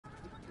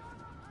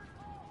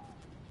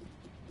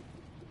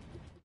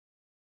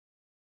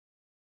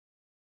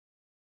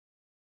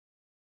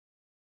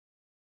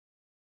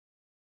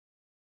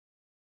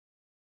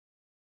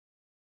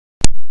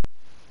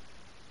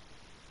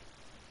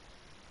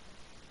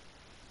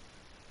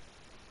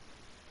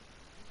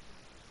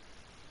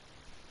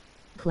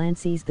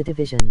Clancy's The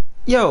Division.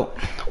 Yo,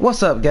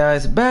 what's up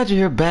guys? Badger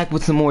here, back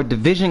with some more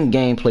Division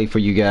gameplay for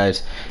you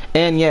guys.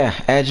 And yeah,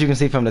 as you can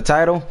see from the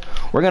title,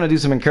 we're gonna do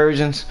some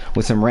incursions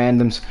with some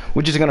randoms.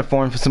 We're just gonna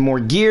farm for some more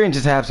gear and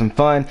just have some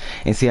fun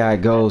and see how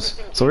it goes.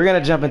 So we're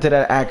gonna jump into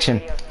that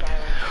action.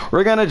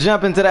 We're gonna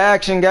jump into the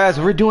action, guys.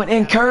 We're doing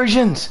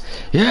incursions.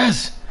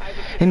 Yes,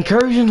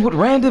 incursions with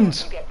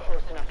randoms.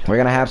 We're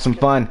gonna have some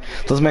fun.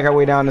 So let's make our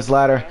way down this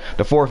ladder.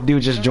 The fourth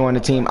dude just joined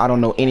the team. I don't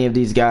know any of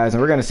these guys,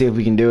 and we're gonna see if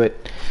we can do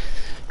it.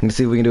 Let's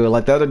see if we can do it.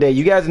 Like the other day,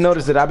 you guys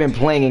noticed that I've been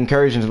playing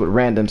incursions with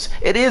randoms.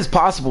 It is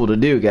possible to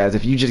do, guys,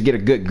 if you just get a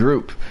good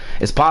group.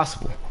 It's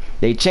possible.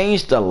 They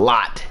changed a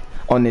lot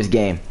on this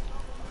game.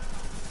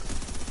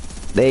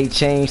 They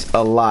changed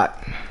a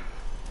lot.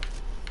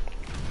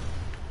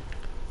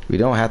 We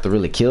don't have to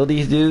really kill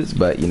these dudes,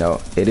 but you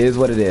know, it is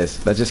what it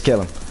is. Let's just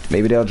kill them.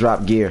 Maybe they'll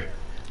drop gear.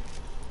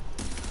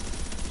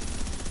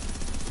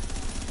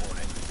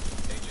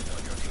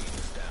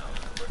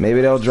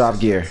 Maybe they'll drop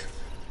gear.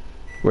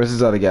 Where's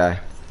this other guy?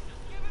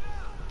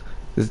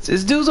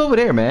 This dude's over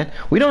there, man.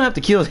 We don't have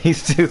to kill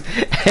these dudes.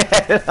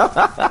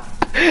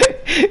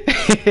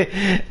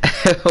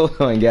 Hold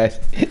on, guys.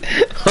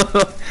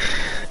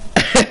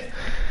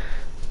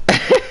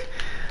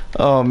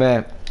 Oh,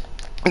 man.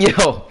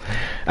 Yo,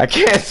 I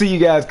can't see you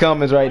guys'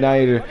 comments right now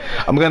either.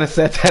 I'm gonna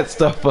set that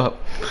stuff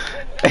up.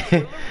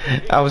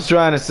 I was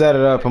trying to set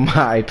it up on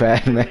my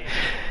iPad, man.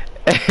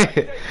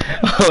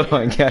 Hold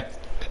on, guys.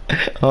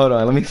 Hold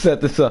on, let me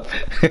set this up.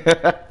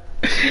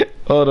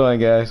 Hold on,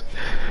 guys.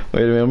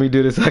 Wait a minute, let me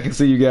do this so I can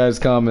see you guys'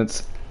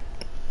 comments.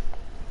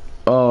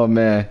 Oh,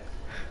 man.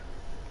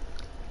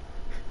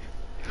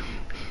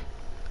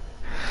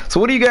 So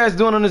what are you guys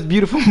doing on this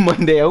beautiful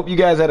Monday? I hope you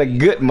guys had a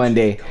good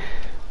Monday.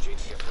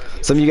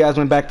 Some of you guys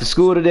went back to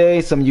school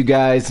today. Some of you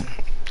guys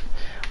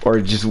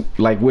are just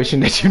like wishing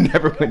that you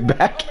never went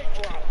back.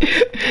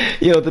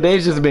 Yo,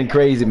 today's just been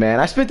crazy, man.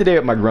 I spent the day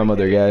with my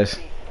grandmother, guys.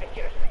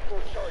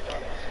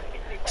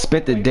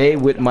 Spent the day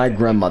with my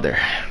grandmother.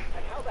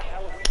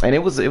 And it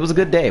was a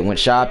good day. Went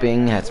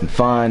shopping, had some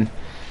fun. It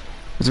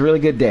was a really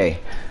good day.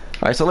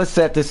 Alright, so let's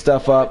set this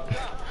stuff up.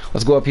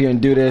 Let's go up here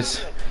and do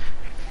this.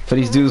 For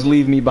these dudes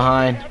leave me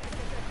behind.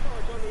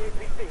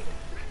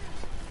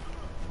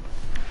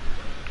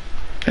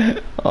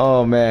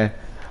 Oh man.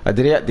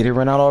 Did they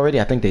run out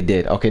already? I think they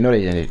did. Okay, no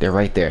they didn't. They're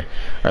right there.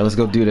 Alright, let's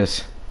go do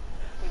this.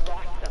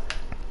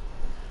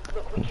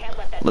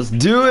 Let's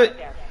do it.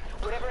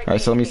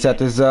 Alright, so let me set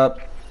this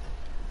up.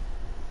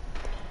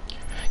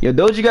 Yo,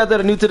 those you guys that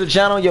are new to the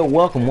channel, yo,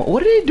 welcome.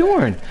 What are they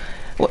doing?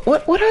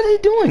 What are they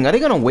doing? Are they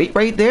gonna wait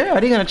right there? Are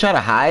they gonna try to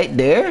hide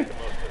there?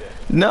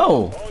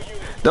 No,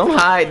 don't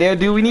hide there,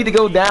 dude. We need to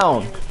go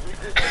down.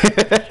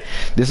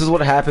 This is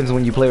what happens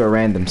when you play with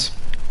randoms.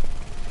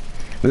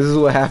 This is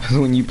what happens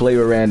when you play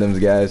with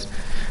randoms, guys.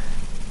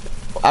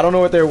 I don't know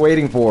what they're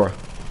waiting for.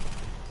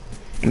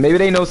 Maybe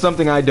they know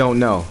something I don't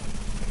know.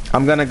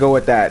 I'm gonna go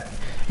with that.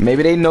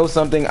 Maybe they know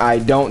something I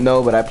don't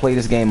know, but I play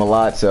this game a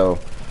lot, so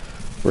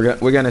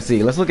we're gonna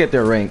see. Let's look at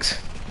their ranks.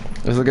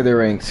 Let's look at their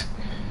ranks.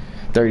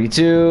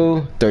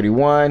 32,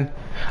 31.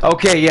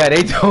 Okay, yeah,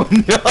 they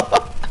don't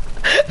know.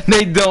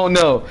 They don't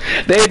know.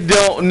 They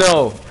don't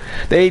know.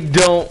 They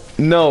don't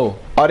know.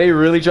 Are they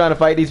really trying to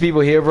fight these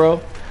people here,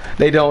 bro?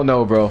 They don't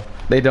know, bro.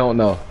 They don't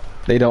know.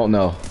 They don't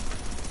know.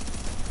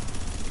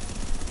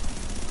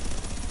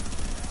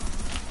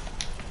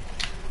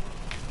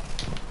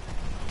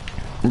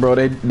 Bro,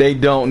 they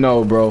don't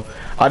know, bro.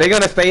 Are they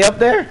gonna stay up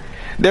there?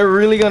 They're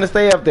really gonna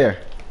stay up there.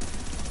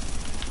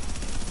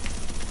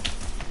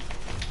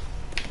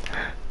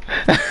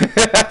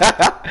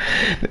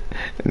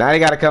 Now they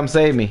gotta come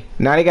save me.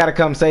 Now they gotta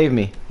come save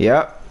me.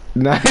 Yep.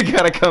 Now they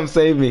gotta come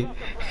save me.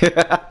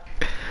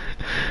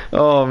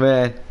 Oh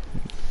man.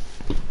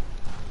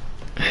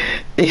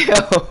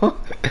 Yo.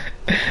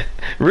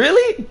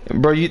 Really?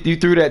 Bro, you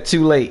threw that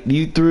too late.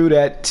 You threw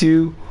that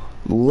too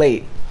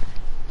late.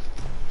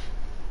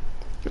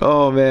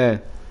 Oh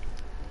man.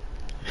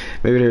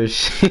 Maybe there's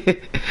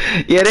shit.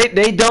 Yeah,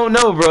 they don't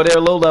know, bro. They're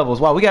low levels.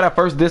 Wow, we got our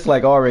first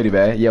dislike already,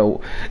 man.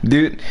 Yo,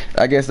 dude,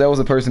 I guess that was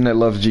a person that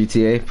loves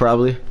GTA,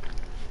 probably.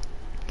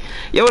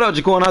 Yo, what up,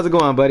 Jaquan? How's it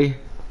going, buddy?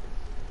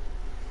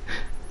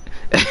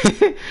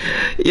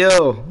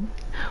 Yo,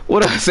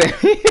 what up,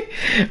 Sammy?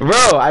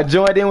 Bro, I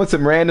joined in with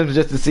some randoms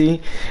just to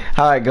see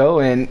how I go,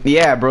 and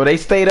yeah, bro, they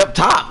stayed up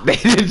top. They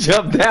didn't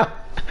jump down.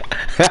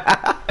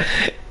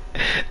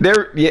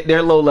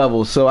 They're low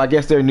levels, so I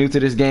guess they're new to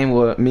this game.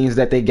 Well, it means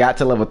that they got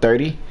to level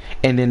 30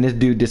 and then this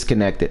dude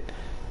disconnected.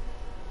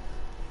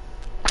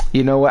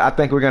 You know what? I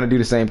think we're gonna do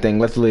the same thing.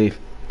 Let's leave.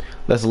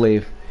 Let's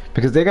leave.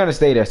 Because they're gonna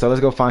stay there, so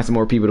let's go find some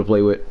more people to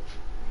play with.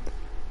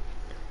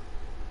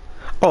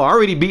 Oh, I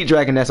already beat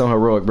Dragon Nest on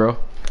Heroic, bro.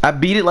 I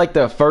beat it like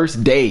the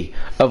first day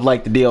of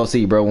like the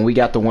DLC, bro. When we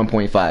got to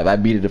 1.5, I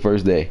beat it the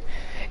first day.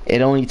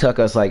 It only took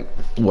us like,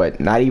 what,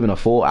 not even a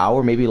full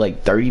hour, maybe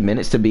like 30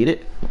 minutes to beat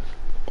it.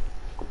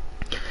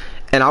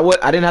 And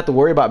I didn't have to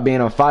worry about being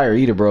on fire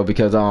either, bro,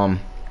 because I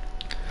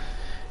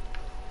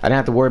didn't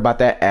have to worry about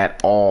that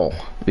at all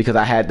because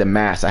I had the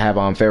mask. I have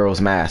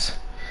Pharaoh's mask.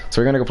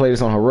 So we're gonna go play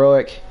this on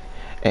heroic,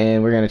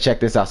 and we're gonna check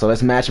this out. So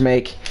let's match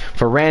make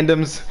for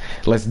randoms.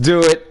 Let's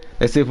do it.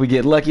 Let's see if we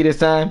get lucky this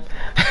time.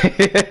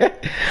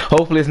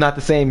 Hopefully it's not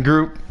the same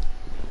group.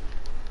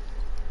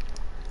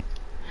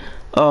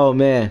 Oh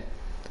man.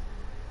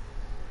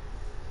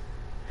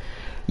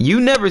 You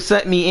never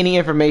sent me any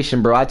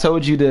information, bro. I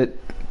told you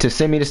to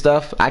send me the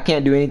stuff. I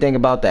can't do anything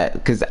about that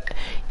because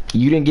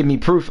you didn't give me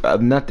proof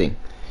of nothing.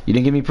 You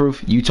didn't give me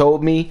proof. You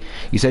told me.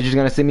 You said you was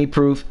gonna send me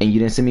proof, and you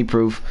didn't send me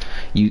proof.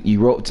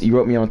 You wrote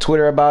me on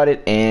Twitter about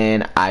it,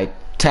 and I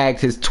tagged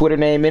his Twitter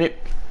name in it.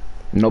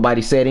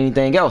 Nobody said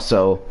anything else,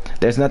 so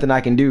there's nothing I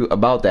can do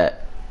about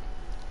that.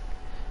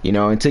 You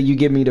know, until you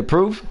give me the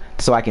proof,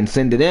 so I can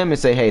send to them and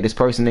say, hey, this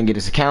person didn't get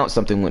his account.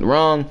 Something went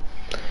wrong.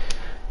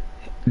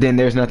 Then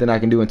there's nothing I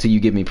can do until you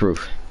give me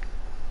proof.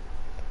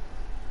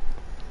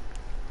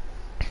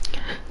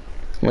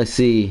 Let's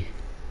see.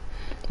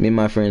 Me and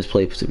my friends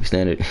play Pacific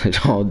Standard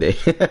all day.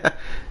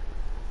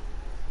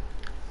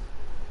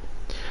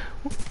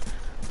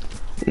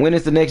 When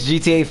is the next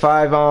GTA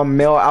 5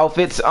 male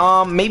outfits?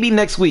 Maybe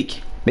next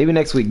week. Maybe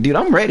next week. Dude,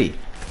 I'm ready.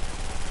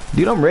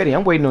 Dude, I'm ready.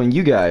 I'm waiting on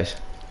you guys.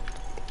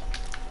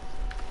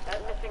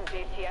 That missing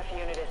JTF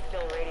unit is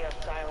still radio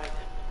silent.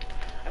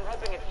 I'm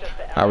hoping it's just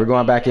the Alright, we're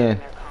going back in.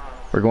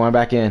 We're going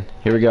back in.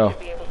 Here we go.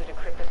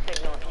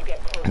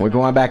 We're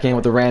going back in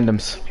with the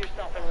randoms. Keep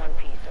yourself in one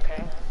piece,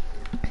 okay?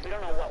 We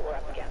don't know what we're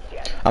up against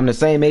yet. I'm the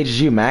same age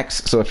as you,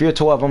 Max. So if you're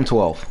 12, I'm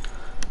 12.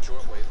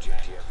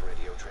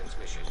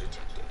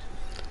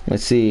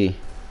 Let's see.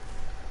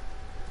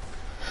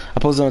 I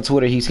posted on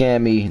Twitter. He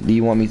scammed me. Do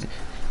you want me to?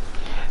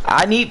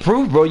 I need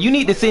proof, bro. You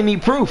need to send me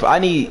proof. I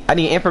need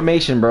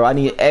information, bro. I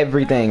need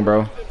everything,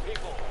 bro.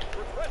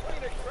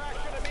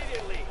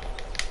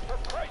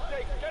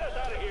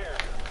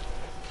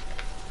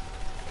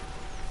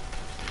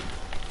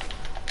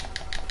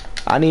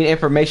 I need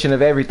information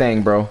of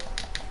everything, bro.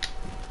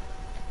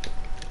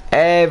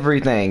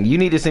 Everything. You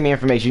need to send me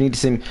information. You need to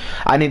send.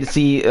 I need to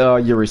see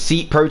your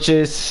receipt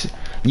purchase.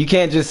 You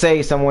can't just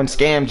say someone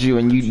scammed you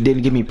and you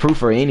didn't give me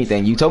proof or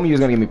anything. You told me you was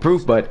gonna give me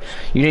proof, but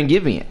you didn't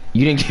give me it.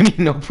 You didn't give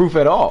me no proof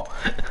at all.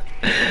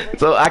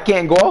 So I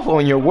can't go off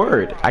on your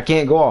word. I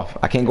can't go off.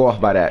 I can't go off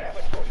by that.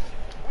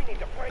 We need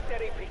to break that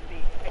APC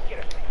and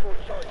get a true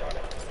charge on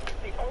it.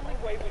 It's the only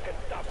way we can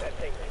stop that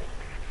thing.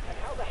 And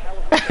how the hell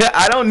is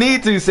I don't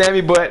need to,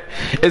 Sammy, but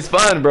it's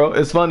fun, bro.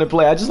 It's fun to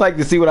play. I just like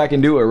to see what I can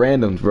do with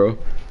randoms, bro.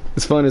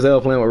 It's fun as hell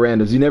playing with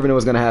randoms. You never know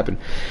what's gonna happen.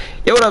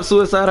 Yo, what up,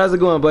 Suicide? How's it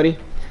going, buddy?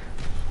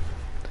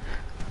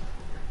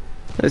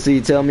 Let's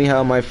see. Tell me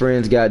how my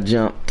friends got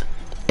jumped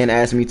and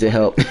asked me to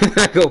help.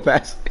 Go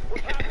past.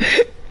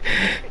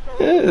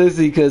 Let's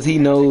see, because he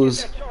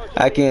knows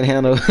I can't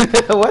handle.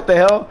 What the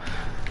hell?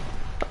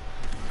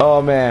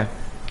 Oh man,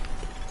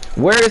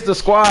 where is the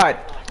squad?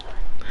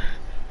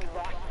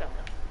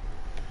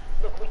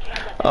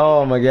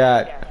 Oh my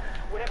god,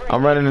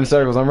 I'm running in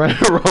circles. I'm running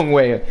the wrong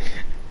way.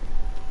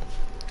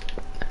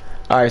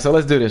 Alright, so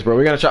let's do this, bro.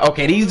 We're gonna try.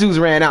 Okay, these dudes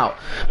ran out,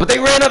 but they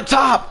ran up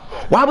top.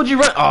 Why would you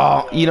run?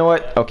 Oh, you know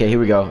what? Okay, here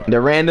we go.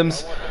 They're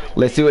randoms.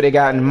 Let's see what they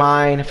got in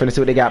mind. Finna see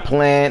what they got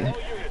planned.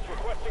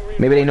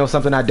 Maybe they know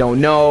something I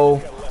don't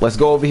know. Let's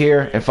go over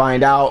here and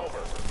find out.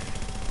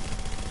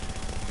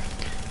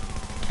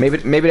 Maybe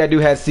that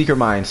dude has secret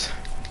minds.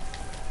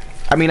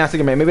 I mean, not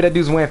secret man. Maybe that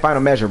dude's winning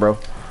final measure, bro.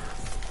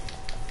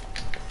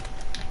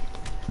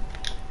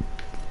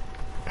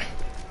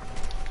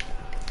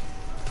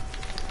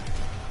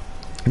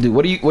 Dude,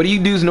 what do you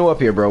dudes know up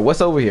here, bro? What's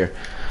over here?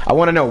 I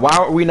want to know, why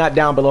are we not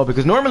down below?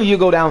 Because normally you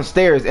go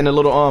downstairs in a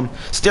little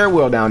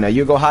stairwell down there.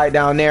 You go hide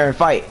down there and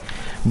fight.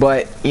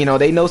 But you know,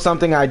 they know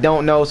something I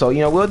don't know, so you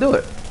know, we'll do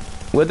it.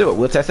 We'll do it.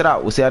 We'll test it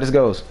out. We'll see how this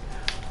goes.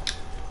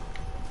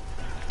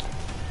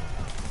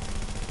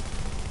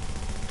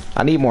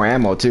 I need more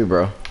ammo too,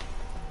 bro.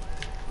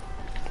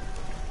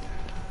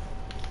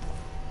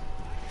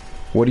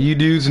 What do you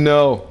dudes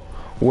know?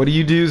 What do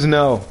you dudes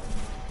know?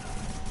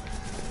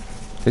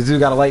 This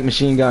dude got a light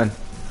machine gun.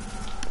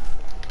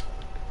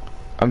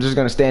 I'm just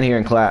gonna stand here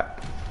and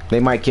clap. They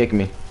might kick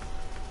me.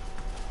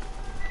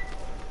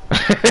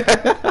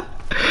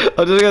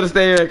 I'm just gonna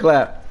stay here and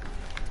clap.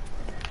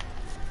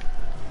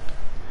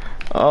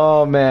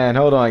 Oh man,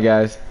 hold on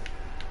guys.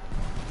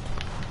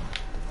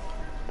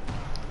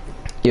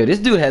 Yo, this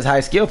dude has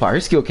high skill power.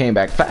 His skill came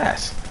back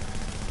fast.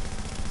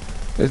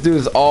 This dude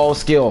is all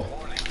skill.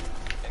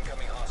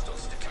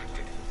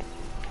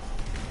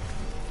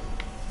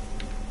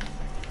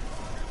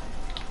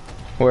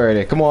 Where are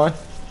they? Come on.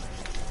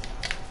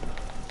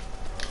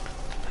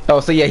 Oh,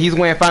 so yeah, he's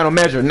winning final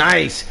measure.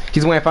 Nice.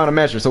 He's winning final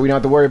measure, so we don't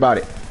have to worry about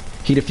it.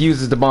 He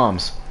defuses the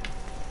bombs.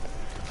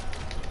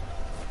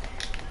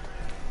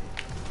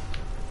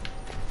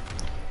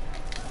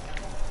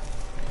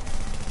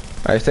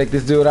 Alright, let's take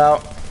this dude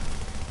out.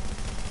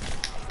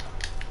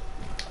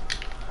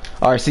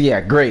 Alright, so yeah,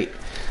 great.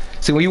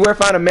 See, when you wear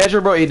final measure,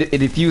 bro, it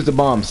defused the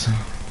bombs.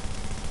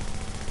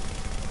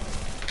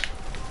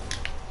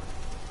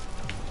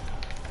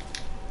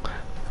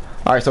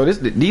 Alright, so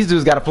these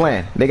dudes got a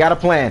plan. They got a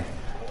plan.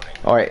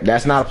 Alright,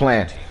 that's not a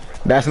plan.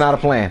 That's not a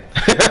plan.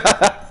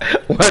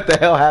 What the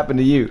hell happened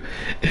to you?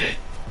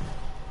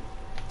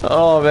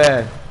 Oh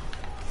man.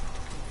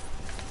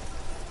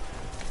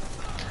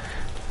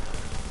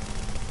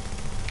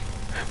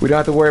 We don't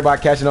have to worry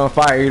about catching on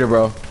fire either,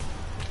 bro.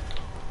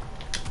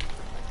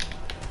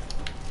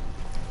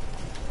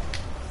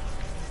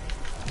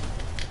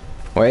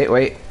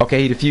 Wait.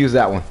 Okay, he defused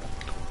that one.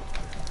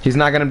 He's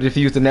not gonna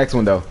defuse the next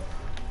one though.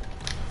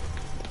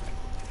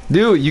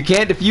 Dude, you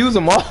can't defuse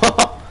them all.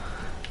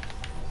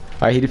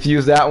 Alright, he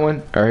defused that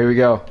one. Alright, here we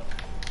go.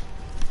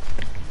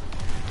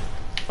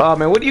 Oh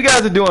man, what you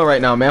guys are doing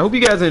right now, man? Hope you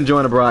guys are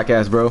enjoying the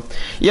broadcast, bro.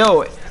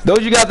 Yo, those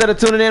of you guys that are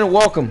tuning in,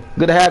 welcome.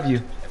 Good to have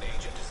you.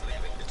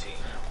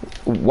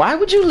 Why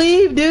would you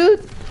leave,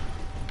 dude?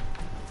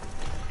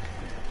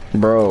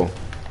 Bro.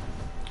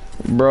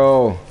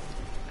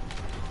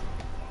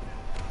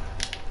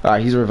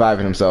 Alright, he's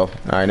reviving himself.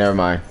 Alright, never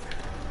mind.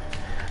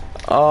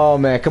 Oh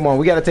man, come on,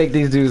 we gotta take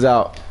these dudes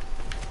out.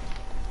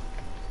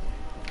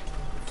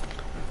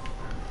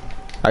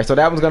 Alright, so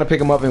that one's gonna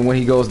pick him up and when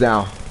he goes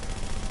down.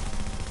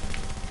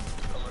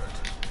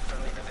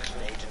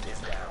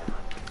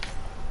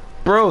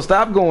 Bro,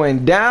 stop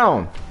going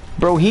down.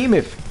 Bro,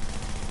 Hemif.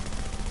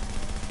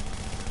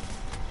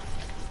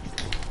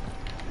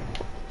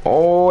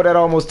 Oh, that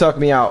almost took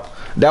me out.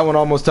 That one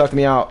almost took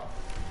me out.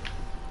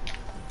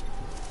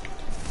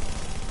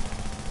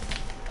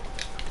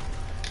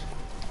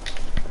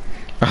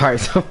 Alright,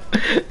 so,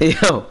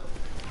 yo.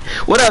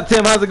 What up,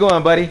 Tim? How's it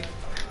going, buddy?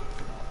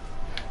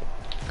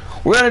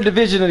 We're on a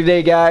division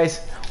today,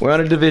 guys. We're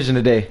on a division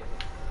today.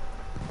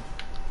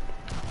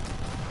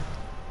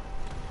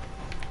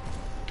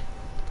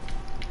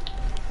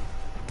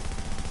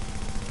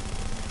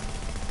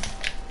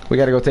 We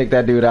gotta go take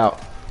that dude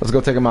out. Let's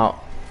go take him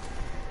out.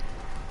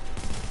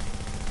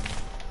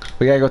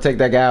 We gotta go take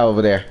that guy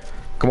over there.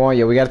 Come on,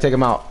 yeah, we gotta take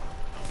him out.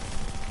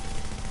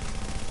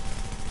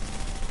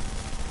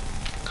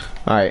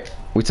 Alright,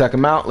 we took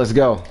him out. Let's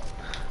go.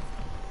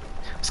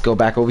 Let's go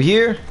back over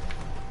here.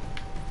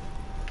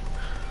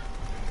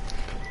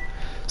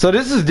 So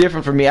this is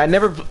different for me. I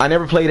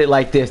never played it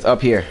like this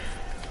up here.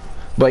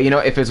 But you know,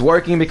 if it's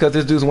working because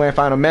this dude's wearing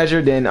final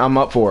measure, then I'm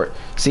up for it.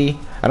 See?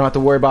 I don't have to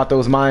worry about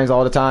those mines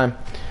all the time.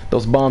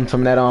 Those bums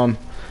from that AV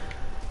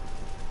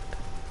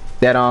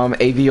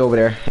over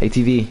there,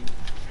 ATV.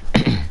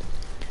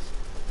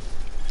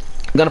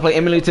 I'm gonna play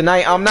Emily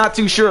tonight. I'm not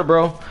too sure,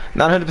 bro.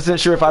 Not 100%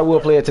 sure if I will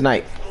play it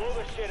tonight.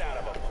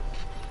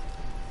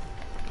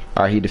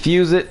 Alright, he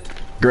defused it.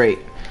 Great.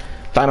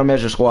 Final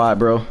measure squad,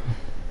 bro.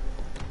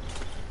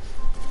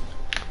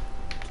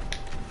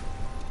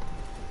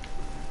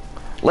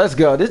 Let's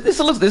go.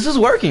 This is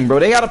working, bro.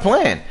 They got a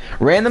plan.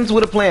 Randoms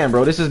with a plan,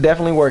 bro. This is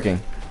definitely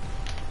working.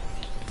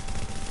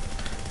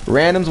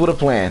 Randoms with a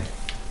plan.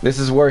 This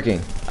is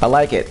working. I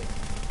like it.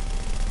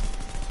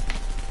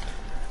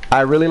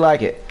 I really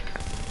like it.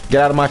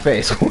 Get out of my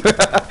face.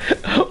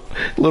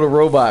 Little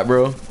robot,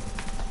 bro.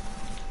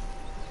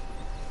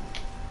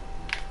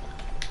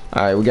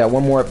 Alright, we got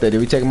one more up there.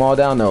 Did we take them all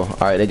down? No.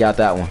 Alright, they got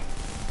that one.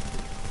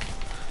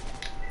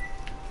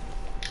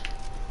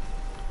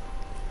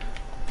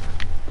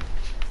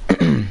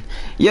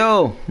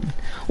 Yo,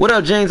 what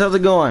up, James? How's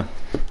it going?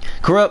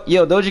 Corrupt,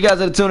 yo, those of you guys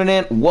that are tuning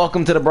in,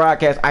 welcome to the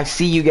broadcast. I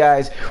see you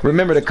guys.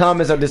 Remember, the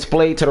comments are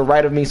displayed to the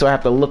right of me, so I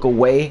have to look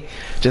away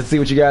just to see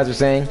what you guys are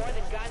saying.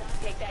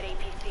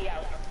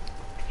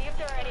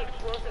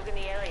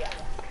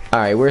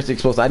 Alright, where's the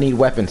explosive? I need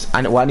weapons.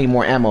 I need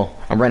more ammo.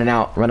 I'm running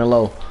out. Running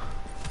low.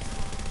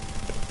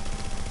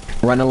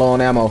 Running low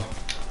on ammo.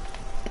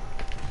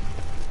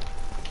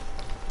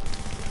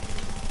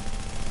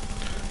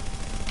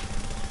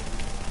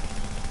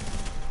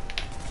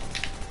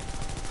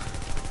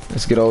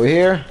 Let's get over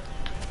here.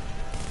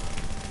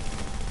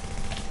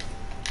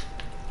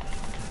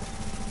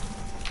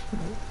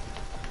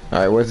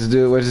 Alright, where's this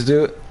dude? Where's this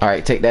dude?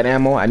 Alright, take that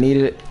ammo. I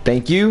needed it.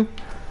 Thank you.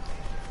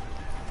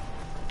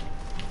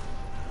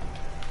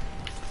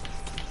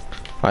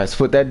 Alright, let's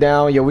put that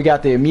down. Yo, we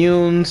got the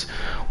immunes.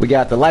 We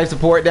got the life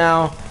support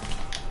down.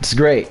 It's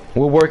great.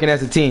 We're working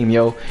as a team,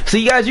 yo.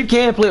 See, guys, you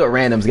can play with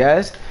randoms,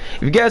 guys.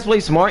 If you guys play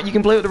smart, you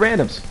can play with the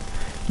randoms.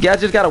 You guys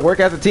just gotta work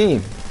as a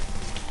team.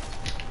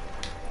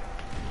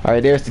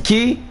 Alright, there's the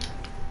key.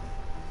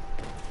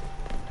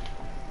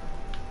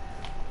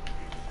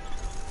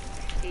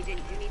 Agent,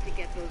 you need to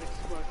get those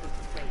explosives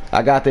placed.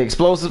 I got the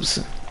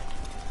explosives.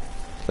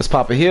 Let's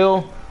pop a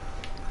hill.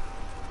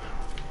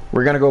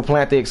 We're gonna go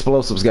plant the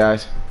explosives,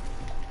 guys.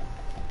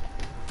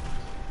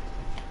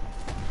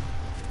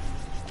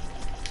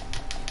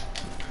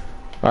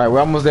 Alright, we're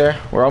almost there.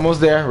 We're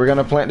almost there. We're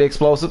gonna plant the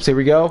explosives. Here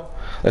we go.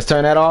 Let's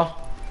turn that off.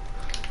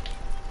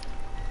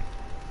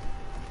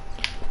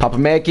 Pop a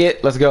med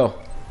kit. Let's go.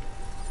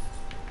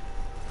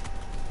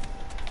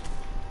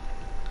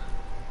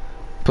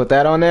 Put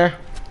that on there.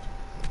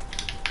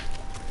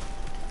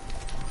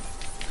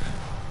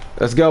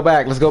 Let's go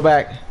back. Let's go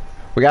back.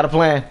 We got a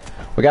plan.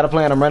 We got a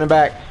plan. I'm running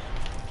back.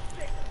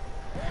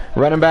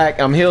 Running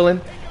back. I'm healing.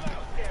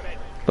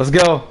 Let's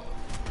go.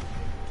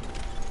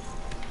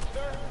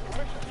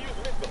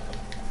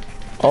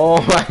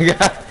 Oh my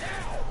god.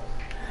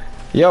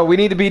 Yo, we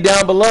need to be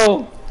down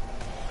below.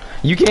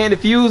 You can't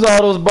defuse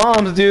all those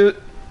bombs, dude.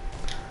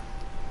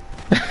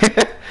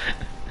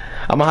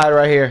 I'm gonna hide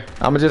right here.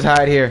 I'm gonna just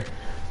hide here.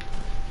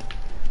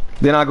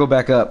 Then I'll go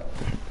back up.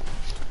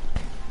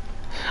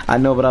 I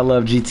know, but I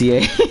love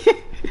GTA.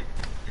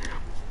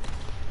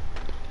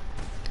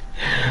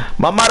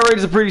 My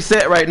moderators are pretty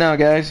set right now,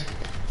 guys.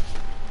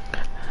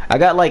 I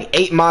got like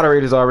 8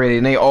 moderators already,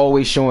 and they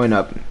always showing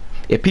up.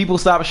 If people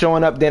stop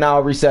showing up, then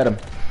I'll reset them.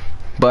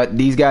 But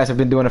these guys have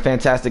been doing a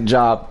fantastic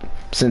job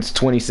since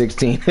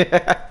 2016.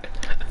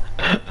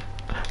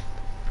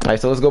 Alright,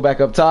 so let's go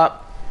back up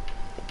top.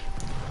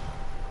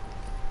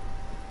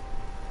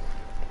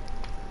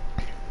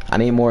 I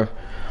need more.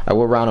 Alright,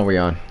 what round are we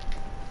on?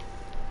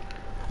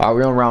 Alright,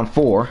 we're on round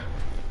 4.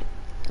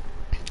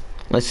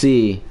 Let's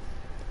see.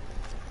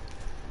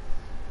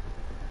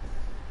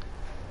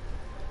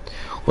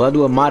 Will I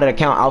do a modded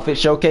account outfit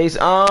showcase?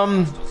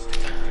 I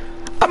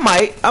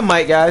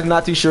might, guys.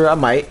 Not too sure. I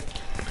might.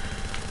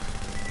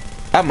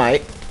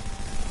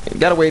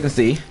 Gotta wait and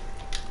see.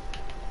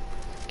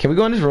 Can we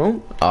go in this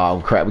room?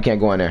 Oh crap, we can't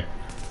go in there.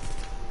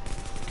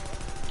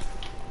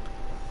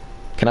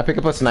 Can I pick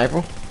up a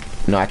sniper?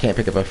 No, I can't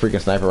pick up a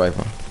freaking sniper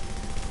rifle.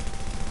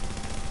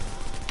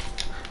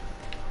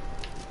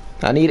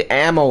 I need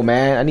ammo,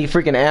 man. I need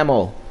freaking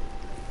ammo.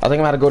 I think I'm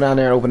gonna have to go down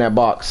there and open that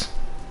box.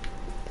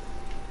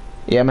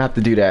 Yeah, I'm gonna have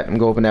to do that. I'm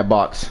gonna open that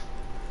box.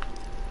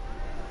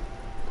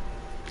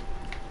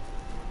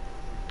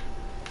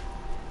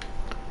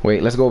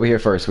 Wait, let's go over here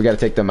first. We gotta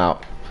take them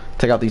out.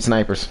 Take out these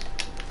snipers.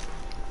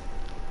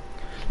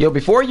 Yo,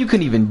 before you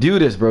couldn't even do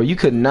this, bro. You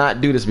could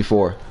not do this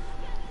before.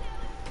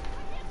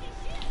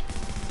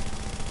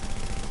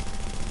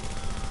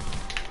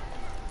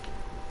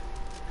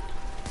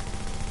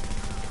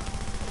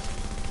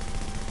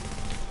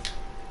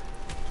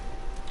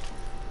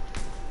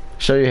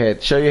 Show your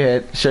head. Show your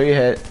head. Show your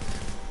head.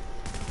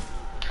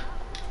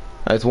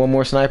 There's one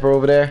more sniper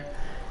over there.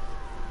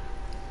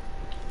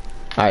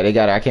 Alright, they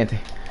got it. I can't.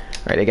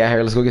 Alright, they got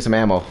her. Let's go get some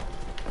ammo.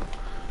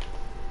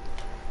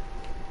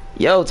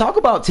 Yo, talk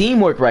about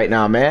teamwork right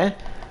now, man.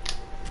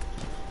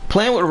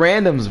 Playing with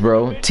randoms,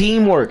 bro.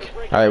 Teamwork.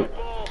 Alright,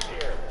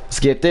 let's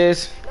get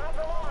this.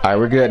 Alright,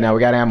 we're good now. We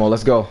got ammo.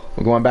 Let's go.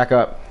 We're going back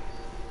up.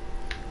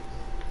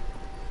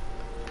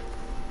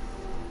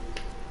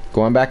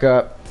 Going back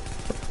up.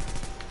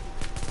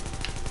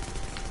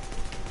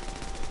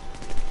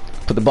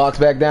 Put the box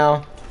back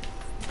down.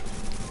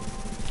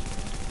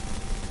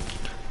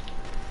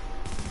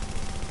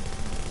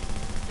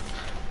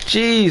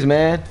 Jeez,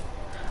 man.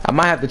 I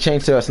might have to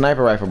change to a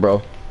sniper rifle,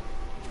 bro.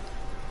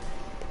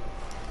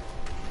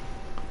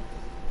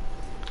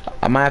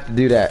 I might have to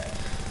do that.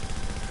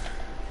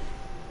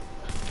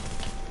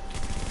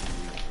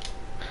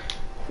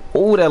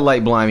 Oh, that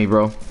light blind me,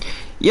 bro.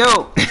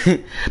 Yo,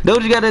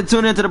 those you got to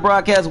tune into the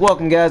broadcast,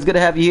 welcome, guys. Good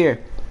to have you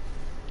here.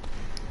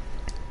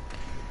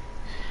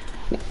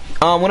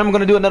 When I'm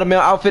gonna do another male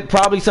outfit,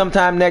 probably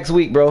sometime next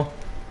week, bro.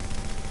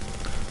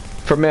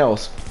 For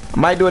males, I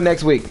might do it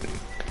next week.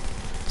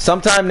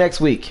 Sometime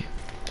next week.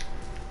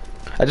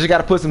 I just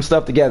gotta put some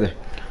stuff together.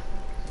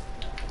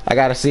 I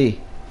gotta see.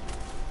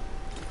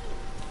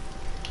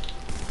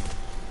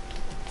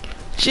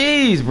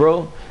 Jeez,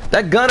 bro.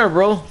 That gunner,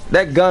 bro.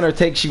 That gunner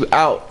takes you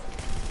out.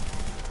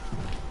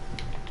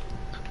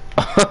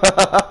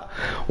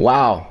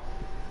 Wow.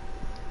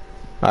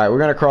 Alright, we're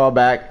gonna crawl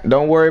back.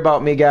 Don't worry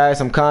about me,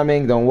 guys. I'm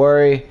coming. Don't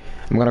worry.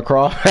 I'm gonna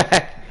crawl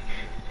back.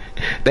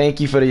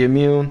 Thank you for the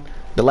immune.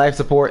 The life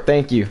support.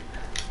 Thank you.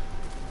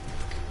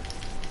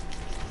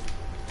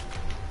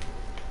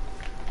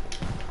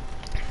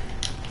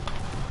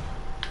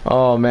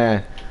 Oh,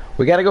 man.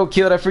 We gotta go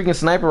kill that freaking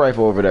sniper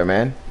rifle over there,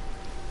 man.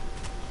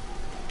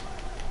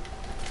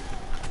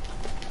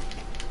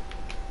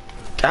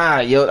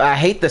 God, yo, I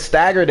hate the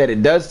stagger that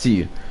it does to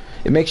you.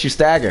 It makes you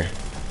stagger.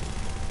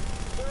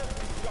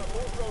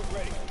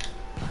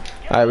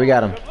 Alright, we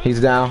got him. He's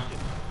down.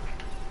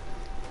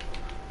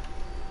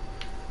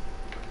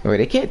 Wait,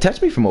 they can't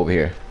touch me from over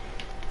here.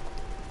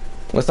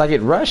 Unless I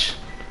get rushed.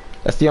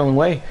 That's the only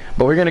way.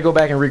 But we're gonna go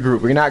back and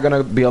regroup. We're not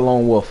gonna be a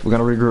lone wolf. We're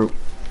gonna regroup.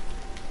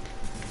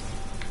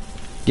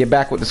 Get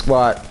back with the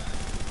squad.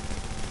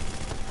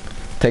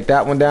 Take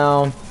that one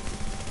down.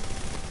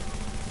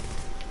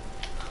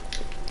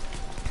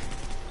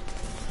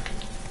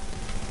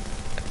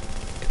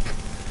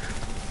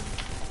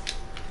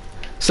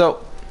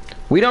 So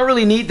we don't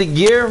really need the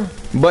gear,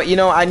 but you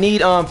know, I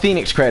need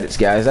Phoenix credits,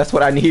 guys. That's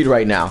what I need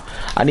right now.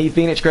 I need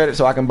Phoenix credits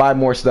so I can buy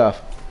more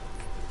stuff.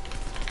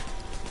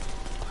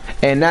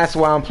 And that's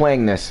why I'm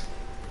playing this.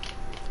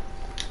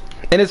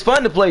 And it's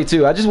fun to play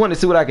too. I just want to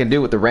see what I can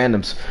do with the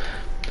randoms.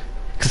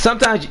 Cause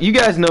sometimes you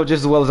guys know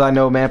just as well as I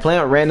know, man,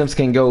 playing with randoms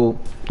can go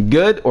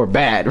good or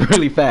bad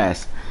really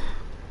fast.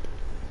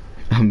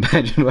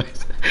 Imagine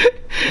what.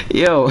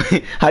 Yo,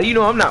 how do you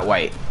know I'm not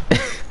white?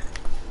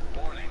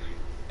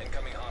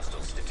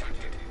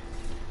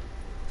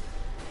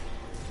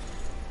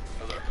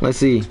 Let's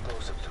see.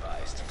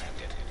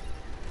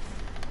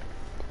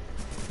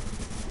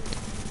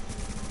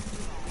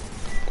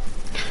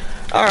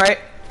 Alright.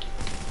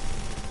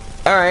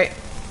 Alright.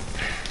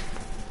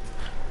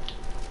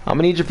 I'm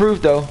gonna need your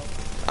proof though.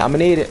 I'm gonna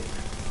need it.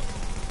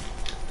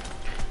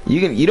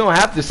 You don't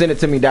have to send it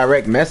to me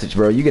direct message,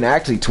 bro. You can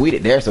actually tweet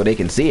it there so they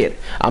can see it.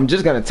 I'm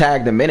just gonna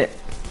tag them in it.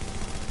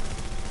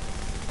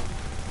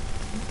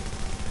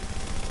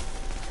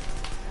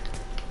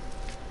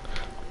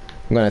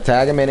 I'm gonna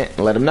tag them in it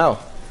and let them know.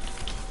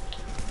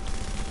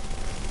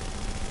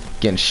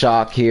 Getting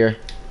shocked here.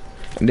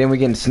 And then we're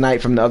getting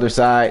sniped from the other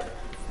side.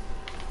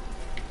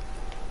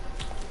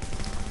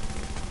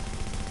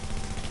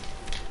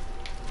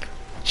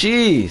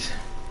 Jeez.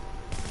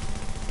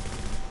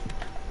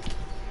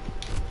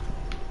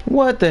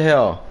 What the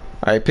hell?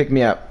 Alright, pick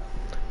me up.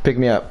 Pick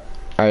me up.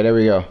 Alright, there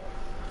we go.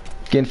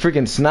 Getting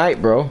freaking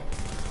sniped, bro.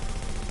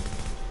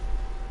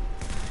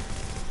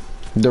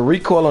 The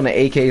recoil on the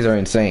AKs are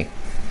insane.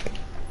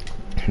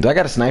 Do I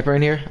got a sniper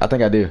in here? I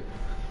think I do.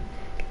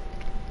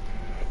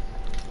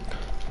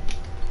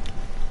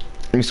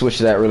 Let me switch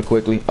to that real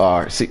quickly.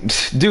 Alright, see,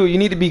 dude, you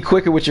need to be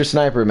quicker with your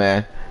sniper,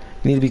 man.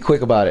 You need to be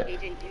quick about it.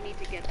 Agent, you need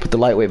to get Put the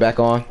lightweight back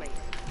on.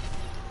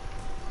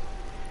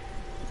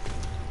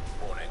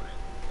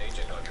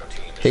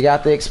 He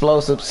got the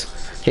explosives.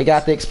 He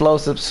got the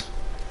explosives.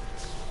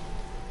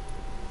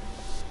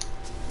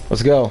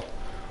 Let's go.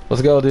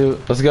 Let's go,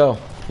 dude. Let's go.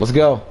 Let's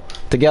go.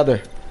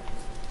 Together.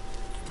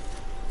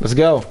 Let's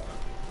go.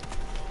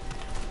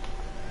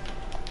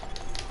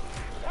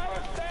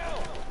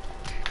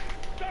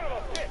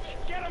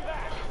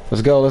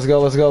 Let's go, let's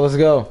go, let's go, let's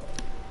go.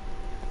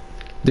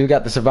 Dude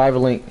got the survivor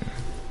link.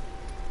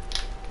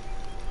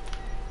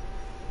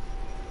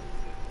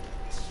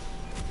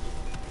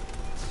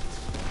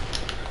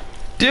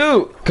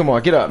 Dude, come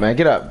on, get up, man,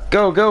 get up.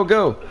 Go, go,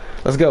 go.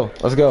 Let's go,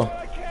 let's go.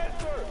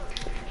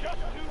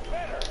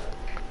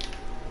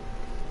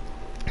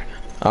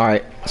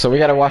 Alright, so we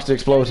gotta watch the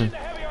explosion.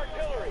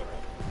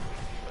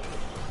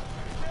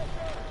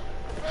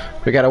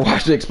 We gotta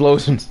watch the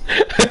explosions.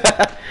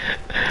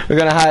 We're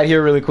gonna hide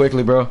here really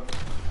quickly, bro.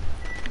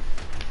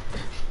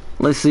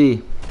 Let's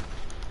see.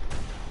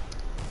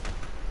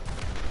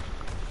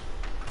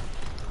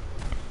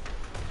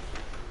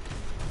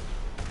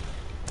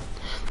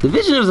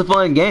 Division is a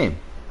fun game.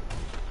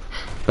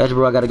 Patrick,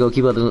 bro, I gotta go.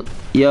 Keep up the...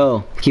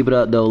 Yo, keep it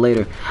up, though,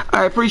 later.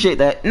 I appreciate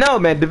that. No,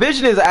 man,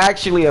 Division is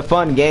actually a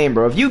fun game,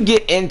 bro. If you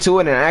get into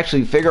it and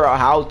actually figure out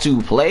how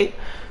to play...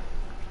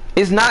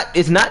 It's not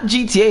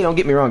GTA, don't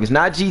get me wrong. It's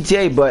not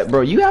GTA, but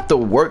bro, you have to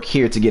work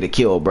here to get a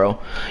kill, bro.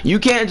 You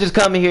can't just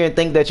come in here and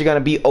think that you're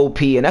gonna be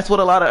OP, and that's what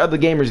a lot of other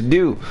gamers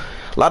do.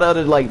 A lot of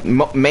other, like,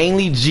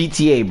 mainly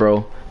GTA,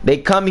 bro. They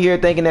come here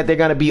thinking that they're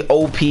gonna be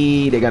OP,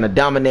 they're gonna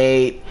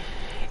dominate,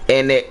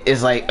 and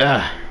it's like,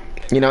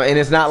 you know, and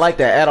it's not like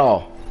that at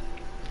all.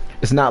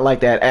 It's not like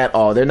that at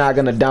all. They're not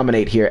gonna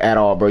dominate here at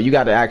all, bro. You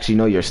gotta actually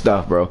know your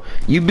stuff, bro.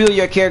 You build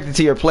your character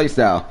to your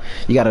playstyle.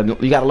 You gotta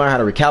learn how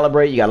to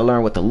recalibrate. You gotta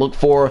learn what to look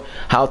for,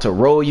 how to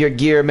roll your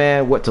gear,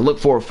 man. What to look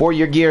for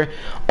your gear,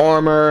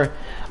 armor,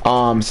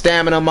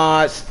 stamina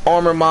mods,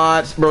 armor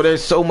mods, bro.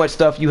 There's so much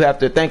stuff you have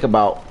to think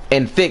about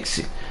and fix.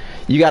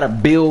 You gotta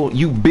build.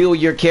 You build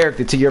your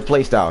character to your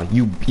playstyle.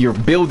 You're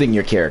building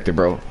your character,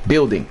 bro.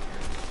 Building.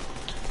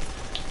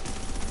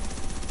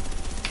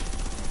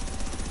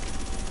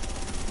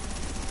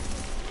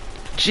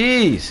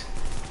 Jeez,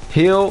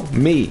 heal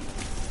me.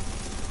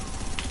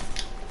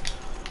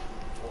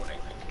 Warning.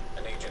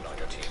 An agent on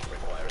your team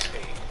requires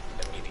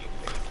aid immediately.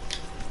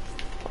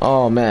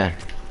 Oh man.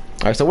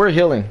 Alright, so we're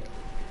healing.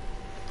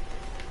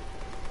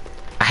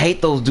 I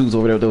hate those dudes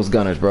over there, those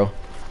gunners, bro.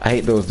 I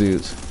hate those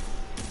dudes.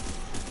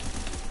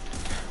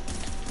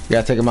 We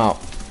gotta take them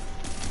out.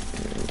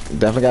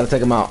 Definitely gotta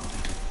take them out.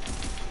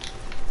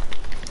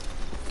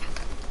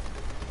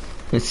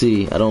 Let's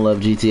see. I don't love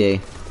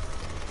GTA.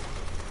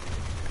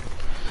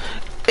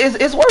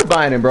 It's worth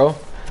buying it, bro.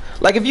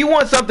 Like, if you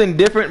want something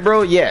different,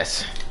 bro,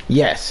 yes.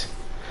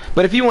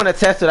 But if you want to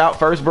test it out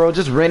first, bro,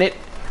 just rent it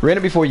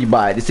before you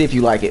buy it to see if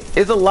you like it.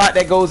 There's a lot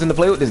that goes into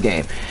play with this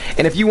game.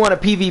 And if you want a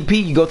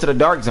PvP, you go to the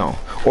dark zone,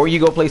 or you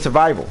go play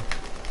survival.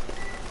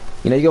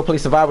 You know, you go play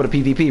survival to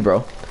PvP,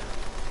 bro.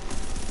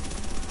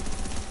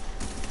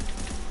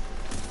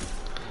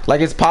 Like,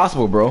 it's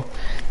possible, bro.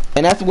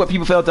 And that's what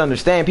people fail to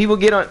understand.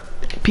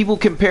 People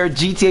compare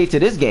GTA to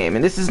this game,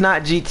 and this is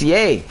not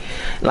GTA.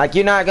 Like,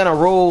 you're not gonna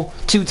roll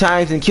 2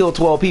 times and kill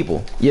 12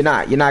 people. You're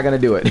not gonna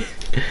do it.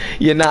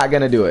 You're not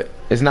gonna do it.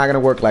 It's not gonna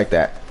work like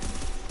that.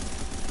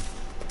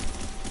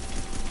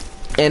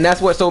 And that's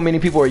what so many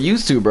people are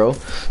used to, bro.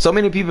 So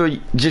many people are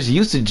just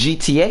used to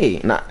GTA.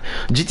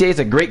 GTA is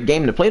a great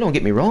game to play, don't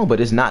get me wrong, but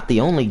it's not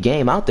the only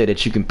game out there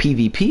that you can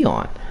PvP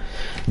on.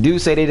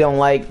 Dudes say they don't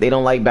like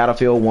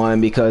Battlefield 1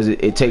 because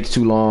it takes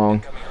too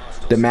long.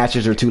 The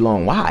matches are too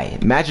long. Why?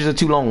 Matches are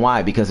too long.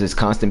 Why? Because it's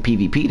constant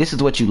PvP. This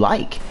is what you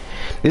like.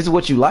 This is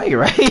what you like,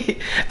 right?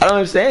 I don't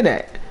understand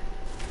that.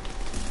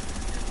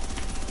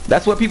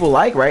 That's what people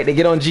like, right? They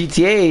get on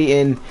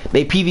GTA and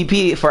they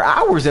PvP for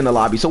hours in the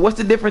lobby. So what's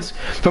the difference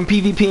from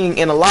PvPing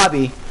in a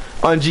lobby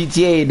on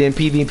GTA than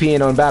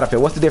PvPing on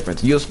Battlefield? What's the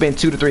difference? You'll spend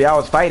 2 to 3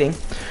 hours fighting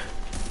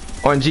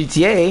on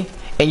GTA,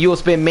 and you'll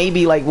spend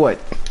maybe like what,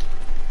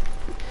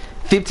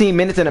 15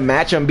 minutes in a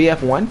match on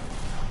BF1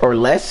 or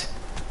less.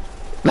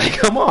 Like,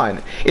 come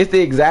on, it's the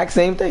exact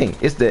same thing.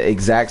 It's the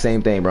exact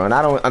same thing, bro, and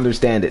I don't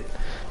understand it.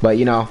 But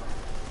you know,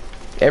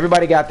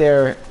 everybody got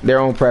their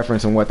own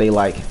preference on what they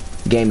like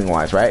gaming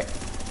wise, right?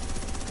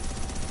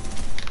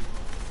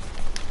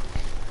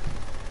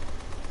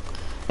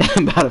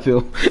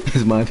 Battlefield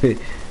is my pick.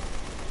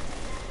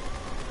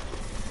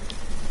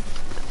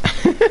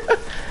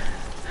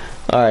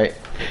 Alright.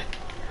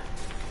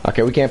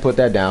 Okay, we can't put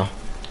that down.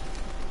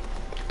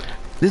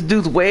 This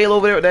dude's way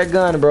over there with that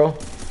gun, bro.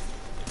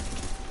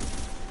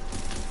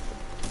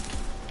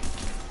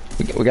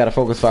 We gotta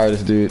focus fire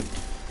this dude.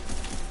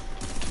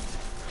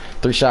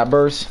 3-shot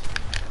burst.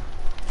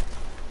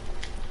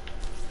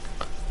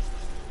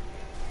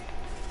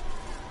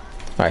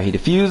 Alright, he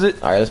defused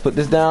it. Alright, let's put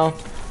this down.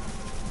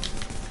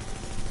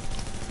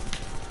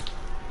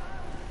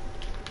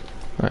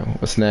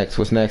 Alright, what's next?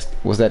 What's next?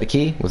 Was that the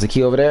key? Was the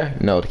key over there?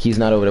 No, the key's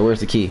not over there.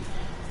 Where's the key?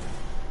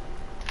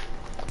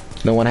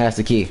 No one has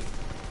the key.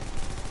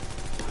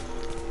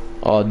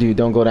 Oh, dude,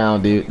 don't go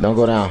down, dude. Don't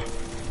go down.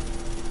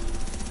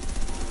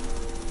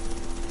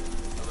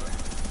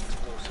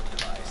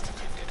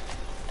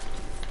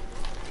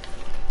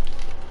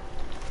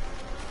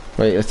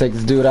 Wait, let's take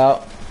this dude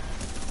out.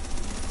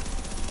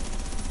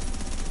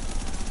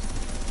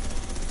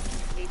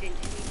 Agent, you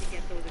need to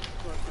get those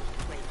explosives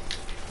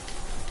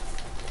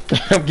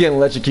placed. I'm getting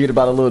electrocuted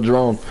by the little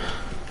drone.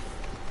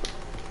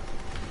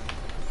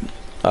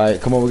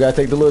 Alright, come on, we gotta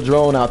take the little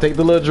drone out. Take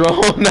the little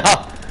drone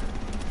out.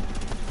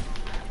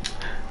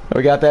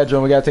 We got that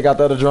drone, we gotta take out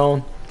the other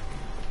drone.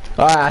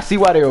 Alright, I see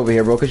why they're over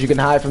here, bro, because you can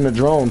hide from the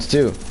drones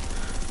too.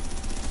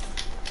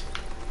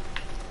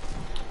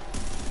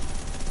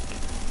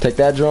 Take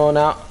that drone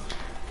out.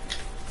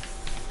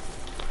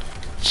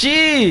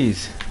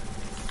 Jeez.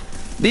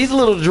 These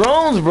little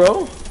drones,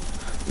 bro.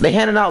 They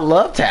handing out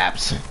love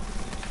taps. We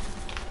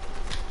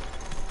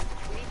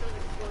need those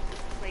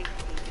explosives placed,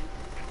 Agent.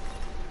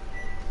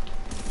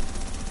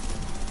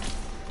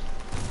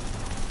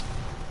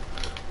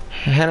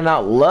 Handing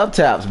out love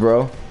taps,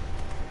 bro.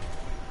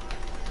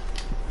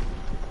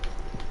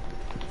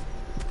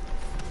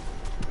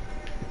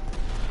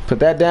 Put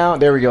that down.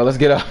 There we go. Let's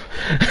get up.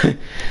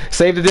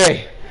 Save the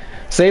day.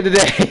 Save the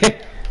day.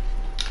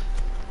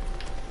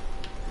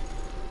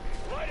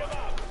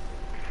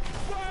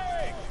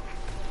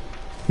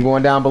 I'm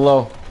going down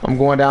below. I'm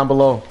going down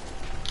below.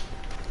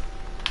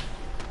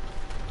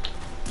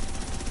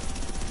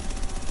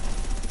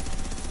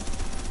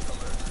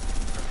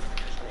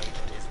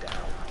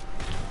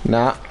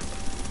 Nah.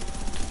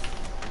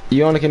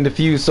 You only can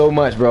defuse so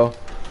much, bro.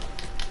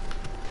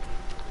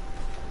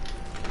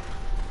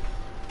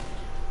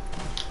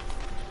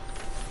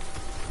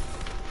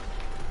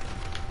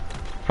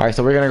 Alright,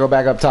 so we're gonna go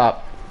back up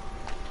top.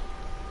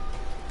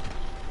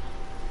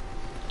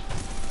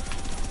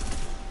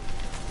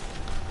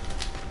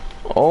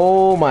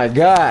 Oh my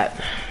god.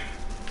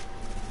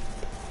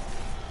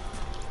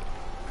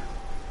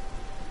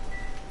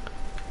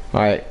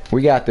 Alright,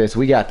 we got this.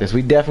 We got this.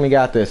 We definitely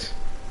got this.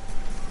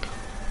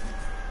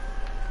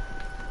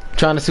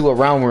 Trying to see what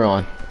round we're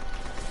on.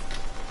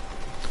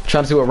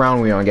 Trying to see what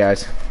round we're on,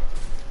 guys.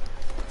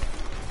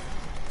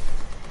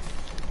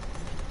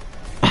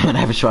 I'm gonna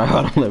have a try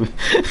hard on living.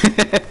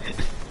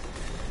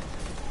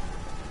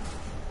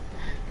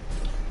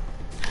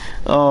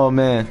 Oh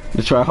man,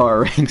 the try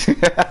hard ranks.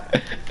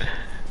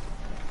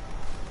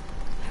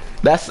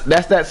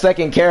 That's that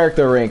second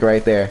character rank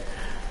right there.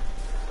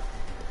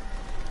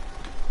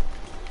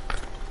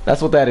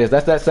 That's what that is.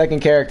 That's that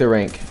second character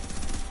rank.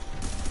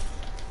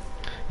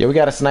 Yeah, we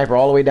got a sniper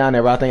all the way down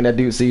there, but I think that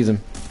dude sees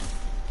him.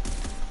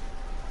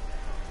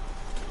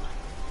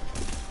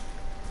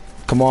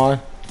 Come on.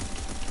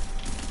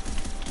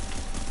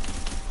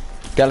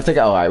 Gotta take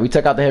out. Alright, we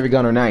took out the heavy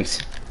gunner. Nice.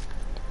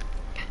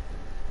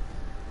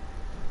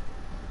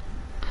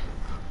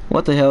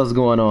 What the hell is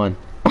going on?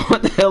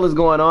 What the hell is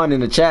going on in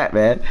the chat,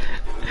 man?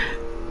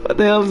 What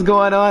the hell is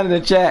going on in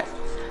the chat?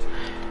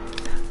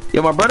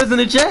 Yo, my brother's in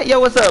the chat? Yo,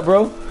 what's up,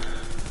 bro?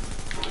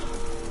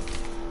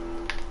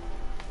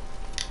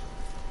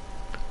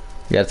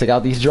 We gotta take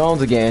out these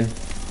drones again.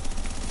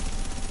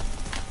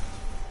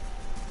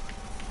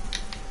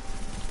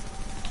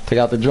 Take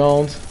out the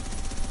drones.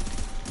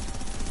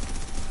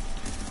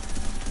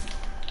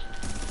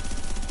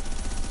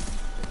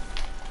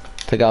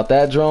 Take out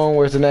that drone.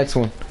 Where's the next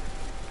one?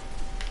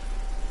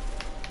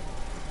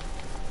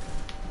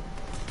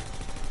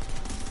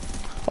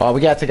 Oh, we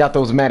gotta take out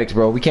those medics,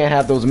 bro. We can't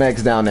have those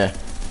medics down there.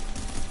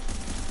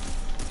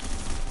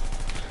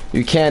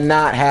 You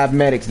cannot have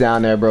medics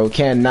down there, bro.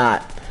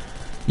 Cannot.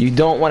 You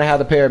don't want to have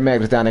the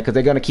paramedics down there because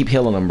they're gonna keep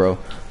healing them, bro.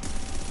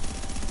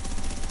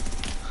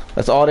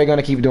 That's all they're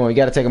gonna keep doing. You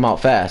gotta take them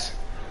out fast.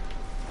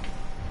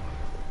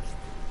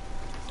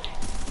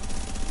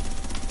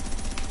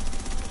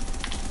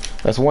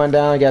 That's one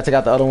down. You gotta take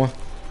out the other one.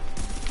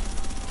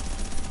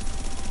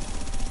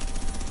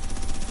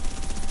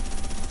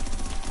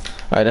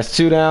 Alright, that's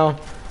two down.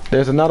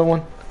 There's another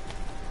one.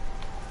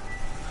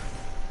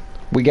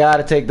 We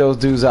gotta take those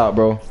dudes out,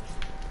 bro.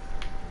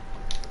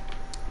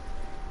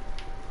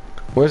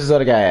 Where's this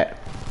other guy at?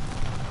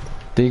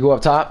 Did he go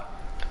up top?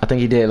 I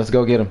think he did. Let's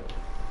go get him.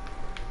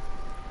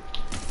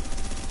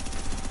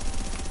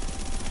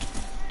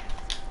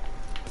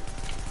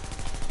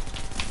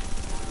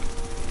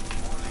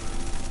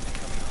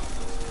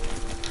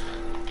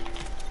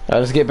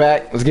 Alright, let's get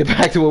back. Let's get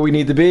back to where we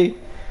need to be.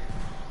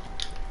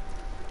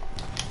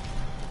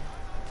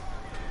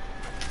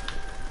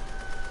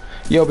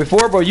 Yo,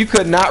 before, bro, you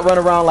could not run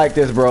around like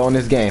this, bro, on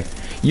this game.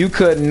 You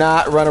could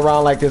not run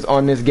around like this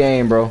on this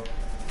game, bro.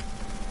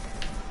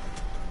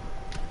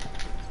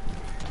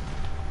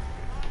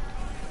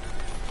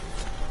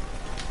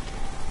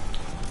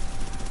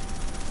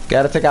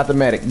 Gotta take out the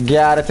medic.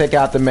 Gotta take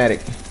out the medic.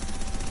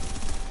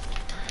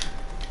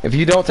 If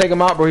you don't take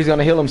him out, bro, he's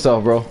gonna heal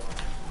himself, bro.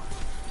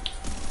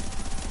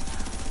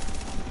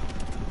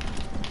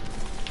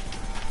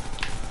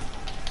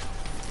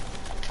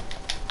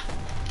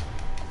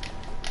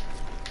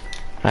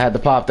 I had to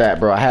pop that,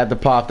 bro. I had to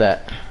pop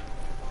that.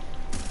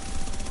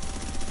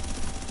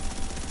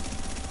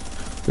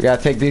 We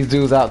gotta take these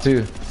dudes out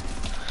too.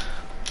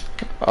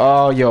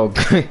 Oh, yo.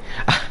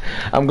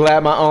 I'm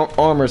glad my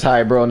armor's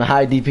high, bro, and the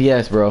high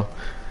DPS, bro.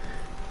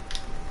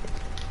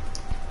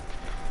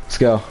 Let's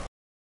go.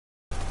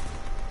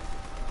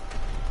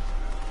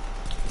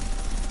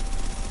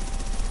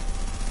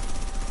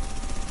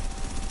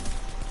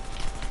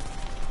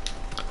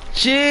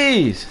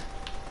 Jeez.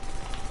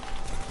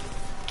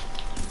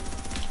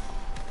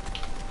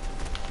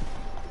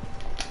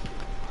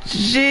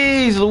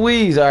 Jeez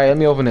Louise. Alright, let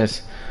me open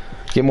this.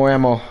 Get more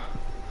ammo.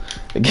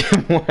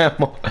 Get more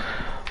ammo.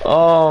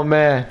 Oh,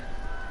 man.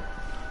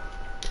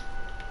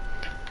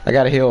 I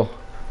gotta heal.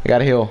 I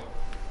gotta heal.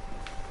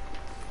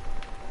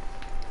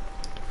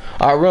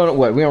 Alright, we're on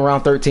what? We're on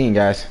round 13,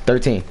 guys.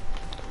 13.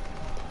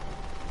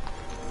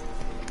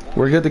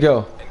 We're good to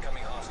go.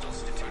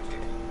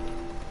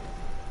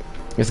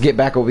 Let's get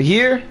back over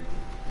here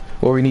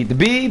where we need to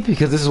be,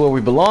 because this is where we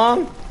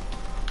belong.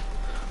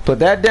 Put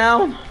that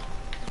down.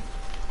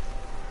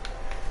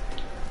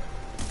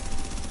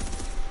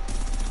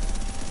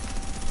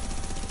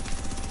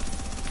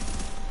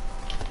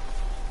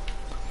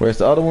 Where's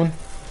the other one?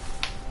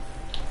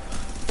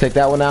 Take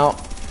that one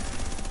out.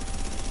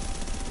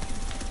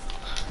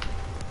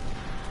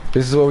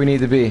 This is where we need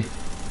to be.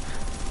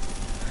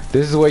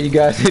 This is where you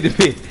guys need to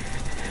be.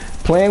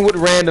 Playing with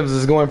randoms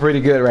is going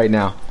pretty good right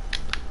now.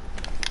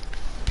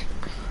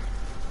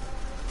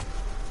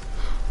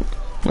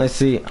 Let's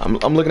see.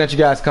 I'm looking at you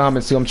guys'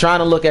 comments too. I'm trying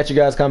to look at you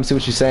guys' comments, see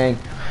what you're saying.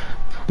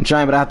 I'm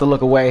trying, but I have to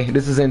look away.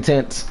 This is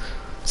intense,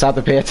 so I have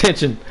to pay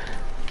attention.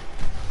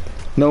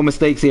 No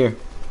mistakes here.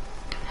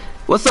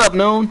 What's up,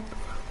 Noon?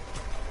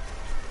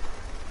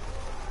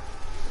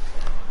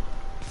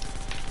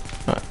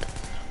 Alright.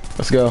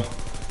 Let's go.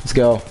 Let's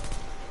go.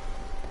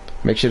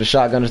 Make sure the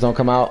shotgunners don't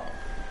come out.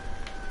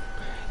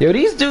 Yo,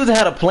 these dudes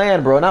had a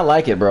plan, bro, and I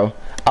like it, bro.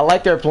 I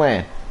like their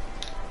plan.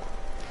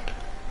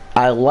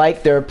 I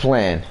like their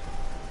plan.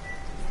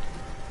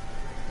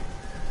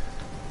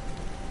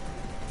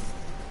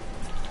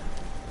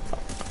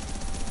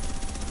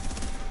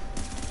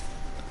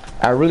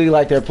 I really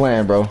like their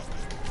plan, bro.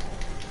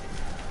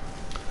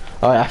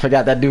 Oh, I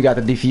forgot that dude got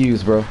the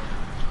defuse, bro.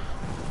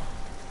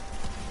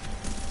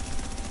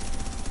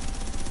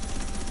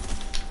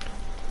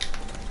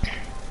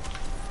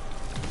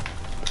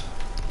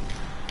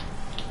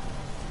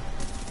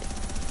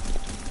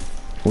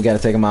 We gotta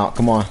take him out.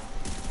 Come on.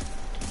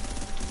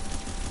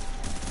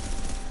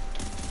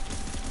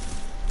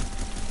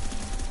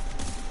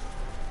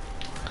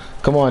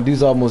 Come on,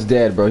 dude's almost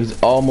dead, bro. He's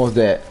almost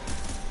dead.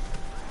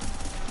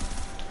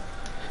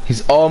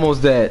 He's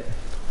almost dead.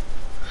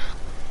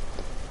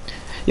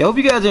 Yeah, I hope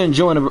you guys are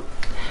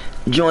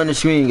enjoying the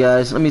screen,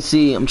 guys. Let me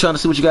see. I'm trying to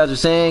see what you guys are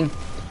saying.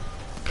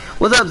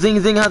 What's up, Zing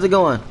Zing? How's it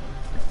going?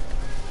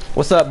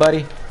 What's up,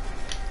 buddy?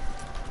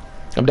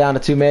 I'm down to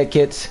 2 med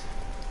kits.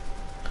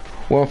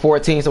 We're on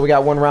 14, so we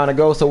got 1 round to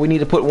go. So we need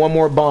to put one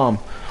more bomb.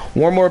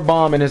 One more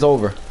bomb and it's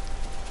over.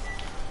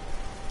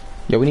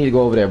 Yeah, we need to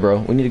go over there, bro.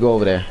 We need to go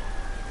over there.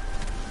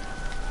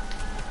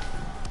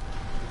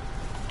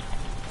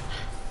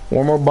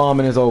 One more bomb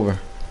and it's over.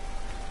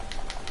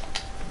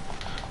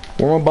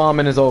 One more bomb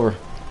and it's over.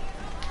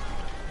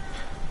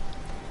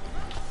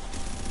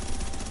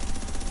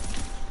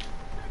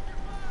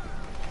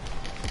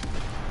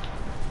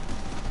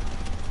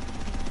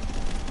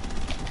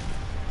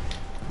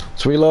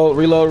 Let's reload,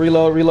 reload,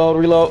 reload, reload,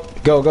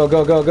 reload. Go, go,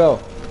 go, go, go.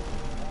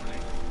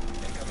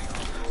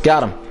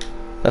 Got him.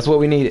 That's what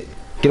we needed.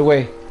 Get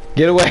away.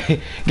 Get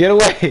away. Get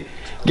away.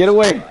 Get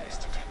away.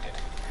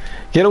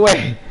 Get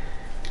away.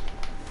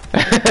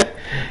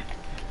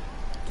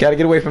 Gotta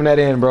get away from that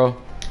end, bro.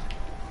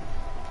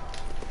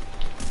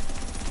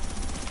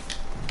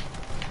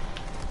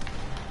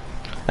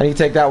 I need to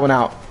take that one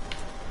out.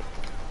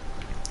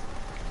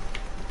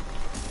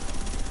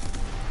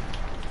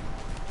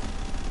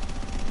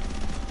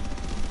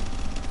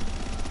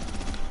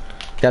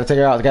 Gotta take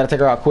her out. Gotta take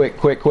her out quick,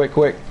 quick, quick,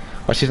 quick.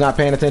 Or she's not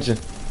paying attention.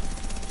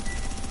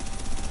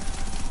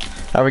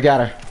 Alright, we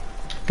got her.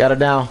 Got her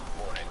down.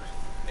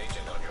 Agent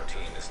on your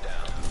team is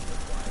down.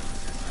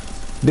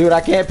 Dude,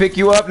 I can't pick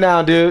you up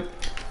now, dude.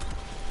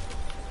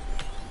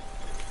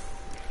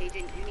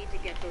 Agent, you need to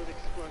get those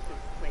explosives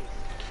placed.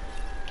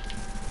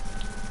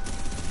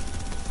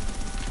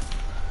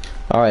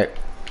 Alright.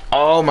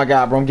 Oh my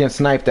god, bro, I'm getting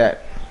sniped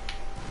at.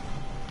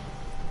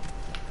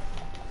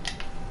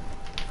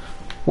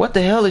 What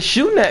the hell is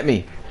shooting at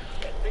me?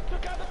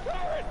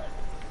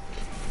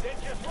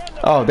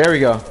 Oh, there we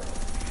go.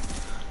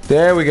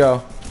 There we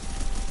go.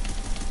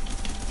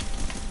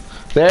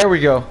 There we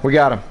go. We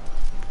got him.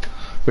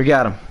 We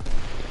got him.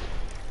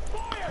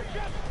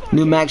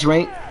 New max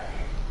rank.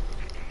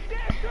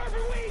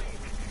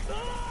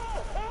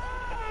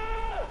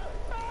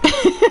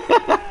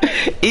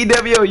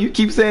 EWO, you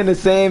keep saying the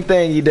same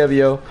thing,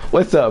 EWO.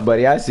 What's up,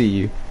 buddy? I see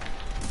you.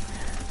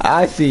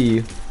 I see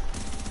you.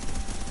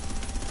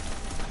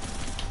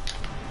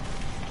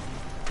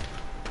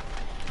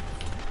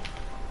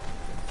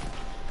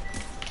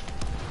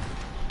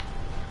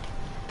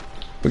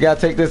 We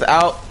gotta take this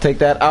out. Take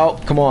that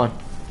out. Come on.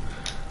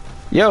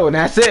 Yo, and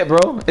that's it,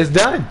 bro. It's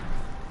done.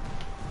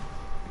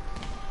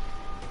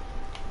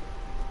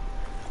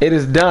 It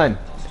is done.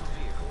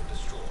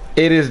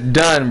 It is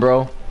done,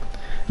 bro.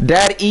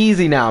 That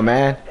easy now,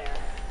 man.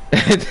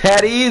 It's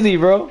that easy,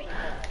 bro. But if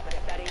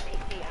that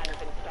APC hadn't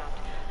been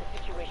stopped, the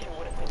situation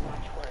would have been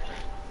much worse.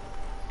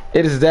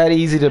 It is that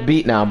easy to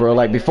beat now, bro.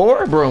 Like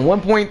before, bro, in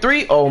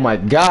 1.3, oh my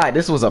god,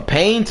 this was a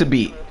pain to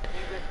beat.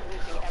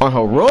 On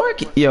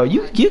heroic, yo,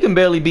 you can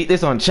barely beat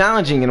this on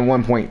challenging in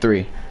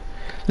 1.3.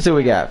 Let's see what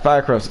we got.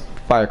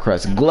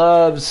 Firecrest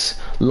gloves,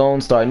 Lone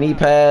Star knee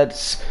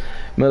pads,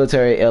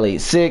 military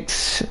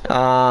L86,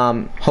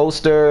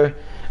 holster,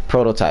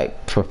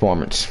 prototype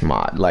performance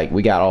mod. Like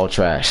we got all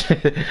trash.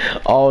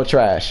 All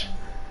trash.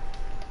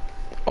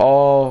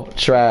 All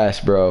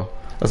trash, bro.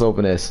 Let's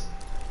open this.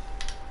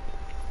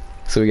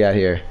 So we got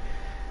here.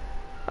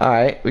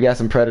 Alright, we got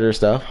some Predator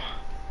stuff.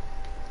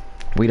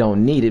 We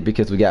don't need it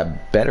because we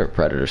got better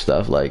Predator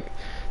stuff like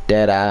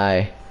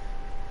Deadeye.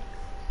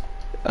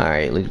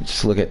 Alright, let's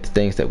just look at the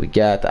things that we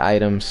got, the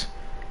items.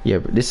 Yeah,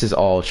 but this is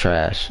all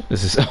trash.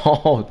 This is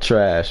all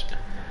trash.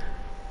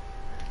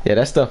 Yeah,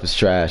 that stuff is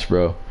trash,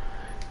 bro.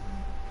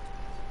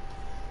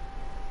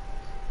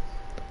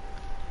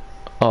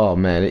 Oh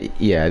man,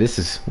 yeah, this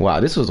is, wow,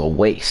 this was a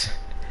waste.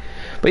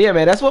 But yeah,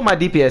 man, that's what my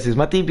DPS is.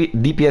 My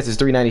DPS is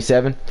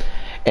 397.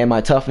 And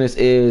my toughness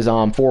is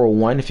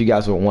 401, if you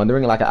guys were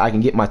wondering. Like I can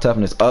get my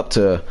toughness up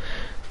to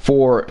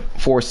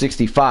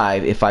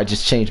 465 if I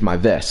just change my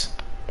vest.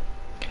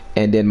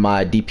 And then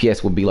my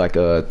DPS would be like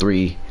a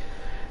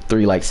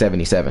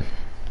 377.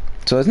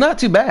 So it's not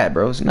too bad,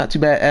 bro. It's not too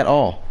bad at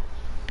all.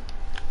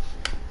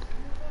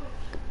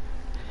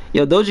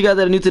 Yo, those of you guys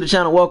that are new to the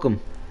channel,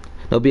 welcome.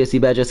 No BSC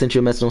badge, I sent you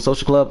a message on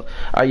Social Club.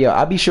 Alright, yo,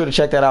 I'll be sure to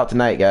check that out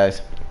tonight,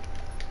 guys.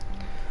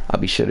 I'll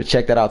be sure to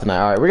check that out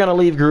tonight. Alright, we're gonna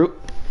leave group.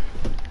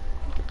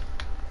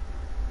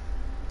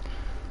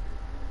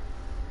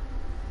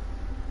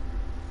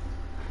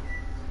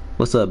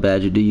 What's up,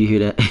 Badger? Do you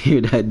hear that?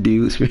 Hear that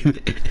dude screaming?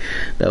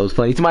 That was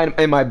funny. It's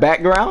in my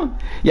background.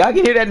 Y'all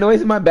can hear that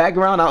noise in my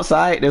background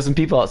outside. There's some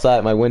people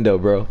outside my window,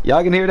 bro.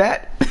 Y'all can hear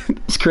that?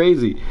 It's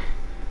crazy.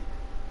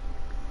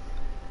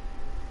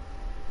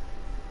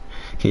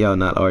 Can y'all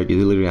not argue?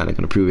 They're literally not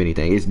gonna prove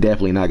anything. It's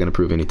definitely not gonna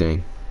prove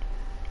anything.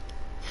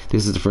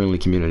 This is a friendly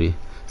community.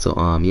 So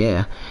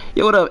yeah.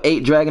 Yo, what up,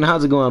 8 Dragon?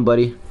 How's it going,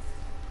 buddy?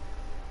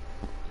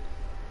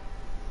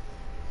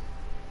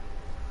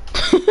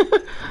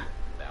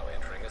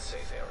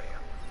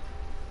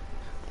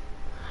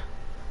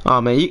 Oh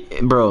man,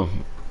 bro,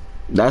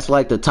 that's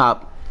like the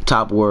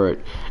top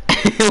word.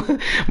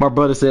 My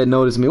brother said,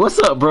 "Notice me." What's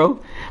up, bro?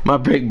 My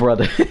big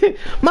brother.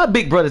 My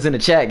big brother's in the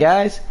chat,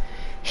 guys.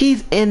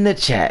 He's in the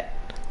chat.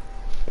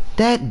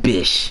 That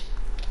bish.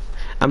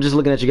 I'm just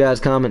looking at you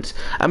guys' comments.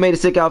 I made a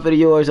sick outfit of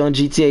yours on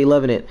GTA,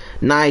 loving it.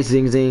 Nice,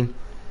 Zing Zing.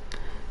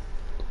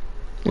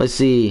 Let's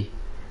see.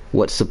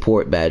 What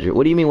support, Badger?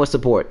 What do you mean, what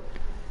support?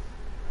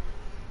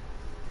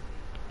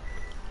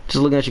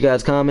 Just looking at you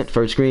guys' comment,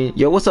 first screen.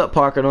 Yo, what's up,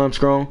 Parker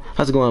Armstrong?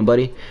 How's it going,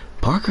 buddy?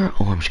 Parker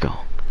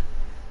Armstrong.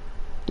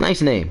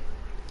 Nice name.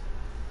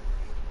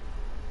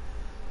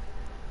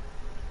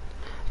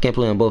 I can't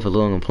play on both as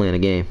long as I'm playing a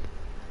game.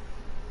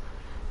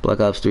 Black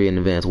Ops 3 and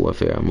Advanced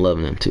Warfare. I'm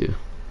loving them too.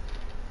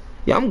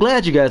 Yeah, I'm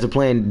glad you guys are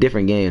playing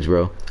different games,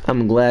 bro.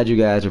 I'm glad you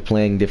guys are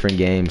playing different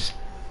games.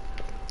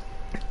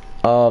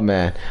 Oh,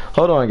 man.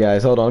 Hold on,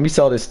 guys. Hold on. Let me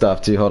sell this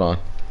stuff too. Hold on.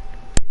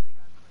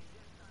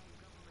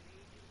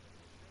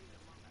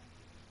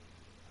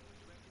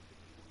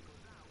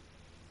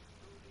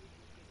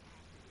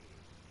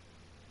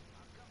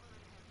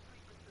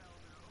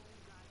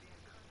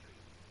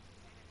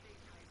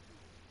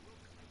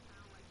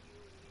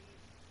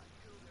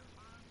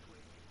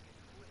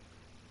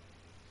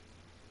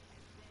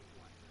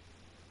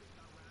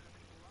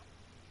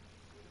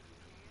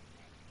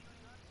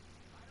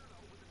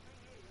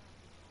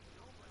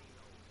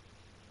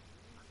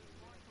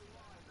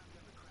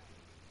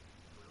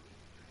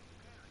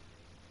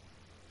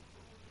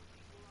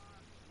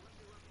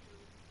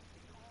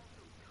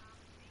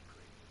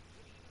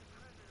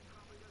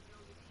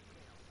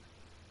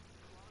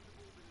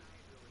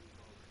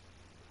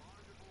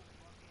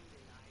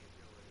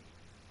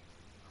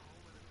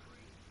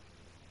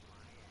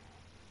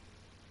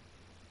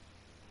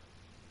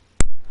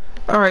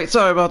 Alright,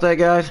 sorry about that,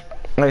 guys.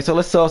 Alright, so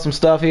let's sell some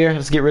stuff here.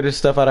 Let's get rid of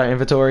stuff out of our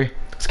inventory.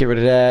 Let's get rid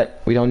of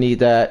that. We don't need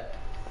that.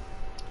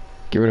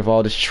 Get rid of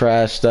all this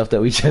trash stuff that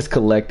we just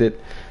collected.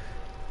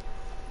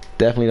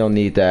 Definitely don't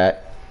need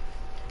that.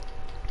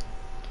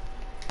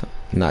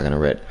 Not gonna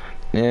read.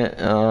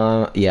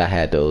 Yeah, I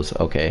had those.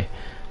 Okay.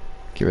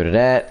 Get rid of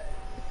that.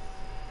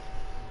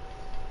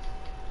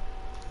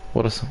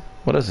 What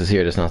else is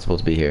here that's not supposed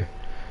to be here?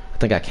 I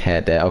think I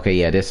had that. Okay,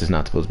 yeah, this is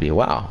not supposed to be here.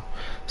 Wow.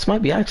 This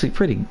might be actually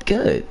pretty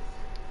good.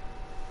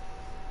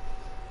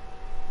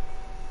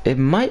 It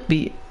might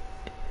be...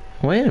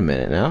 Wait a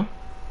minute now.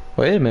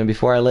 Wait a minute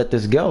before I let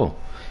this go.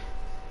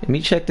 Let me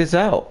check this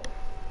out.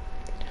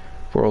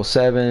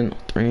 407,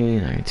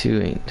 392,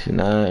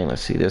 829.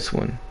 Let's see this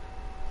one.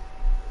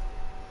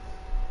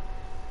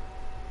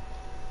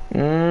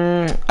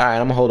 Alright,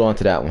 I'm gonna hold on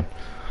to that one.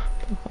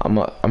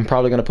 I'm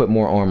probably gonna put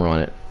more armor on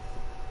it.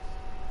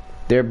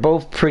 They're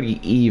both pretty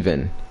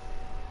even.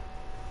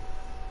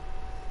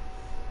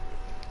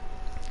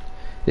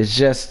 It's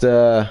just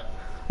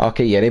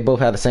okay, yeah, they both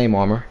have the same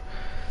armor.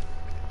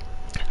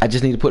 I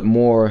just need to put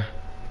more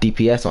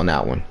DPS on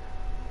that one.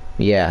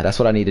 Yeah, that's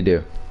what I need to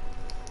do.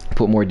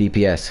 Put more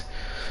DPS.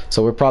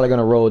 So we're probably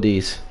gonna roll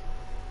these.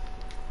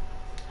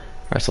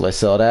 Alright, so let's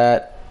sell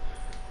that.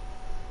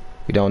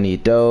 We don't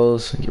need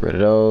those. Get rid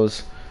of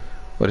those.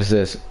 What is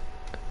this?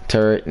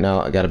 Turret. No,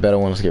 I got a better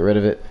one. Let's get rid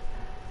of it.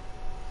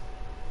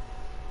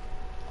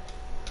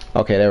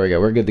 Okay, there we go.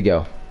 We're good to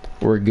go.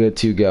 We're good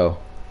to go.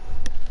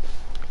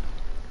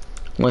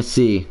 Let's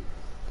see.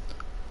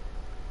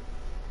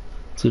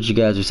 See what you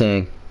guys are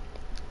saying.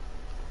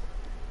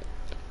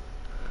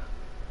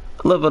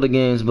 I love other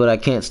games, but I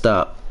can't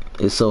stop.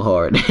 It's so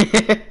hard.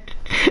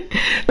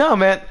 No,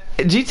 man.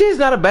 GTA is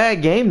not a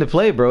bad game to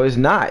play, bro. It's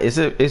not.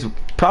 It's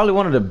probably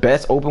one of the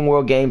best open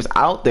world games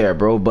out there,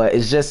 bro. But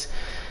it's just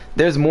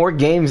there's more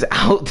games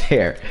out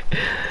there.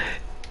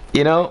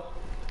 You know,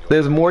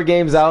 there's more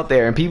games out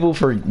there, and people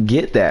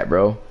forget that,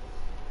 bro.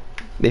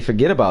 They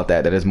forget about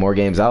that. That there's more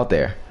games out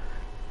there.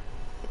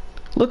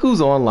 Look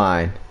who's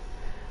online.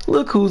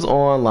 Look who's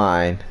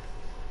online.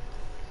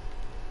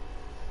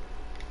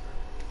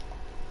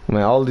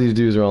 Man, all of these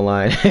dudes are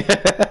online.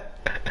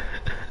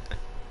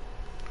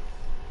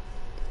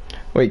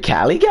 Wait,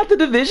 Callie got the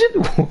division?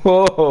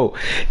 Whoa.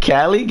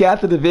 Callie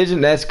got the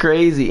division? That's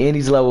crazy. And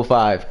he's level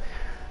 5.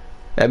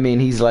 I mean,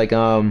 he's like,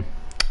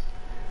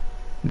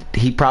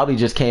 he probably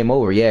just came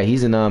over. Yeah,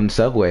 he's in,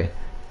 Subway.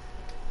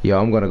 Yo,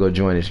 I'm gonna go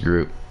join this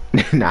group.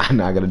 Nah, I'm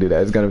not gonna do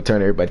that. It's gonna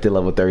turn everybody to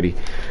level 30.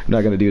 I'm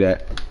not gonna do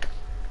that.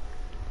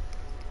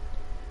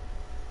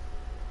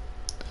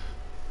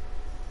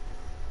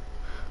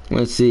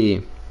 Let's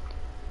see.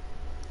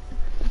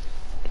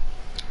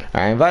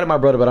 I invited my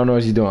brother, but I don't know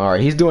what he's doing.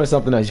 Alright, he's doing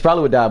something else. He's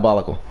probably with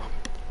Diabolical.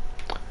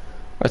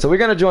 Alright, so we're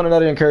gonna join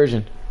another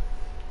incursion.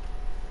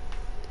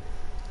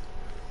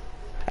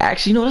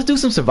 Actually, no, let's do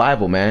some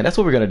survival, man. That's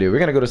what we're gonna do. We're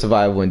gonna go to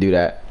survival and do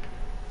that.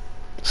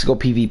 Let's go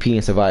PvP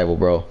and survival,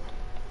 bro.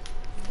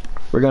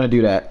 We're gonna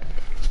do that.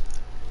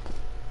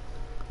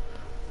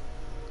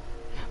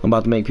 I'm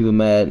about to make people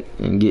mad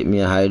and get me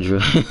a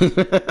Hydra.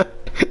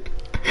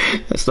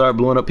 Start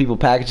blowing up people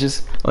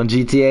packages on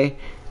GTA.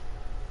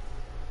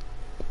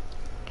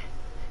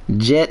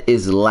 Jet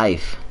is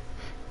life.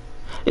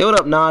 Hey, what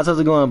up, Nas? How's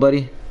it going,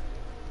 buddy?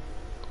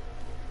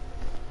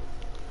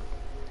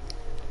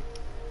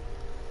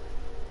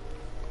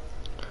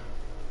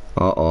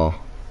 Uh-oh.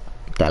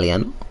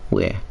 Italiano?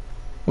 Where?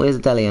 Where's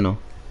Italiano?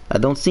 I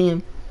don't see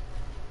him.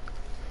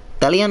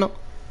 Italiano?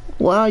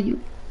 Where are you?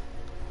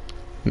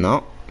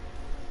 No.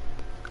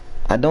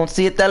 I don't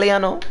see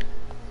Italiano.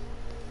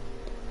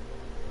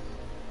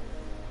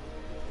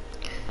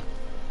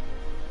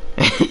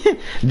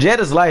 Jet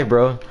is life,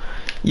 bro.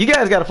 You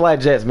guys gotta fly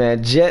jets,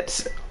 man.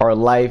 Jets are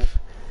life.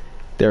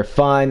 They're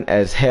fun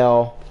as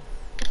hell.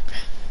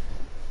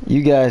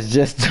 You guys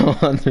just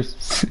don't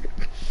understand.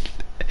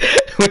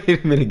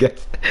 Wait a minute,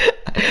 guys.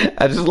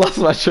 I just lost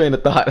my train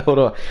of thought. Hold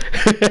on.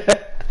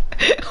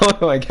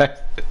 Hold on, guys.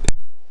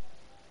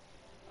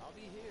 I'll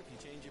be here if you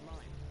change your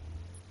mind.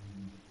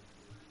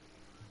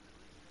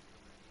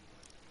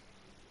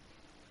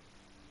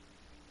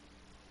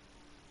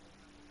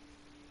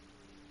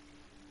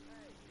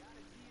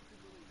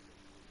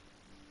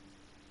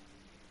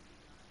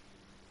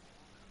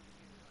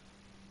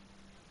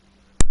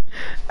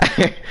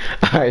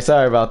 Alright,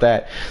 sorry about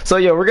that. So,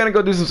 yo, we're gonna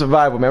go do some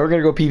survival, man. We're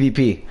gonna go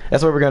PvP.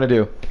 That's what we're gonna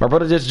do. My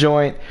brother just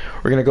joined.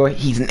 We're gonna go.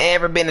 He's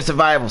never been to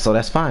survival, so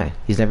that's fine.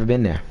 He's never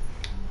been there.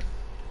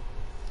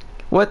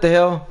 What the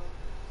hell?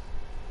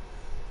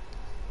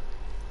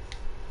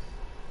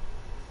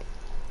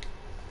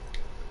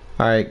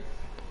 Alright.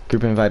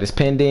 Group invite is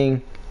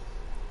pending.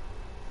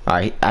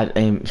 Alright,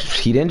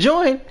 he didn't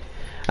join.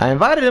 I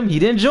invited him. He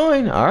didn't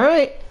join.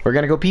 Alright. We're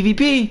gonna go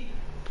PvP.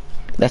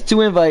 That's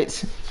 2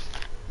 invites.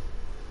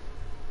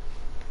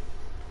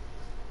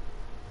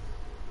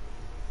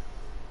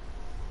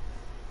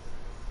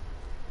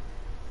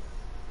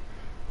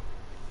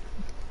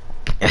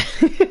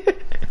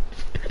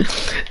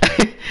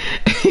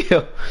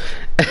 Yo.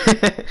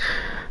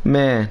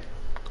 Man,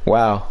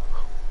 Wow.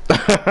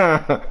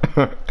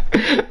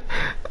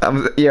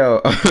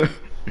 Yo.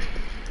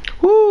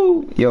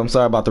 Woo. Yo, I'm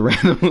sorry about the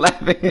random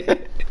laughing.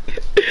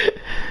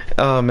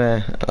 Oh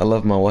man, I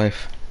love my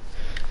wife.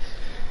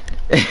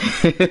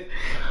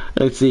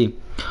 Let's see.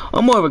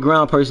 I'm more of a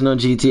ground person on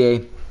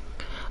GTA.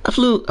 I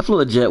flew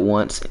a jet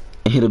once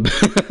and hit a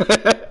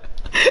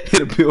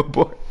hit a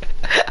billboard.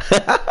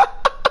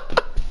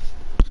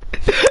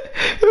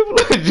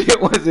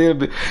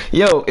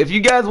 Yo, if you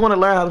guys want to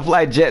learn how to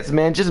fly jets,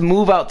 man, just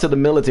move out to the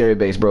military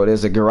base, bro.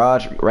 There's a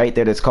garage right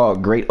there that's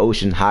called Great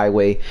Ocean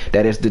Highway.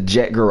 That is the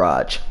jet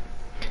garage.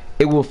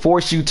 It will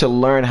force you to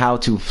learn how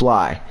to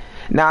fly.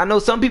 Now, I know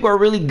some people are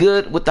really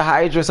good with the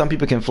Hydra. Some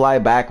people can fly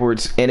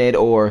backwards in it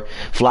or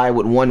fly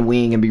with one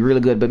wing and be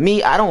really good. But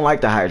me, I don't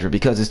like the Hydra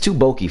because it's too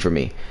bulky for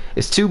me.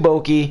 It's too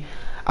bulky.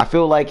 I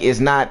feel like it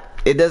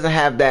doesn't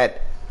have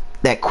that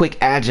quick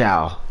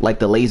agile like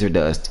the laser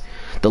does.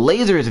 The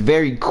laser is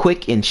very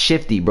quick and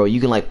shifty, bro.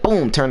 You can like,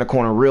 boom, turn the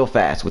corner real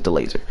fast with the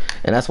laser.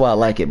 And that's why I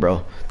like it,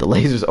 bro. The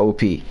laser's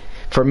OP.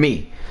 For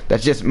me.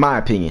 That's just my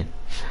opinion.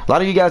 A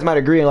lot of you guys might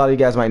agree and a lot of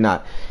you guys might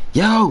not.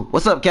 Yo,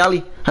 what's up,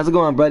 Callie? How's it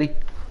going, buddy?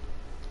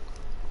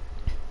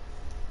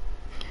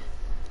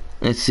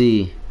 Let's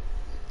see.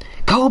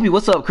 Kobe,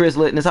 what's up, Chris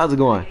Litness? How's it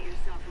going?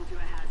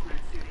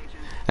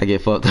 I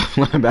get fucked up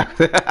flying back.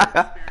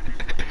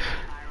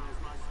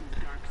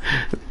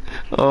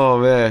 Oh,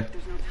 man.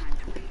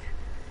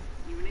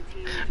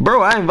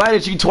 Bro, I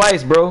invited you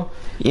twice, bro.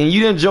 And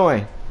you didn't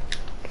join.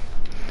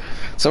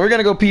 So we're going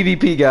to go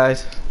PvP,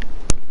 guys.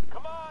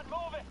 Come on,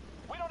 move it.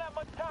 We don't have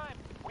much time.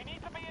 We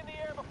need to be in the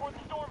air before the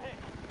storm hits.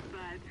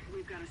 But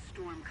we've got a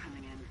storm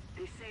coming in.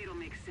 They say it'll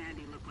make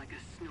Sandy look like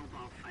a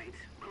snowball fight.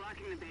 We're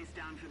locking the base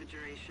down for the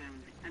duration,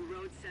 and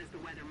Rhodes says the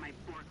weather might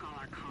bork all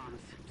our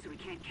comms, so we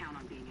can't count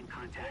on being in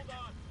contact.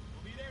 Hold on.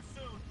 We'll be there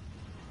soon.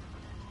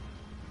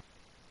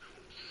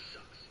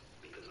 Sucks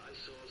because I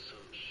saw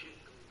some shit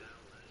go down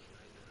last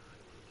night that I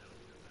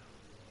want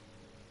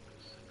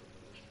to tell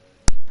you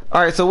about.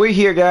 Alright, so we're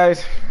here,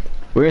 guys.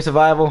 We're in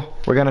survival.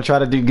 We're going to try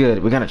to do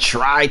good. We're going to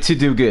try to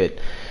do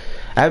good.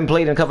 I haven't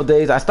played in a couple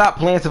days. I stopped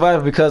playing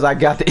survival because I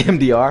got the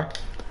MDR.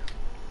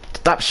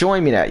 Stop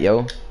showing me that,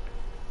 yo.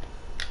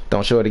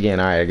 Don't show it again.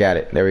 Alright, I got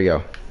it. There we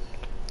go.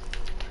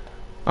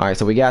 Alright,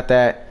 so we got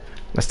that.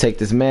 Let's take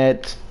this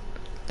med.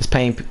 This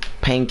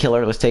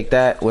painkiller. Let's take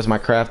that. What's my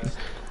craft?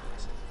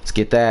 Let's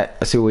get that.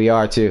 Let's see where we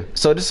are, too.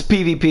 So this is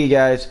PvP,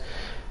 guys.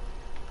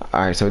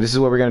 Alright, so this is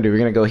what we're going to do. We're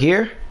going to go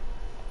here.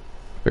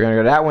 We're going to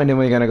go to that one. Then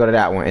we're going to go to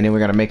that one. And then we're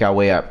going to make our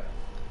way up.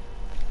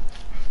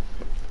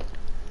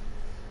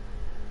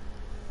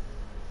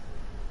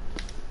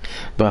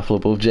 Buffalo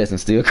both jets and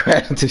still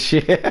crash into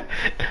shit. I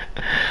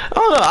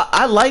don't know.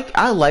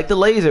 I like the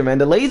laser, man.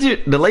 The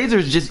laser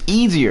is just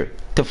easier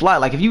to fly.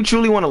 Like if you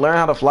truly want to learn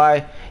how to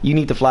fly, you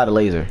need to fly the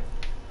laser.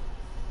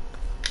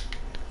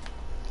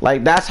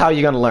 Like that's how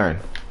you're gonna learn.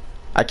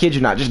 I kid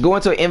you not. Just go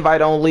into an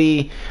invite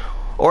only,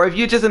 or if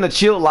you're just in a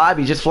chill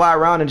lobby, just fly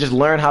around and just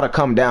learn how to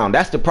come down.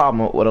 That's the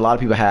problem. What a lot of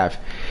people have.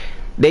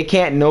 They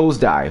can't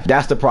nosedive.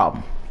 That's the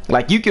problem.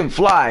 Like you can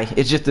fly,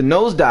 it's just the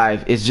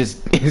nosedive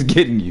is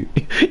getting you.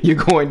 You're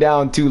going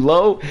down too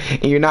low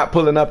and you're not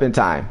pulling up in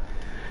time.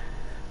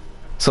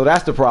 So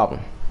that's the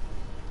problem.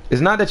 It's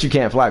not that you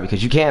can't fly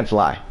because you can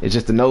fly. It's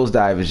just the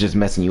nosedive is just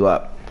messing you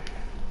up.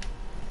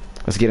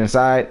 Let's get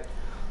inside.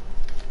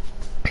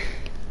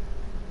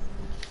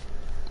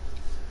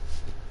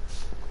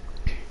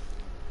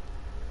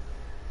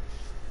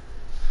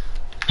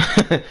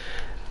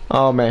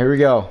 Oh man, here we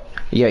go.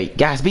 Yeah,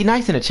 guys, be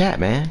nice in the chat,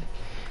 man.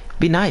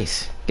 Be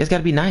nice. You guys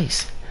gotta be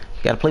nice.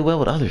 You gotta play well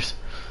with others.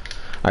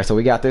 Alright, so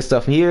we got this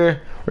stuff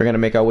here. We're gonna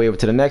make our way over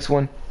to the next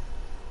one.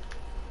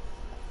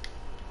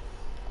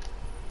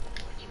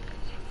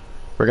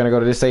 We're gonna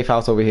go to this safe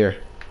house over here.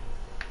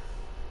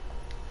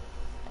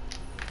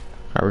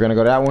 Alright, we're gonna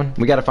go to that one.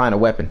 We gotta find a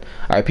weapon.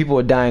 Alright, people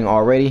are dying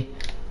already.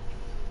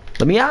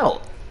 Let me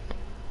out.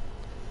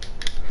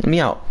 Let me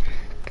out.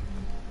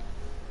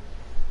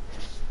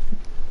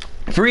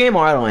 Free aim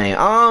or auto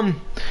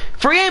aim?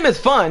 Free aim is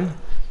fun,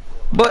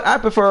 but I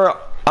prefer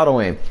auto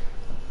aim.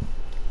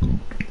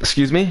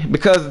 Excuse me,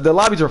 because the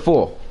lobbies are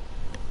full.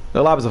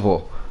 The lobbies are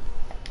full.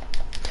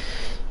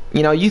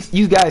 You know,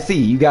 you guys see,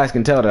 you guys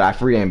can tell that I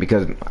free aim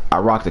because I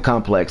rock the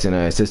complex in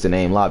a assistant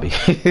aim lobby.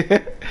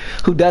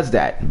 Who does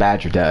that?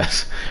 Badger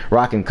does.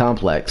 Rocking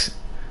complex.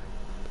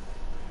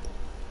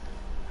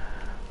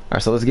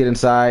 Alright, so let's get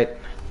inside.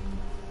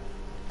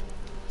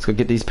 Let's go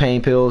get these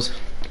pain pills.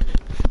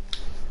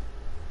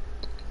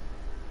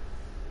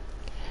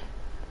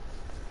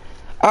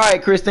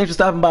 Alright, Chris, thanks for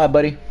stopping by,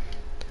 buddy.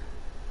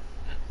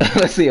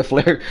 Let's see, a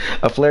flare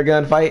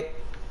gun fight.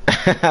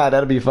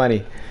 That'll be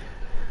funny.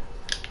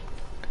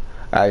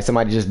 Alright,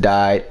 somebody just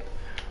died.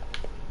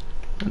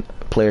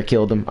 Player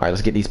killed him. Alright,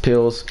 let's get these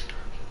pills.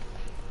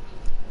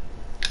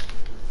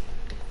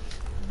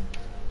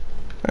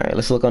 Alright,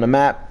 let's look on the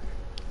map.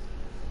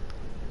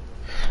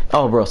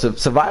 Oh, bro, so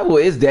survival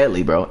is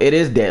deadly, bro. It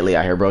is deadly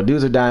out here, bro.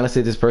 Dudes are dying. Let's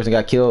say this person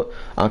got killed.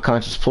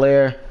 Unconscious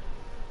player.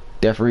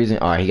 Death reason.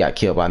 All right, he got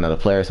killed by another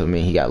player, so I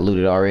mean he got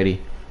looted already.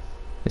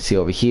 Let's see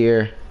over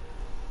here.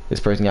 This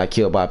person got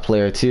killed by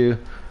player 2.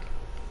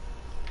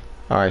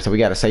 All right, so we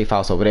got a safe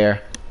house over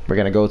there. We're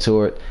gonna go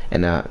to it,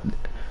 and the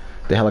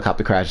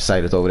helicopter crash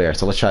site is over there.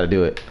 So let's try to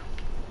do it.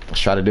 Let's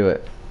try to do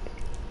it.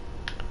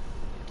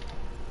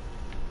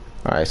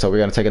 All right, so we're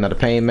gonna take another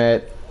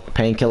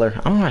painkiller.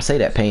 I don't know how to say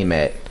that, pain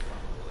med.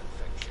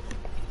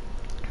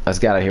 Let's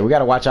get out of here. We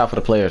gotta watch out for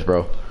the players,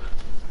 bro.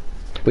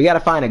 We gotta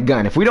find a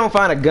gun. If we don't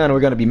find a gun, we're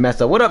gonna be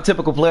messed up. What up,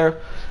 typical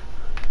player?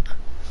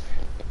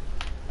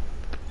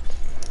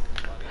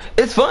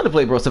 It's fun to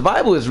play, bro.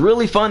 Survival is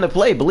really fun to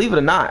play, believe it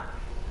or not.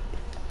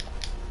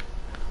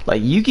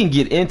 Like, you can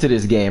get into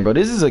this game, bro.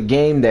 This is a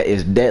game that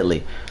is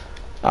deadly.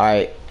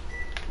 Alright.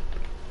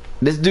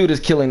 This dude is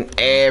killing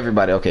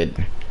everybody. Okay.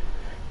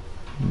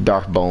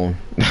 Dark bone.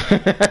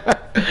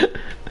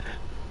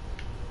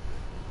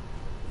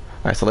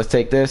 Alright, so let's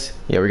take this.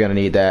 Yeah, we're gonna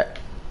need that.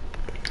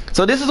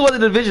 So this is what the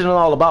Division is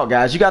all about,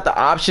 guys. You got the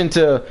option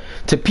to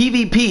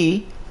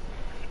PvP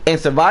and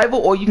survival,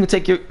 or you can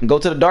go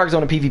to the dark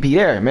zone and PvP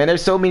there. Man,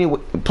 there's so many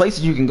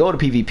places you can go to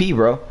PvP,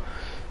 bro.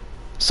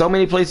 So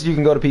many places you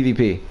can go to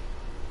PvP.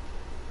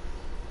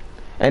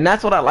 And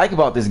that's what I like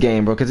about this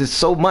game, bro, because it's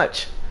so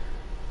much.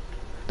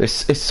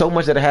 It's so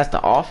much that it has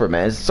to offer,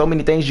 man. There's so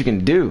many things you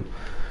can do.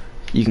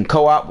 You can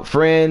co-op with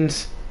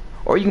friends,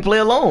 or you can play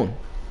alone.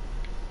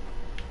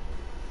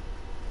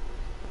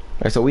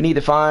 Alright, so we need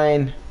to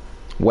find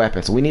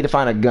weapons. So we need to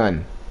find a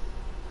gun.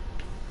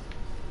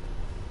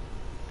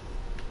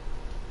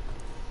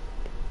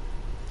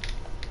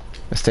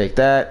 Let's take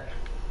that.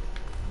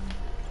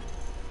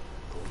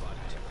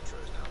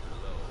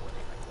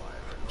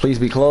 Please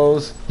be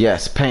closed.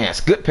 Yes, pants.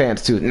 Good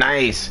pants too.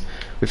 Nice.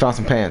 We found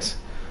some pants.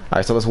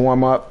 Alright, so let's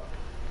warm up.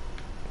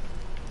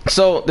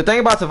 So the thing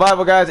about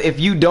survival, guys, if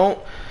you don't,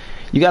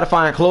 you gotta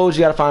find clothes,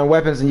 you gotta find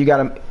weapons, and you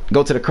gotta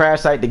go to the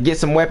crash site to get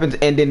some weapons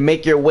and then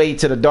make your way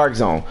to the dark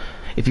zone.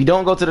 If you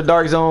don't go to the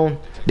dark zone,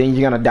 then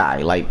you're gonna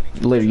die. Like,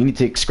 literally, you need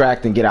to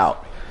extract and get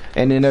out.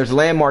 And then there's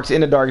landmarks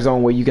in the dark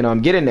zone where you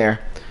can get in there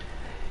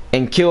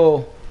and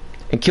kill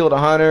the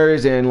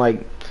hunters and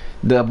like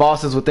the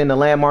bosses within the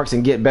landmarks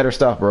and get better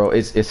stuff, bro.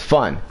 It's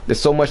fun. There's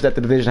so much that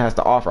the Division has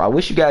to offer. I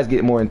wish you guys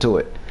get more into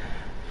it.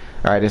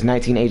 All right, there's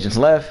 19 agents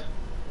left.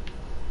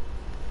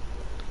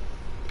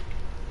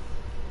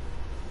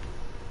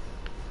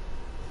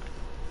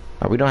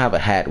 All right, we don't have a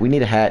hat. We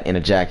need a hat and a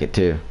jacket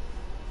too.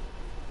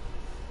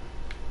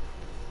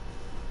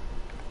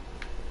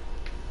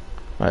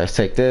 All right, let's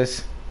take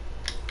this.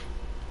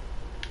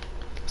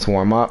 Let's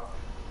warm up.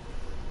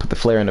 Put the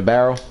flare in the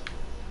barrel.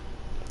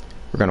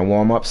 We're gonna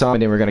warm up some,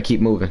 and then we're gonna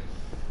keep moving.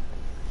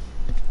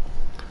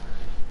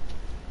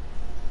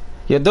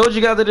 Yeah, those of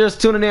you guys that are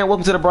just tuning in,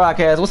 welcome to the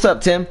broadcast. What's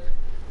up, Tim?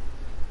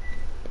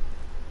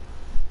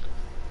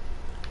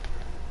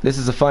 This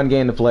is a fun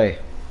game to play.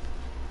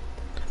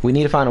 We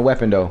need to find a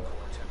weapon, though.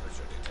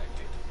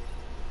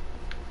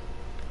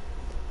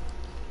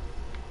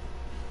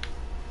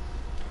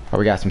 Oh,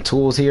 we got some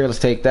tools here. Let's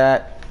take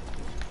that.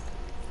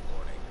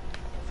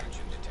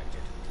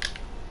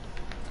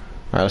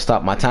 Alright, let's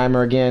stop my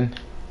timer again.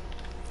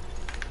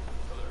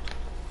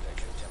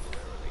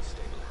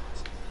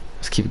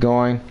 Let's keep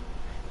going.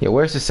 Yeah,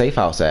 where's the safe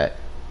house at?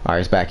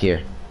 Alright, it's back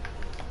here.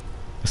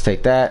 Let's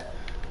take that.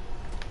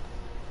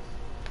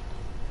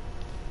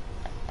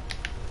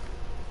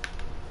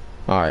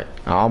 Alright,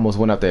 I almost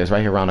went up there. It's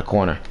right here around the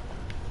corner.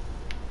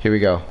 Here we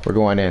go. We're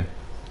going in.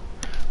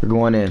 We're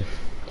going in.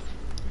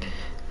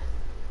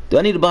 Do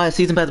I need to buy a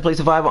season pass to play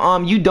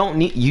survival? You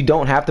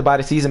don't have to buy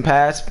the season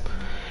pass.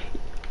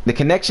 The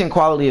connection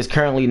quality is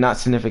currently not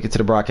significant to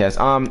the broadcast.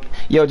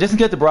 Yo, just in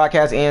case the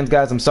broadcast ends,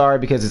 guys, I'm sorry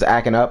because it's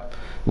acting up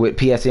with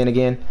PSN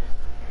again.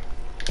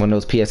 One of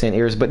those PSN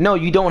errors. But no,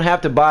 you don't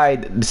have to buy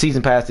the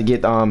season pass to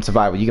get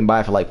survival. You can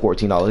buy it for like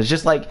 $14. It's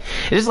just like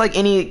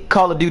any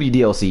Call of Duty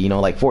DLC, you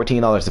know, like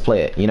 $14 to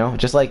play it, you know,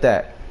 just like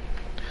that.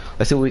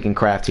 Let's see what we can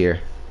craft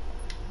here.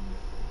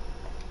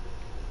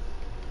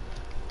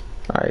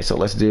 Alright, so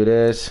let's do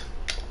this.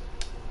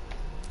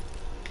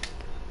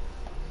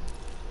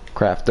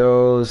 Craft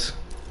those.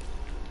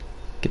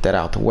 Get that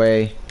out the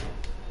way.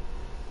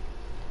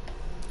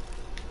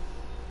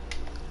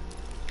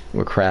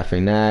 We're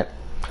crafting that.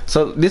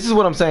 So this is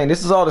what I'm saying.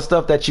 This is all the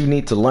stuff that you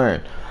need to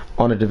learn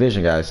on the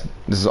Division, guys.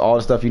 This is all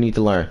the stuff you need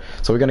to learn.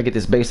 So we're gonna get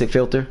this basic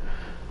filter.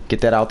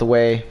 Get that out the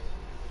way.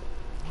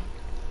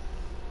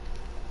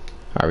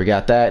 Alright, we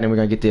got that, and then we're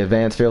gonna get the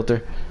advanced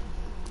filter.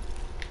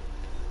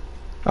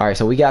 Alright,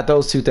 so we got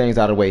those two things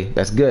out of the way.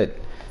 That's good.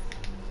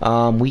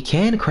 We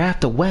can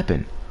craft a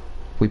weapon.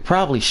 We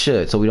probably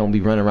should, so we don't be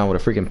running around with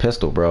a freaking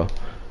pistol, bro.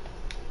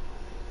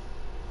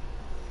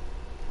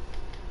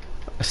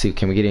 Let's see,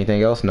 can we get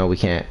anything else? No, we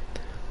can't.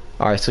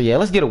 Alright, so yeah,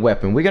 let's get a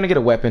weapon. We're gonna get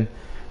a weapon.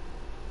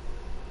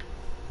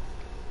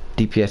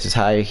 DPS is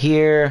higher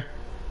here.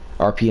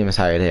 RPM is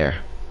higher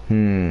there.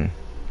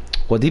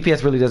 Well,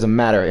 DPS really doesn't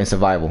matter in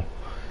survival.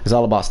 It's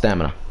all about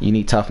stamina. You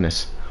need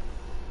toughness.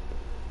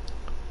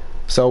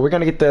 So we're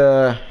gonna get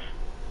the...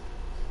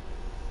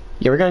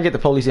 Yeah, we're gonna get the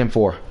police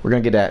M4. We're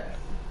gonna get that.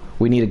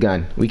 We need a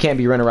gun. We can't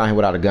be running around here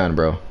without a gun,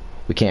 bro.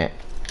 We can't.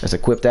 Let's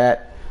equip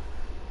that.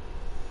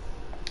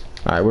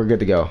 Alright, we're good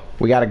to go.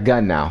 We got a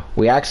gun now.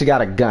 We actually got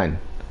a gun.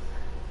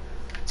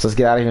 So let's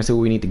get out of here and see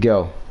where we need to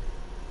go.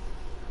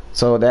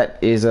 So that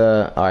is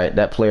alright,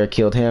 that player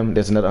killed him.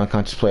 There's another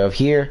unconscious player over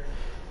here.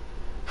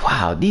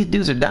 Wow, these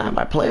dudes are dying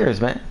by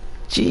players, man.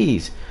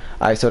 Jeez.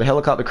 Alright, so the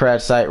helicopter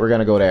crash site, we're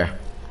gonna go there.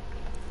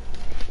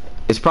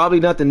 It's probably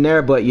nothing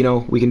there, but you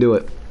know, we can do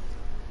it.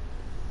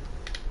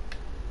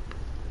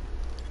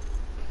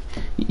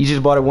 You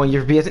just bought it 1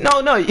 year for PS.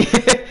 No, no.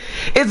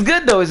 It's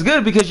good though. It's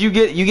good because you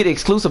get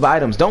exclusive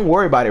items. Don't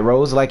worry about it,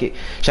 Rose. Like it,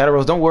 Shadow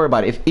Rose. Don't worry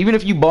about it. Even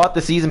if you bought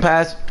the season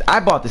pass, I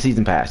bought the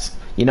season pass.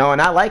 You know,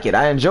 and I like it.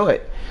 I enjoy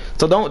it.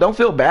 So don't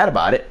feel bad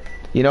about it.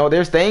 You know,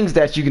 there's things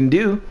that you can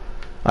do.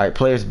 All right,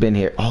 players been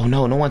here. Oh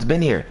no, no one's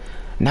been here.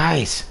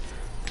 Nice.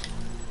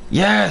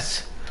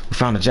 Yes, we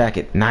found a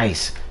jacket.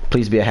 Nice.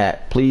 Please be a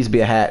hat. Please be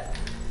a hat.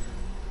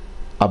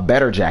 A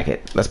better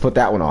jacket. Let's put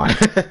that one on.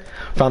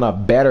 Found a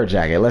better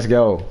jacket. Let's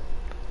go.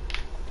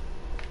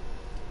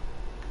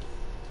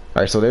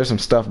 Alright, so there's some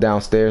stuff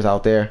downstairs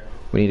out there.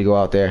 We need to go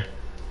out there.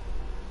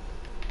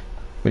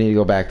 We need to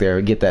go back there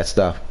and get that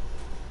stuff.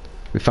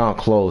 We found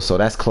clothes, so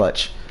that's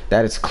clutch.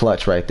 That is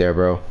clutch right there,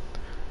 bro.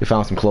 We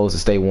found some clothes to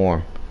stay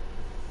warm.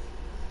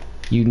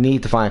 You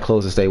need to find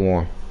clothes to stay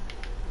warm.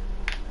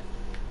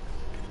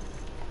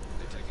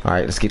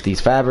 Alright, let's get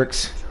these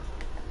fabrics.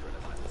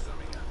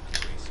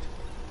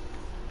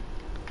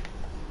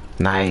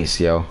 Nice,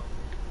 yo.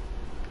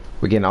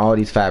 We're getting all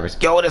these fabrics.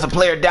 Yo, there's a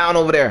player down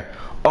over there.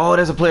 Oh,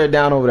 there's a player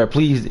down over there.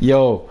 Please,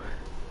 yo.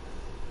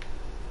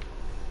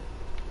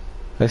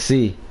 Let's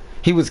see.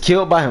 He was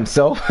killed by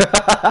himself.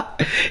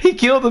 He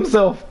killed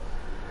himself.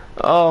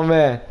 Oh,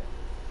 man.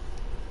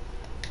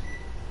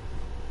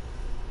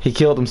 He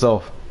killed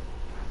himself.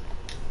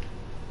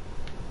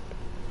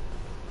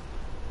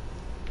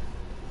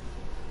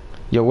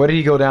 Yo, where did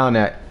he go down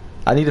at?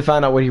 I need to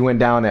find out where he went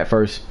down at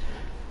first.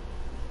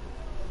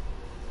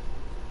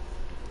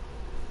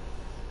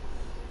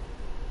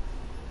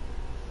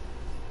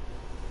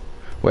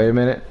 Wait a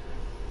minute.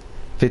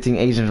 15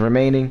 agents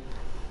remaining.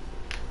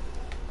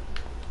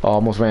 Oh,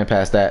 almost ran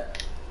past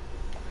that.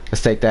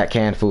 Let's take that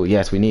canned food.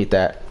 Yes, we need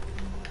that.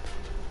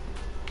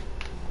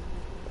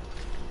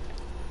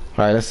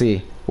 Alright, let's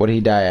see. What did he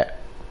die at?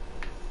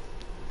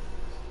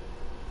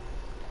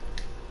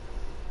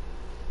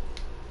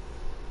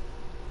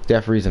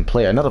 Death reason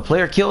player. Another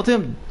player killed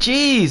him?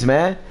 Jeez,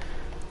 man.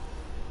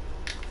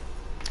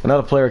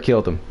 Another player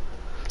killed him.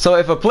 So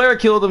if a player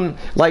killed him,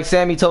 like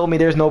Sammy told me,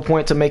 there's no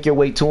point to make your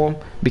way to him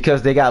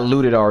because they got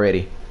looted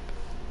already.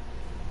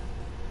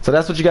 So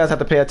that's what you guys have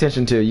to pay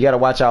attention to. You got to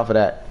watch out for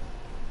that.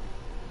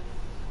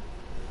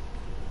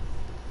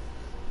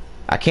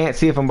 I can't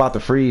see if I'm about to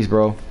freeze,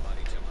 bro.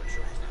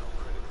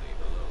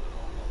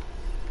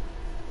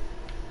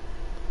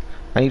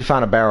 I need to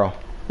find a barrel.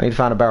 I need to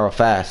find a barrel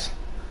fast.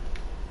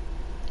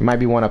 There might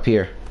be one up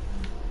here.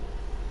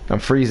 I'm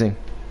freezing.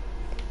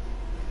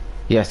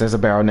 Yes, there's a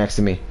barrel next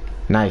to me.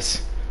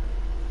 Nice.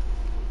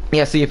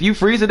 Yeah, see, if you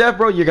freeze to death,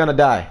 bro, you're gonna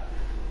die.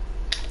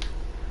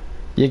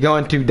 You're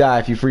going to die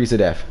if you freeze to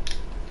death.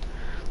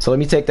 So let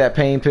me take that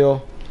pain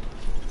pill.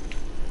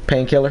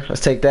 Painkiller.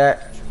 Let's take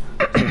that.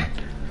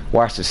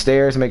 Watch the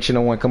stairs. Make sure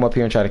no one come up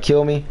here and try to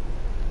kill me.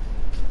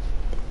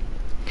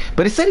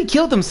 But it said he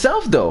killed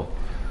himself, though.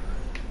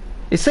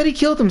 It said he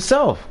killed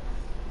himself.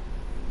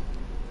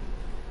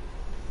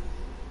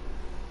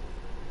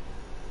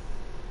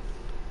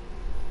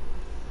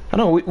 I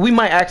don't know, we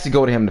might actually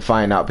go to him to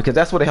find out because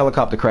that's where the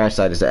helicopter crash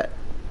site is at.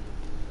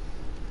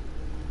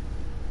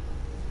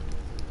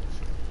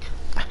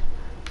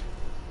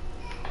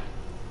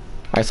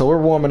 Alright, so we're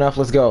warm enough.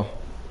 Let's go.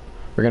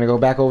 We're gonna go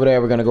back over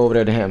there. We're gonna go over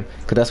there to him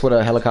because that's where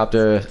the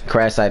helicopter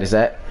crash site is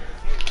at.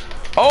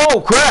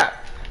 Oh,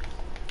 crap!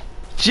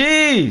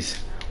 Jeez!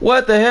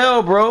 What the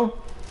hell, bro?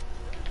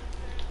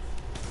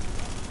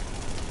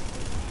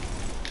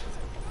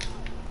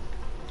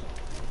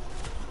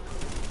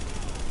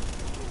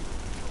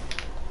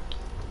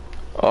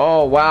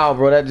 Oh wow,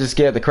 bro, that just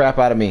scared the crap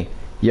out of me.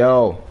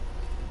 Yo,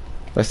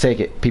 let's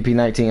take it.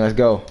 PP-19, let's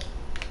go.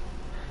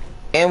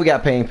 And we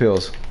got pain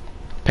pills,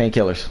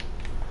 painkillers. All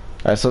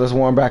right, so let's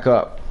warm back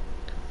up.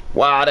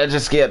 Wow, that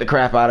just scared the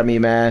crap out of me,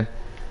 man.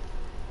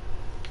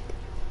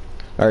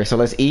 All right, so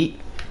let's eat.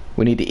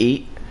 We need to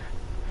eat.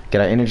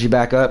 Get our energy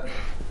back up.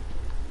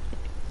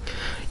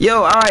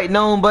 Yo, all right,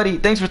 Known, buddy.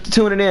 Thanks for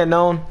tuning in,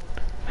 Known.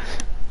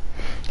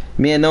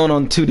 Me and Known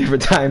on 2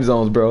 different time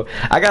zones, bro.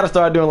 I gotta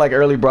start doing like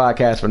early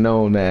broadcasts for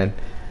Known, man.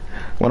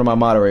 One of my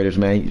moderators,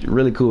 man. He's a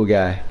really cool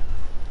guy.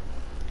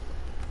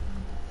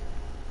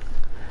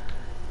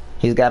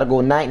 He's gotta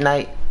go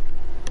night-night.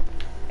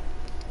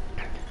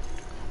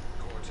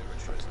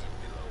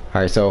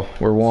 Alright, so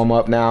we're warm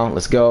up now.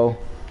 Let's go.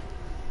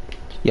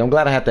 Yeah, I'm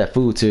glad I had that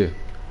food too.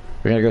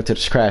 We're gonna go to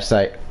the crash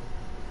site.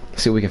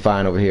 See what we can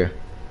find over here.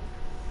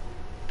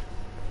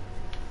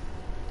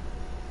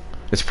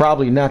 It's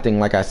probably nothing,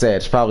 like I said.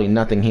 It's probably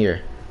nothing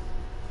here.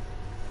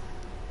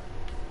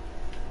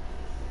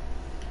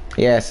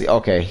 Yeah, see,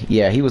 okay.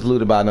 Yeah, he was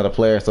looted by another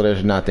player, so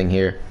there's nothing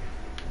here.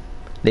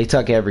 They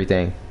took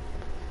everything.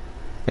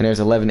 And there's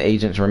 11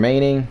 agents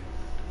remaining.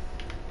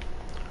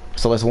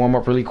 So let's warm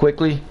up really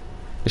quickly.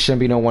 There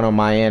shouldn't be no one on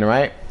my end,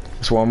 right?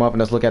 Let's warm up and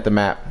let's look at the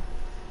map.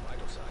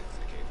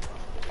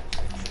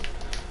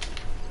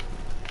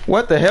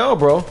 What the hell,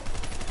 bro?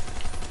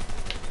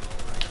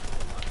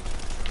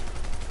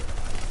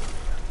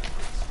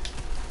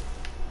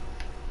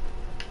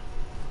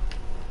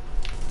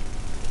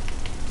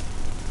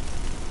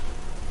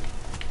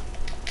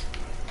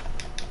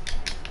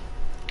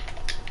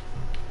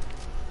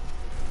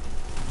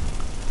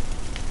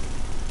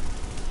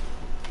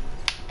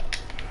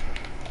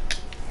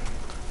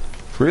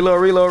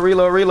 Reload, reload,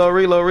 reload, reload,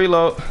 reload,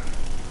 reload.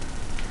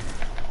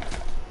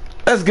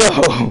 Let's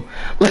go.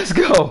 Let's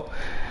go.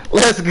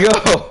 Let's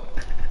go.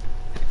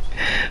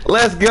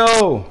 Let's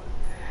go.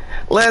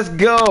 Let's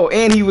go.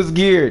 And he was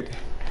geared.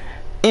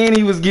 And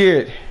he was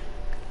geared.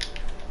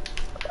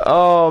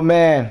 Oh,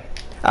 man.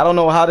 I don't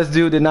know how this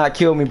dude did not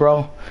kill me,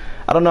 bro.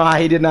 I don't know how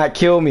he did not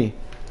kill me.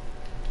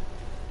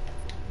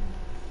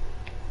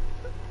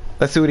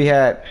 Let's see what he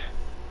had.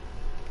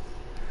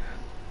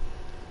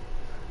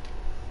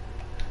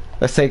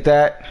 Let's take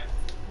that.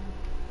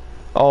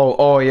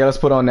 Oh yeah, let's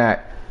put on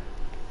that.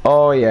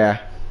 Oh yeah.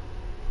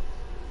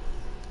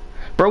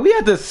 Bro, we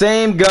had the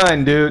same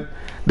gun, dude.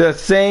 The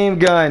same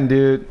gun,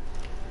 dude.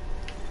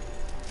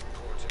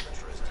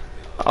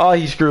 Oh,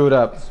 he screwed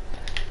up.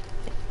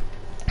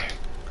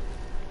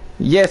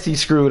 Yes, he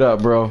screwed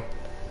up, bro.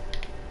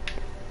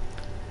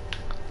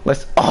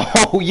 Let's.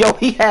 Oh, yo,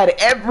 he had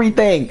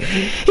everything.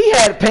 He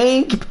had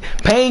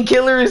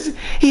painkillers.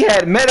 He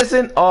had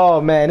medicine.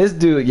 Oh man, this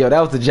dude, yo, that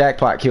was the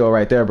jackpot kill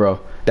right there, bro.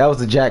 That was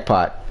the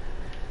jackpot.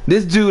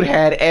 This dude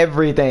had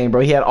everything,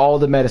 bro. He had all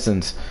the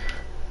medicines.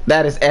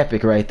 That is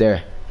epic right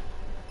there.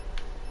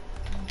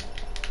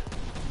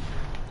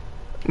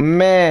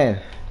 Man,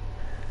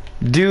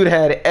 dude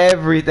had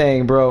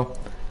everything, bro.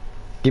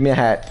 Give me a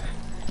hat.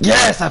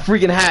 Yes, a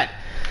freaking hat.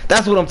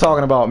 That's what I'm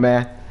talking about,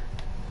 man.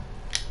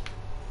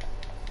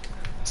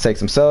 Let's take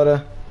some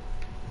soda.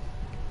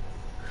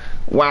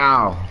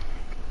 Wow.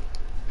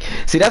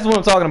 See, that's what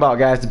I'm talking about,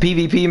 guys. The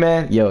PvP,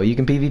 man. Yo, you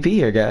can PvP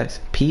here, guys.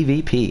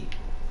 PvP.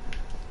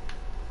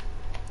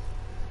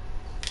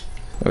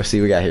 Let's see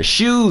what we got here.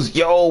 Shoes.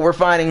 Yo, we're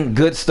finding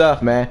good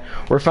stuff, man.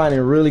 We're finding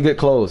really good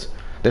clothes.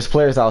 There's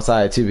players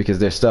outside, too, because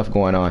there's stuff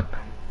going on.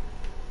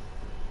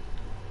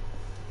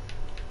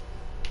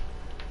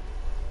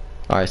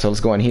 Alright, so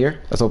let's go in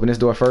here. Let's open this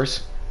door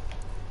first.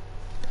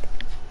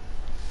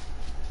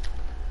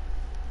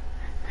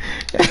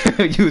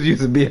 You was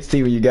using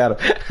BST when you got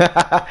him.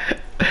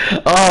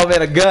 Oh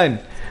man, a gun.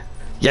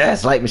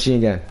 Yes, light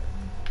machine gun.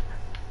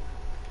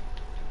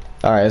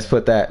 Alright, let's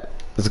put that.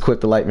 Let's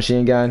equip the light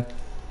machine gun.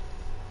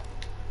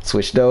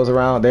 Switch those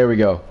around. There we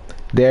go.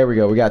 There we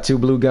go. We got 2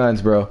 blue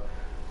guns, bro.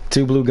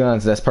 2 blue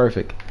guns. That's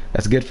perfect.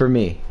 That's good for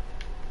me.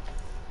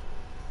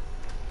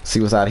 See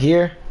what's out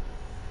here.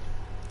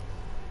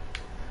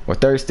 We're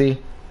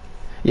thirsty.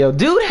 Yo,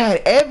 dude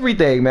had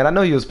everything, man. I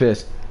know he was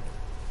pissed.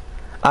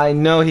 I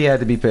know he had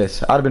to be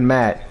pissed. I'd have been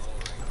mad.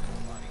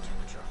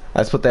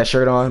 Let's put that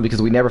shirt on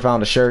because we never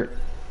found a shirt.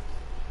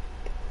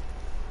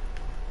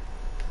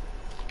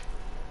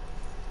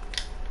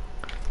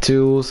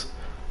 Tools.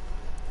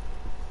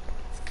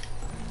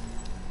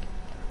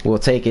 We'll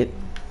take it.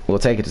 We'll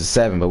take it to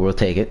 7, but we'll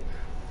take it.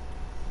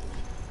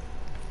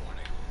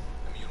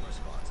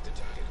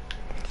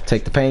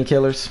 Take the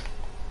painkillers.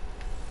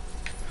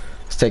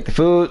 Let's take the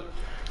food.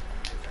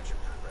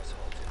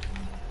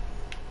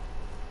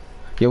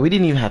 Yo, we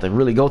didn't even have to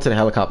really go to the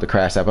helicopter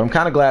crash site, but I'm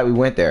kind of glad we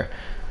went there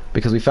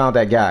because we found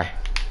that guy.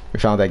 We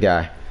found that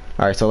guy.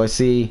 All right, so let's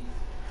see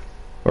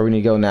where we need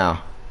to go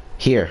now.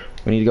 Here,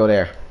 we need to go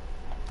there.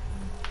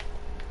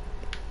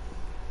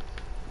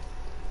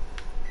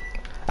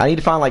 I need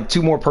to find like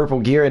 2 more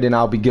purple gear and then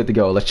I'll be good to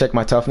go. Let's check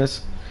my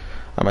toughness.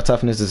 My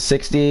toughness is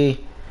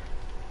 60.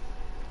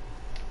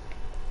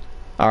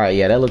 All right,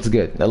 yeah, that looks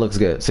good. That looks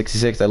good.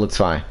 66, that looks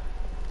fine.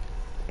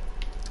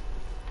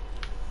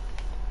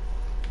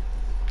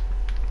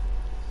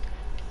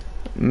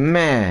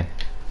 Man,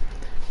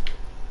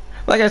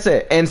 like I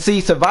said, and see,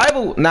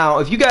 survival now,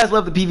 if you guys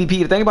love the PvP,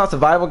 the thing about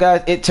survival,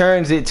 guys, it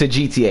turns it to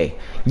GTA.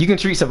 You can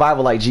treat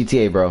survival like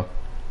GTA, bro.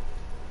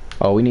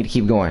 Oh, we need to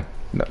keep going.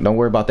 No, don't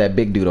worry about that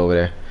big dude over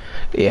there.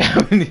 Yeah,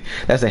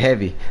 that's a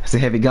heavy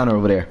gunner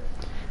over there.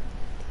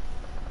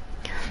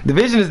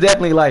 Division is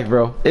definitely life,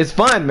 bro. It's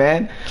fun,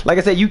 man. Like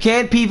I said, you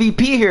can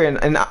PvP here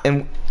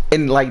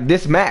in like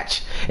this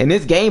match, in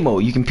this game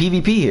mode. You can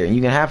PvP here and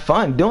you can have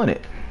fun doing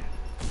it.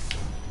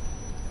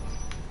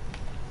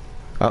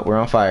 Oh, we're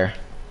on fire.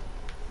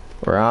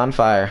 We're on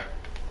fire.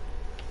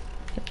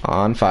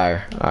 On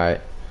fire. Alright.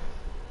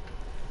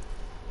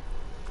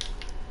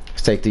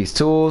 Let's take these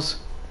tools.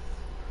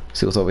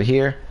 See what's over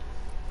here.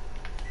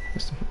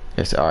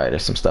 Alright,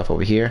 there's some stuff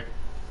over here.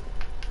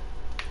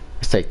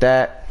 Let's take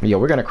that. Yo,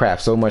 we're gonna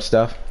craft so much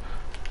stuff.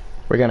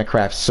 We're gonna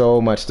craft so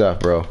much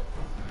stuff, bro.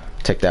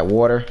 Take that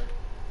water.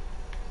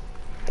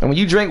 And when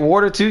you drink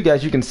water too,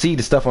 guys, you can see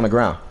the stuff on the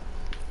ground.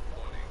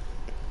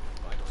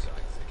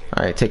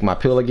 Alright, take my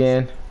pill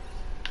again.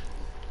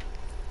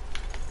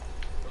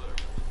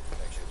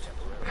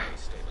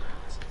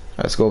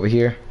 Let's go over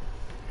here.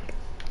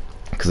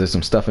 Because there's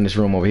some stuff in this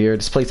room over here.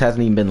 This place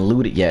hasn't even been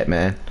looted yet,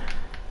 man.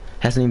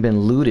 Hasn't even been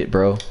looted,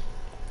 bro.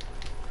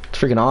 It's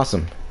freaking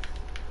awesome.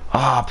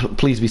 Ah,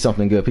 please be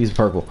something good. Please be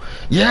purple.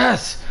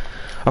 Yes!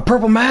 A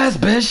purple mask,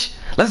 bitch!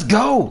 Let's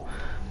go!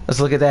 Let's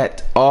look at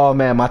that. Oh,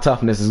 man, my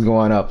toughness is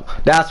going up.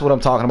 That's what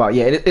I'm talking about.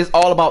 Yeah, it's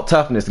all about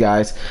toughness,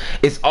 guys.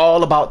 It's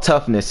all about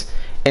toughness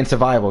and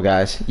survival,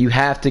 guys. You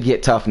have to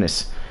get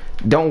toughness.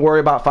 Don't worry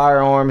about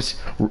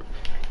firearms.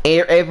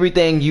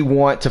 Everything you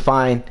want to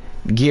find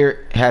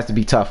gear has to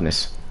be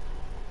toughness.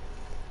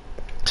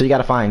 So you got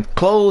to find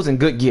clothes and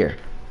good gear.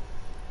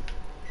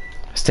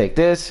 Let's take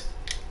this.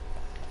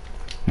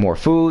 More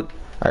food.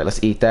 Alright,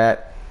 let's eat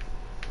that.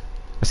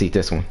 Let's eat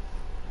this one.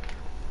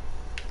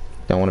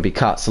 Don't want to be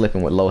caught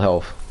slipping with low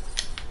health.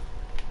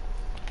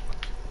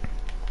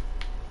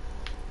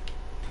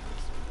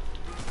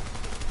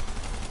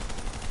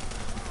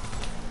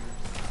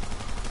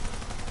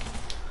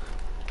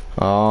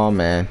 Oh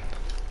man.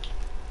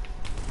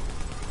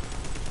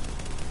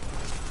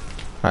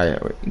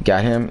 Alright,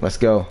 got him. Let's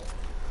go.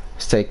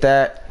 Let's take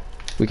that.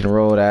 We can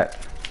roll that.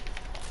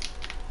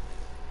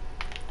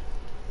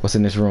 What's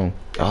in this room?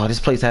 Oh, this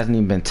place hasn't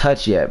even been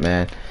touched yet,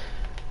 man.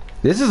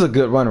 This is a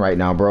good run right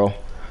now, bro.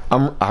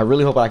 I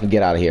really hope I can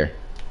get out of here.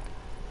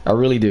 I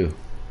really do.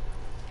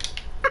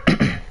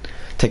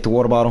 Take the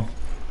water bottle.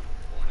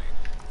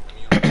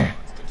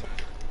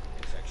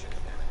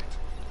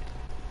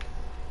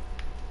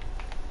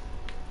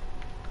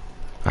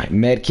 Alright,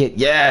 med kit.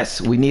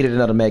 Yes! We needed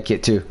another med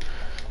kit too.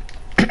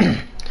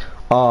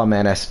 Oh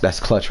man,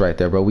 that's clutch right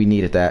there, bro. We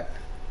needed that.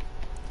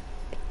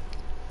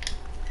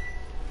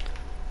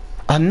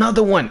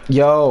 Another one.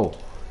 Yo,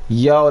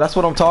 that's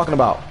what I'm talking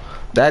about.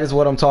 That is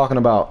what I'm talking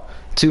about.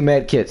 2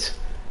 med kits.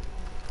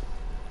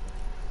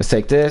 Let's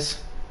take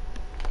this.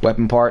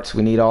 Weapon parts.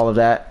 We need all of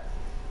that.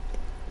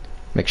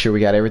 Make sure we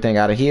got everything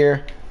out of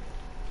here.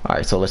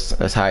 Alright, so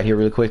let's hide here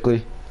really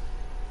quickly.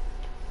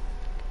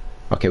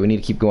 Okay, we need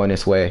to keep going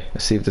this way.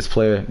 Let's see if this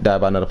player died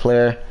by another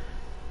player.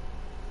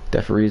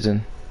 Death for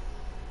reason.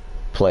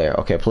 Player.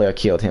 Okay, player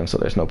killed him, so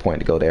there's no point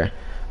to go there.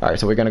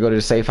 Alright, so we're gonna go to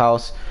the safe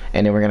house,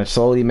 and then we're gonna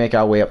slowly make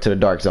our way up to the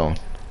dark zone.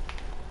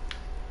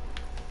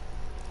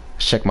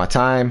 Let's check my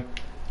time.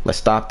 Let's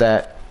stop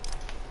that.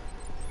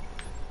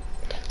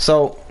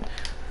 So,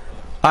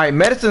 alright,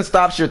 medicine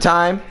stops your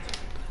time.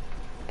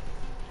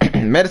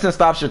 Medicine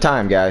stops your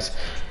time, guys.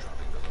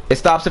 It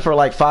stops it for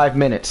like 5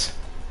 minutes.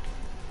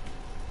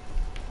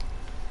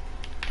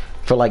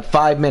 For like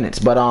 5 minutes.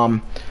 But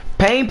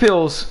pain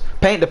pills,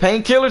 the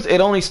painkillers,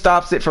 it only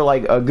stops it for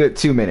like a good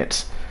 2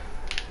 minutes.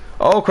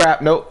 Oh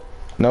crap, nope.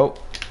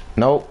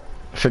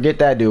 Forget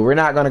that dude. We're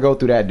not gonna go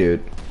through that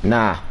dude.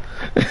 Nah.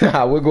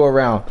 We'll go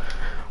around.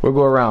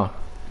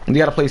 You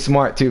gotta play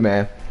smart too,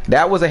 man.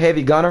 That was a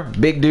heavy gunner.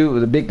 Big dude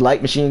with a big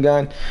light machine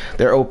gun.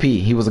 They're OP.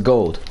 He was a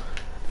gold.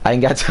 I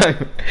ain't got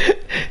time.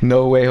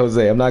 No way,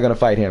 Jose. I'm not gonna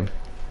fight him.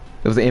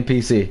 It was an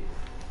NPC.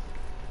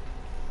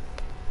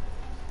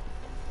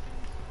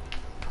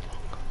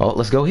 Oh,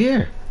 let's go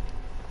here.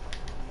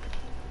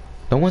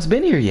 No one's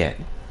been here yet.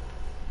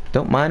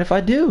 Don't mind if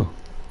I do.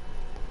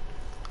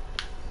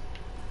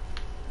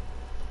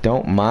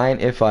 Don't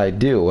mind if I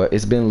do.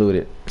 It's been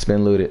looted. It's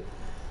been looted.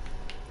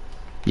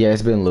 Yeah,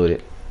 it's been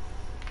looted.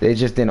 They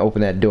just didn't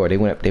open that door. They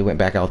went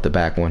back out the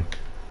back one.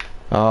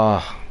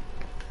 Oh.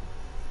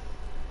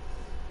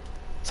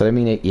 So that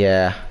mean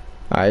yeah.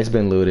 Alright, it's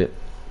been looted.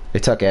 They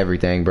took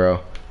everything,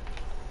 bro.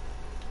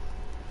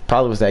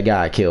 Probably was that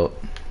guy I killed.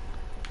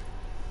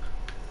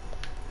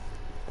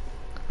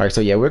 Alright,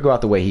 so yeah, we'll go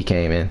out the way he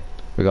came in.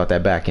 We got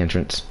that back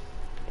entrance.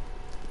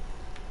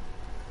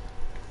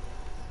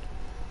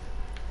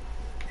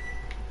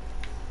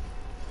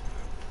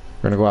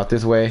 We're gonna go out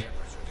this way.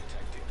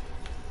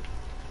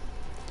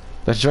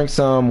 Let's drink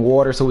some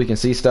water so we can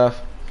see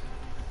stuff.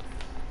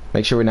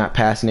 Make sure we're not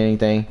passing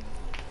anything.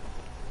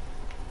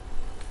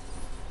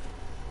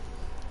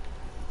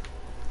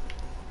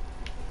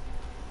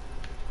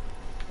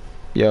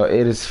 Yo,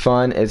 it is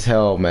fun as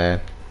hell,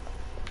 man.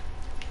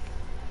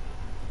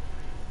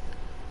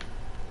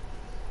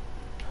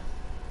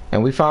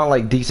 And we found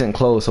like decent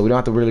clothes, so we don't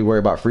have to really worry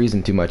about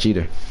freezing too much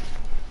either.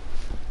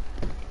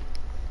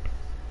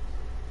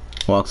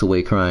 Walks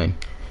away crying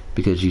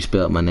because you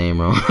spelled my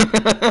name wrong.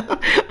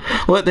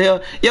 What the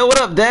hell? Yo, what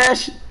up,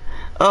 Dash?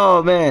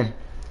 Oh man,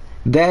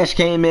 Dash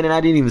came in and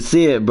I didn't even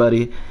see it,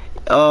 buddy.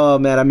 Oh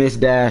man, I miss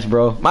Dash,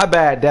 bro. My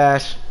bad,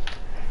 Dash.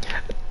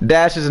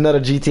 Dash is another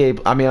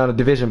GTA, I mean, on a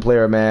Division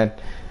player, man.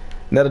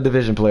 Another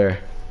Division player.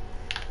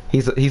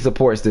 He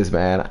supports this,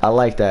 man. I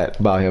like that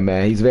about him,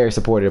 man. He's very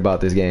supportive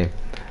about this game.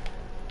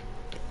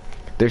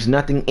 There's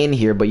nothing in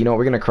here, but you know what?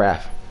 We're gonna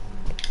craft.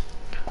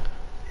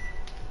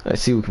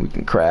 Let's see what we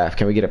can craft.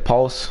 Can we get a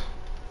pulse?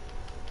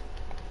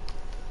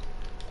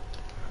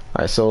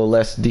 Alright, so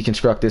let's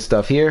deconstruct this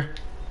stuff here.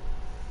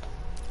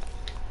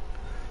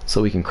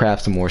 so we can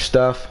craft some more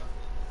stuff.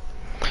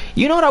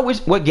 You know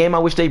what game I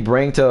wish they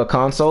bring to a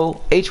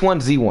console?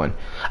 H1Z1.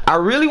 I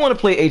really want to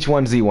play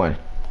H1Z1.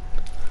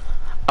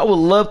 I would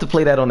love to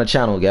play that on the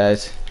channel,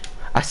 guys.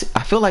 I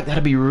feel like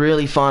that'd be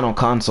really fun on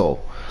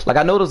console. Like,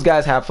 I know those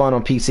guys have fun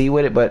on PC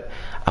with it, but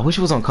I wish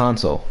it was on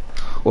console.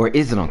 Or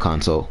is it on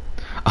console?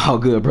 Oh,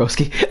 good,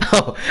 broski.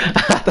 Oh,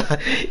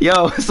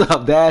 yo, what's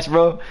up, Dash,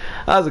 bro?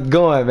 How's it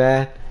going,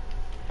 man?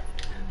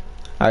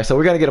 Alright, so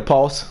we're gonna get a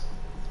pulse.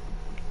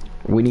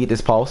 We need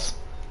this pulse.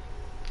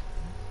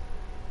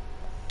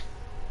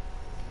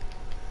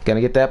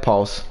 Gonna get that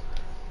pulse.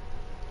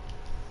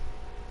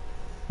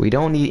 We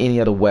don't need any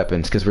other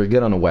weapons because we're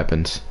good on the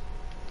weapons.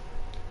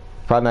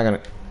 Probably not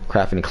gonna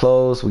craft any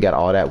clothes. We got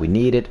all that we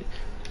needed.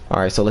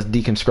 Alright, so let's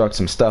deconstruct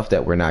some stuff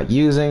that we're not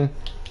using.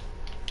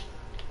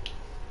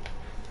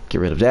 Get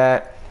rid of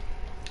that.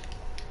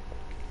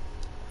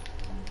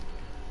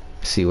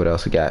 See what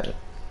else we got.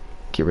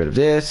 Get rid of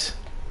this.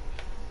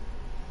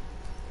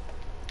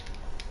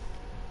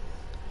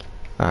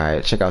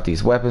 Alright, check out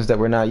these weapons that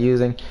we're not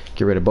using.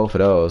 Get rid of both of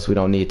those. We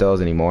don't need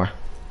those anymore.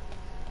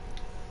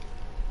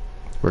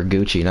 We're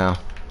Gucci now.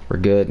 We're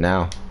good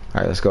now.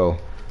 Alright, let's go.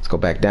 Let's go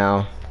back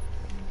down.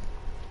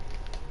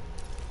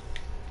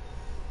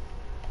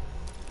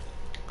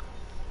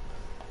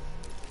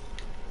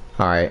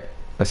 Alright,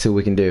 let's see what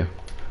we can do.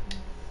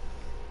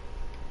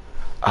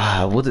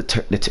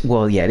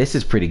 Well, yeah, this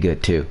is pretty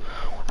good too.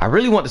 I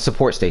really want the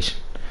support station.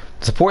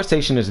 The support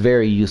station is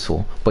very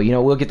useful. But you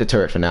know, we'll get the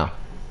turret for now.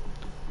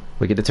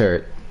 We'll get the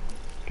turret.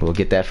 We'll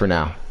get that for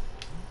now.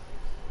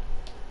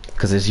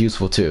 Because it's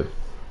useful too.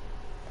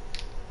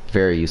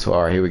 Very useful.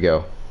 Alright, here we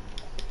go.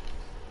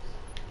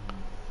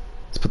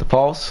 Let's put the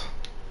pulse.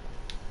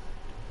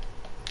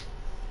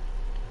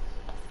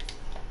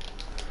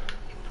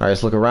 Alright,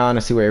 let's look around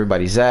and see where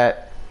everybody's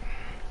at.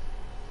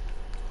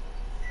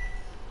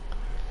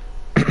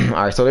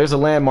 Alright, so there's a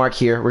landmark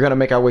here. We're going to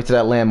make our way to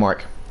that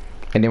landmark.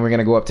 And then we're going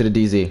to go up to the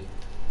DZ.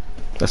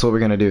 That's what we're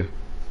going to do.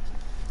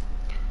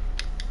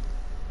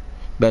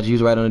 Better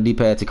use right on the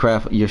D-pad to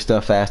craft your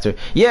stuff faster.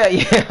 Yeah,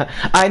 yeah.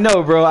 I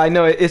know, bro. I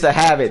know. It's a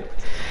habit.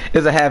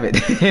 It's a habit.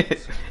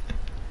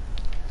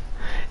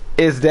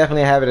 It's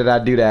definitely a habit that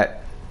I do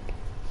that.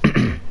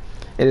 It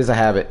is a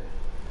habit.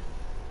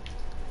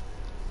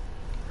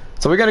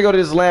 So we're going to go to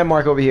this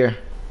landmark over here.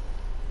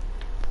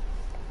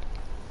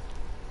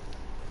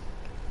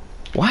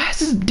 Why is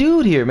this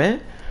dude here, man?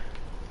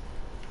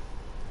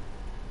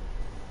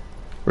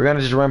 We're going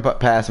to just run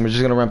past him. We're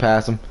just going to run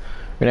past him.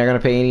 We're not going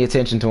to pay any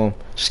attention to him.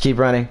 Just keep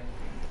running.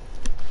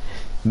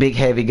 Big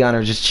heavy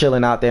gunner just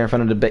chilling out there in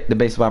front of the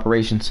base of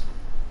operations.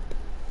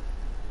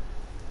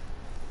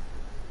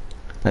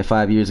 Like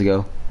 5 years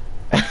ago.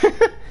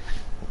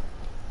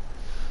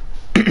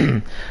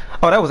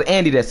 Oh, that was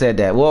Andy that said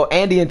that. Well,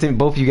 Andy and Tim,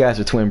 both of you guys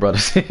are twin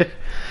brothers.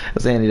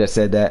 That's Andy that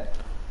said that.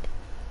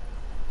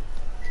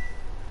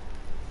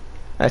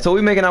 Alright, so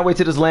we're making our way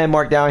to this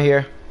landmark down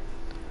here.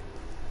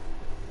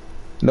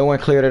 No one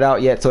cleared it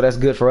out yet, so that's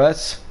good for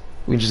us.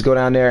 We can just go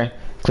down there,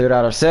 clear it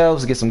out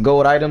ourselves, get some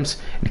gold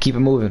items, and keep it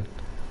moving.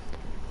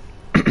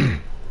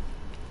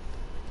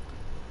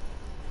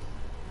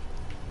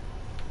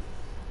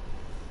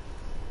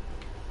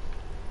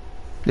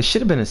 There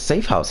should have been a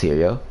safe house here,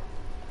 yo.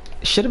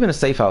 It should have been a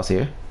safe house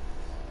here.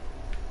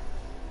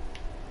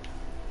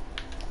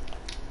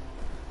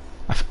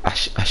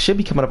 I should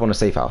be coming up on a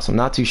safe house. I'm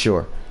not too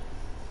sure.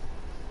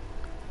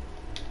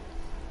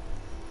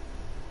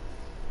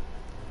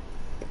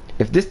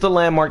 If this is the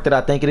landmark that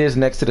I think it is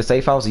next to the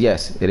safe house,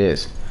 yes, it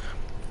is.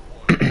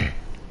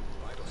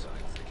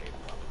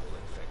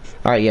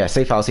 Alright, yeah,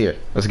 safe house here.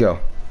 Let's go.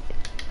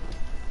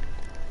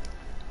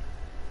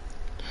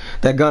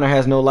 That gunner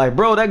has no life.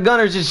 Bro, that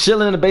gunner's just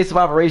chilling in the base of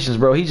operations,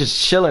 bro. He's just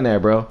chilling there,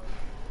 bro.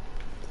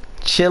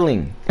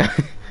 Chilling.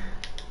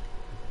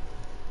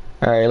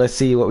 Alright, let's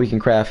see what we can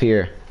craft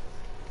here.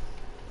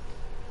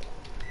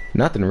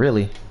 Nothing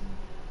really.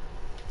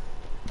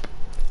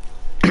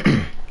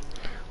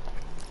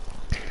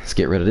 Let's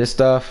get rid of this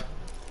stuff.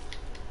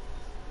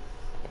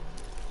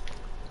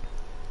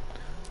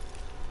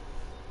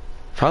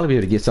 Probably be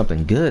able to get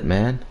something good,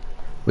 man.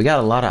 We got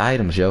a lot of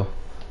items, yo.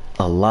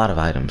 A lot of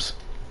items.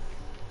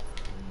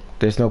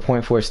 There's no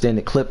point for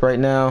extended clip right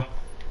now.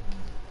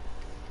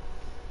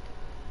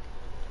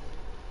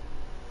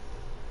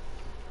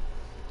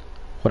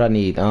 What I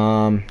need?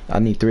 I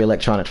need 3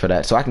 electronics for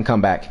that, so I can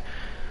come back.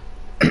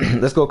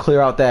 Let's go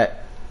clear out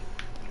that.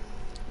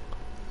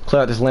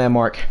 Clear out this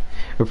landmark.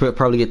 We'll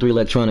probably get 3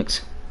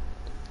 electronics.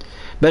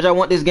 Bet I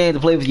want this game to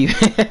play with you.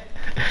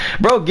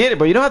 Bro, get it,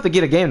 bro. You don't have to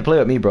get a game to play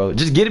with me, bro.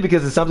 Just get it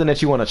because it's something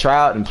that you want to try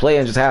out and play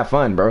and just have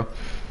fun, bro.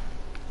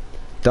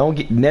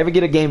 Never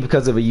get a game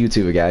because of a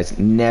YouTuber, guys.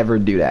 Never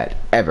do that.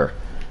 Ever.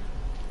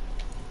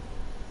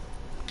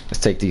 Let's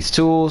take these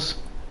tools.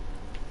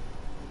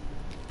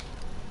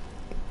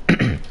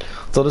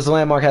 So this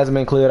landmark hasn't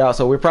been cleared out,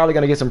 so we're probably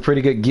going to get some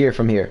pretty good gear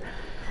from here.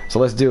 So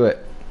let's do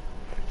it.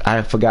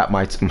 I forgot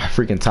my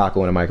freaking taco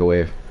in the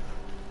microwave.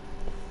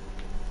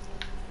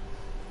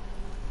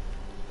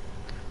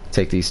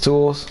 Take these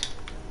tools.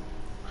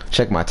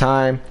 Check my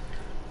time.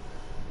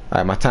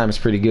 Alright, my time is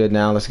pretty good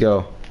now. Let's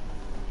go.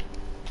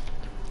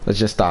 Let's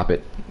just stop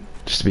it.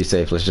 Just to be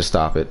safe, let's just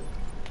stop it.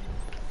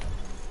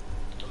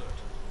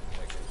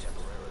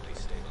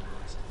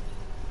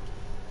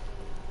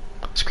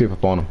 Let's creep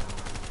up on him.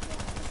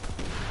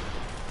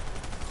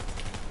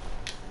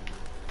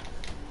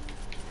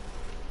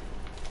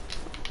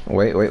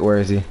 Wait, where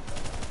is he?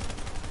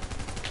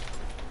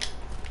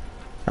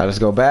 Alright, let's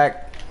go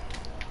back.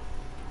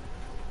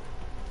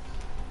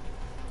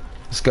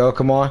 Let's go,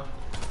 come on.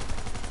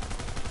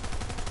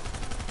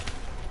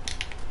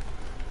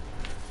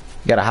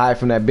 Gotta hide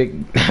from that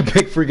big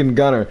big freaking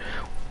gunner.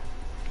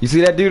 You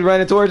see that dude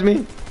running towards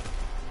me?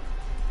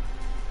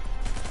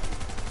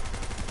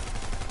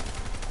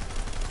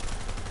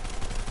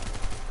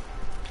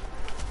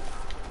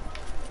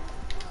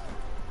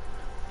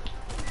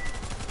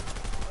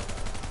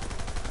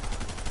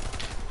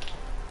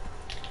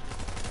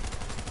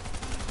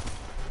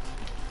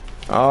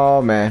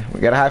 Oh man, we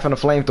gotta hide from the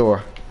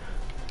flamethrower.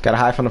 Gotta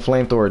hide from the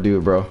flamethrower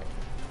dude, bro.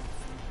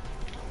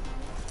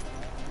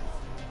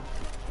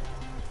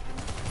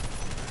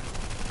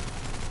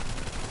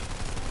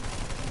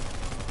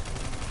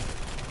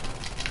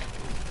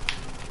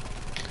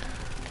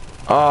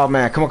 Oh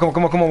man, come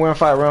on, we're on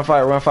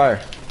fire.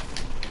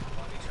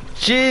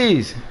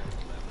 Jeez.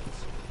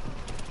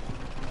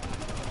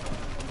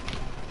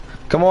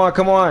 Come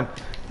on.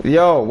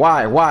 Yo,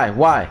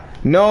 why?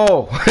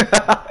 No.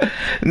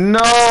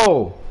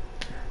 No.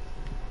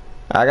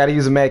 I gotta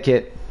use a med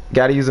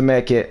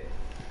kit.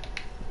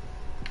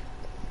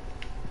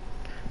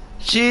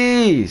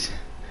 Jeez.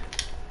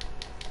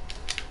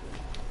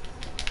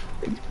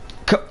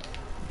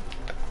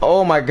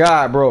 Oh my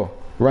god, bro.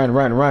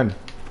 Run.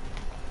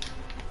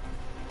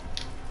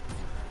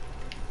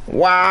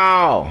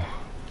 Wow.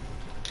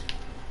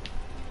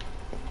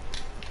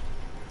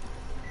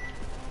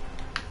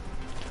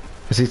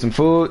 I see some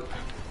food.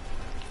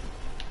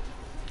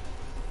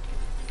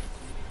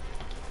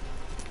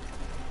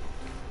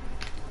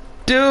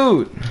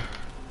 Dude.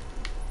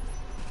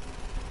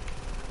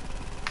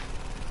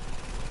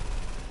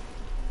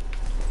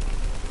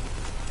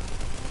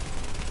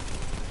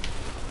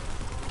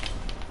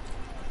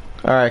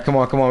 All right, come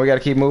on. We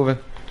gotta keep moving.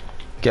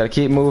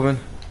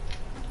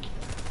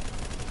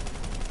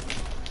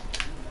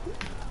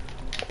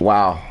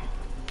 Wow.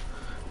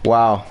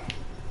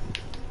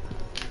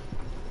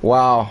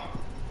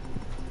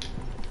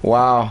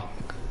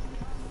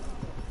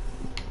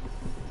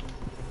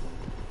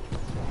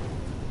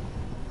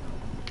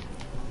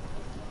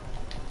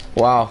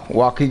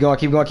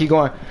 Keep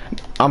going.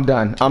 I'm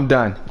done. I'm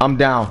down.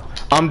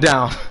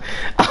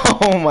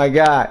 Oh my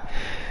god.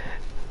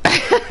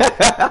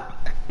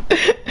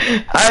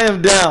 I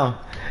am down.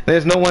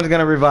 There's no one's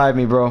gonna revive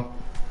me, bro.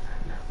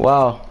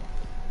 Wow.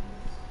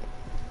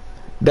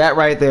 That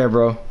right there,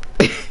 bro.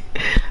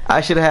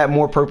 I should have had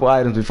more purple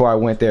items before I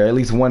went there. At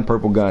least one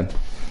purple gun.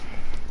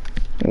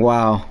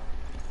 Wow.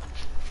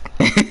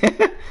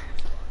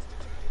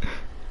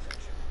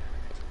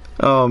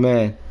 Oh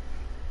man.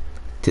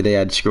 Today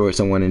I destroyed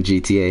someone in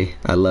GTA.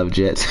 I love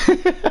jets.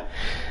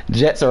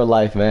 Jets are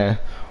life, man.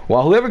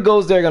 Well, whoever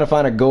goes there gonna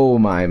find a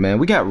gold mine, man.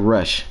 We got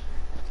Rush.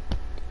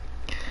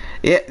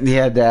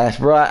 Yeah, Dash,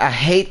 bro. I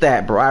hate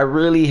that, bro. I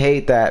really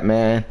hate that,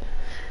 man.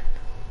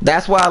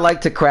 That's why I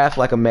like to craft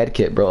like a med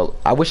kit, bro.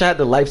 I wish I had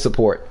the life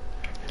support.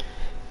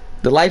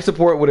 The life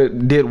support would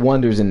have did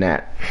wonders in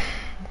that,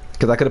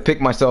 because I could have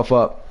picked myself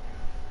up.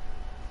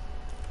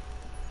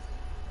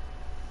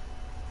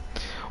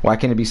 Why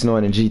can't it be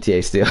snowing in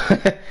GTA still?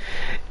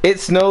 It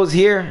snows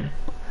here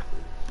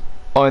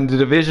on the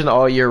Division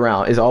all year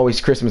round. It's always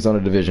Christmas on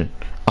the Division.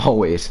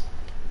 Always.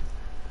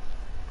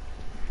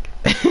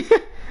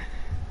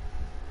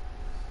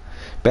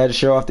 Better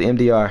show off the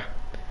MDR.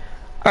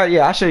 Alright,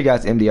 yeah, I'll show you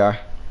guys the MDR.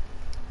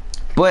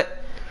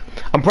 But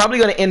I'm probably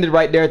going to end it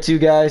right there too,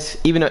 guys.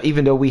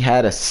 Even though we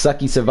had a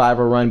sucky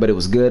survivor run, but it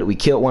was good. We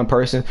killed one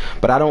person.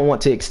 But I don't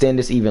want to extend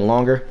this even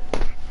longer,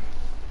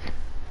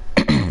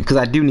 because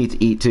I do need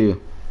to eat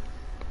too.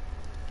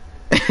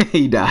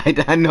 He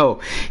died. I know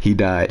he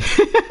died.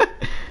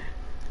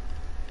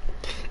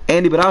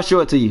 Andy, but I'll show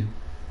it to you.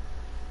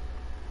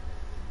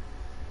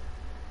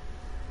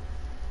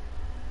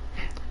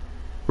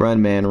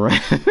 Run, man, run.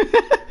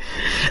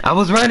 I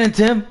was running,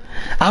 Tim.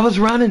 I was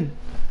running.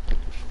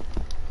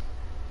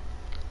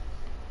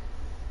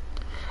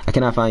 I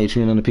cannot find you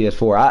tuning on the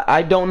PS4.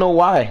 I don't know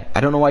why.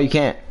 I don't know why you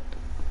can't.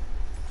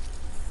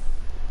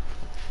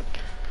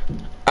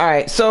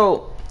 Alright,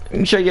 so let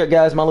me show you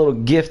guys my little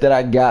gift that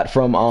I got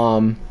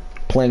from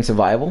playing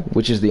survival,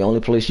 which is the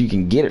only place you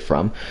can get it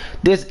from.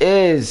 This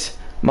is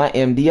my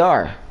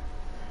MDR.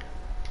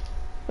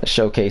 Let's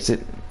showcase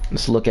it.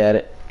 Let's look at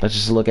it. Let's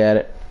just look at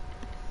it.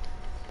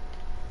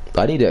 Do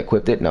I need to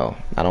equip it? No,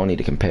 I don't need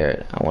to compare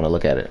it. I want to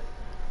look at it.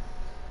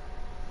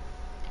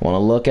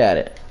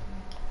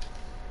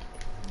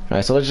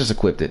 Alright, so let's just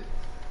equip it.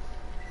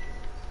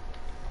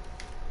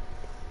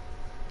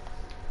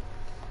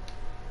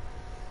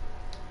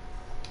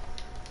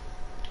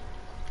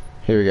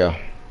 Here we go.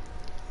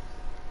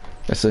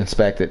 Let's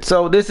inspect it.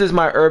 So this is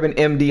my urban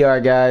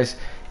MDR, guys.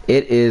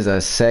 It is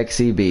a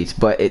sexy beast,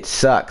 but it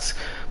sucks.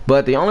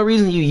 But the only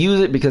reason you use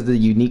it because of the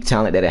unique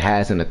talent that it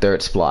has in the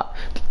third spot.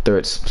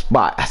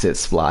 I said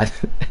slot.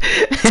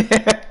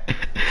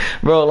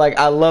 Bro, like,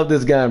 I love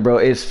this gun, bro.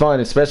 It's fun,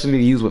 especially to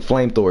use with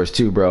flamethrowers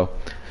too, bro.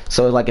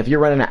 So like, if you're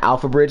running an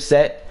Alpha Bridge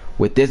set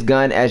with this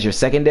gun as your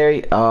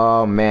secondary,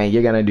 oh man,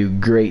 you're gonna do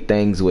great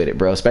things with it,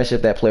 bro, especially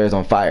if that player's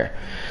on fire.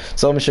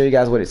 So I'm gonna show you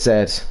guys what it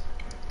says.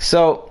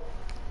 So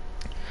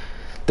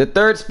the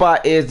third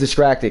spot is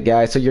distracted,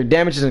 guys. So your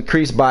damage is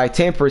increased by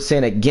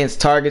 10% against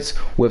targets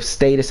with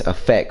status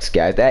effects,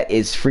 guys. That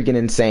is freaking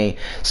insane.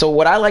 So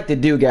what I like to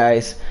do,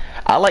 guys,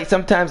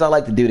 sometimes I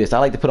like to do this. I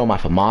like to put on my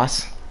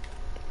FAMAS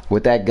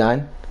with that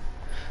gun.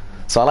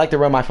 So I like to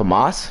run my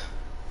FAMAS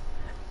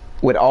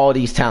with all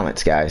these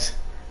talents, guys.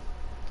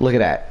 Look at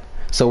that.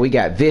 So we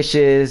got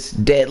vicious,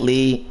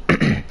 deadly.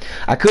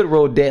 I could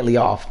roll deadly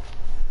off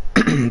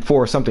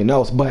for something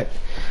else, but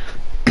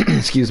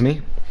excuse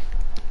me.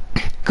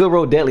 Could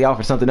roll deadly off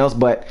for something else,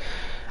 but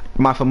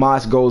my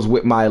FAMAS goes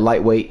with my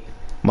lightweight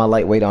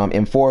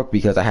M4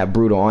 because I have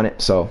brutal on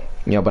it. So,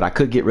 you know, but I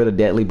could get rid of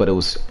deadly, but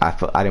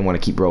I didn't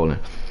want to keep rolling.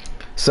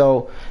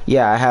 So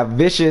yeah, I have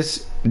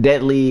vicious,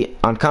 deadly,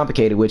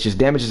 uncomplicated, which is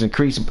damage is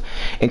increased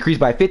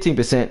by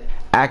 15%.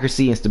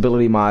 Accuracy and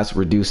stability mods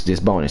reduce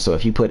this bonus. So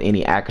if you put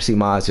any accuracy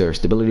mods or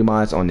stability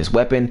mods on this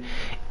weapon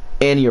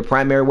in your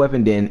primary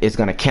weapon, then it's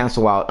gonna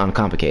cancel out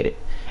uncomplicated,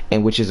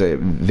 and which is a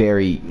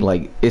very,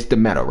 like, it's the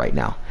meta right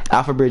now.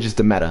 Alpha Bridge is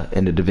the meta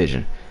in the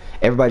division.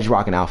 Everybody's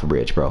rocking Alpha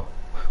Bridge, bro,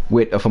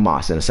 with a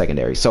FAMAS in a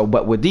secondary. So,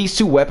 but with these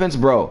two weapons,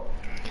 bro,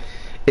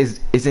 it's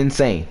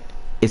insane.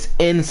 It's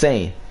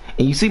insane.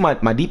 And you see my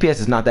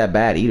DPS is not that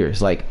bad either.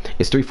 It's like,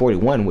 it's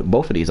 341 with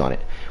both of these on it,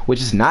 which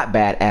is not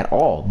bad at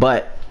all.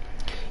 But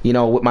you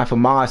know, with my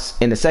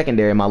FAMAS in the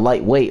secondary, my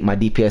lightweight, my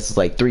DPS is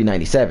like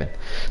 397.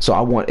 So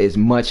I want as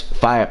much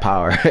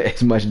firepower,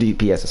 as much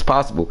DPS as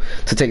possible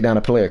to take down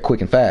a player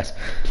quick and fast.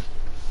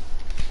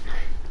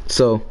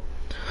 So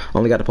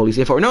only got the police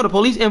M4. No, the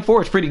police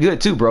M4 is pretty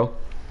good too, bro,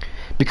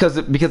 because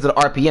of the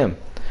RPM.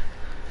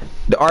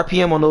 The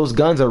RPM on those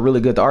guns are really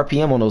good. The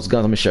RPM on those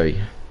guns, let me show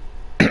you.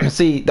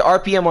 See, the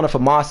RPM on a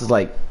FAMAS is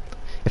like,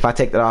 if I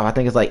take that off, I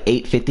think it's like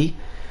 850.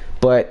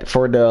 But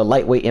for the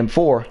lightweight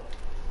M4,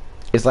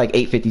 it's like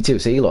 852.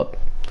 See, look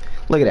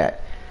at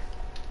that.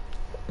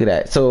 Look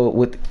at that. So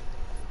with,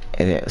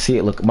 and see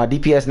it, look, my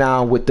DPS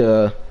now with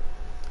the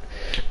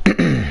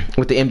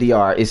with the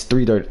MDR is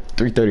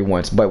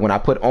 331s. But when I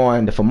put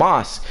on the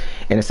FAMAS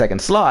in the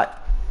second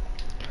slot,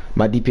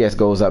 my DPS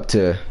goes up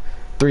to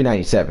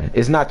 397.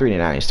 It's not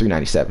 399, it's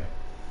 397.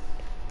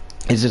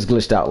 It's just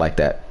glitched out like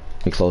that.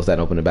 Let me close that,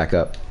 open it back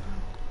up.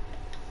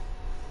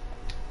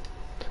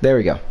 There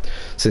we go.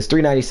 So it's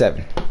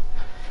 397.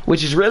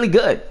 Which is really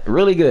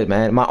good,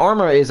 man. My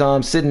armor is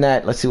sitting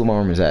at, let's see what my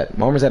armor is at.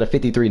 My armor's at a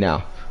 53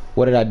 now.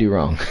 What did I do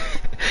wrong?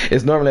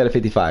 It's normally at a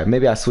 55.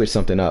 Maybe I switched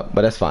something up,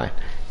 but that's fine.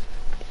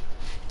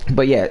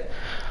 But yeah,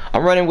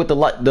 I'm running with the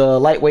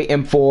lightweight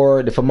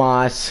M4, the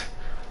FAMAS.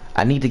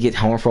 I need to get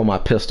home from my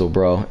pistol,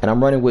 bro. And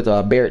I'm running with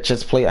a Barrett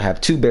chest plate. I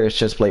have two Barrett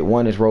chest plate.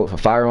 One is rolled for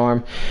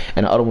firearm,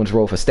 and the other one's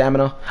rolled for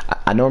stamina.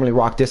 I normally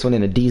rock this one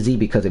in a DZ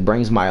because it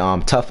brings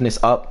my toughness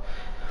up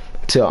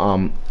to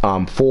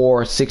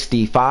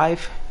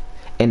 465.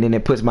 And then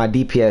it puts my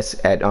DPS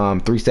at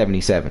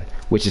 377,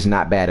 which is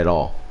not bad at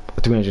all.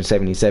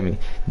 377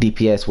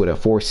 DPS with a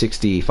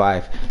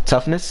 465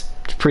 toughness.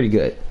 It's pretty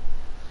good.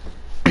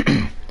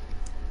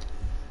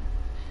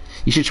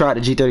 You should try the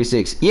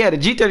G36. Yeah, the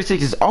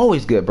G36 is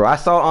always good, bro. I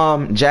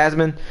saw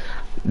Jasmine,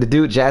 the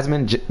dude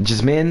Jasmine,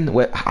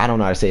 I don't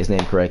know how to say his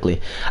name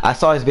correctly. I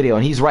saw his video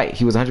and he's right.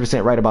 He was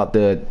 100% right about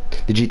the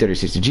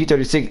G36. The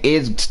G36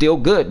 is still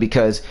good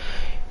because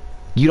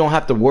you don't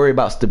have to worry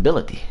about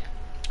stability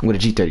with a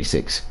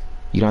G36.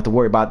 You don't have to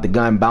worry about the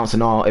gun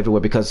bouncing all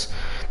everywhere because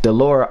the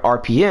lower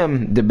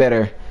RPM, the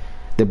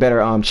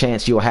better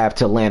chance you'll have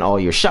to land all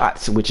your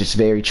shots, which is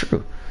very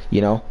true,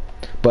 you know.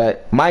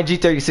 But my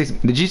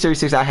G36, the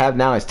G36 I have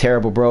now is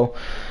terrible, bro.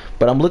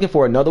 But I'm looking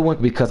for another one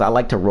because I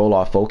like to roll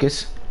off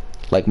focus.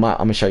 Like I'm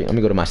gonna show you. Let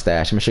me go to my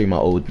stash. I'm gonna show you my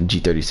old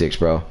G36,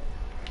 bro.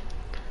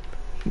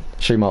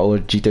 Show you my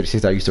old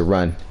G36 I used to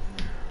run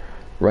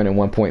in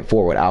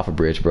 1.4 with Alpha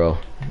Bridge, bro.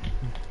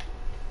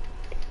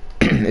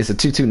 It's a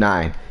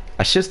 229.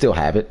 I should still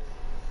have it.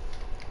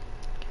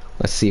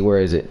 Let's see, where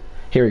is it?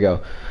 Here we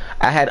go.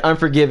 I had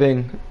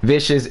Unforgiving,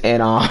 Vicious,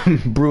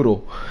 and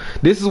Brutal.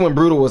 This is when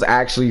Brutal was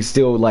actually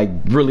still like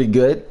really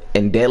good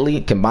and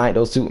deadly. Combined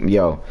those two,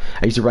 yo,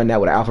 I used to run that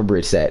with an Alpha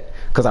Bridge set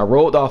because I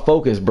rolled off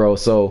focus, bro.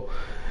 So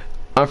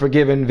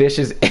Unforgiving,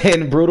 Vicious,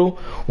 and Brutal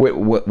with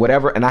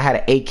whatever, and I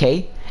had an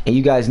AK. And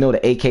you guys know the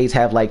AKs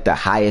have like the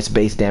highest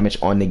base damage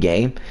on the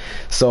game.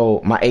 So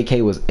my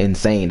AK was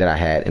insane that I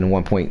had in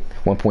 1.3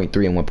 and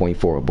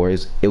 1.4,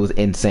 boys. It was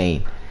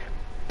insane.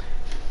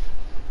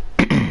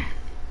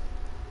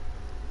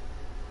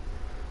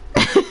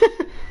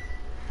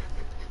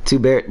 Two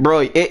Barrett,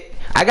 bro.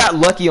 I got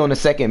lucky on the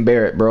second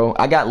Barrett, bro.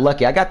 I got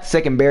lucky. I got the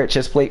second Barrett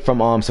chest plate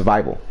from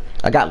Survival.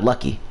 I got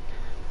lucky.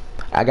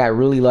 I got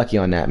really lucky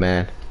on that,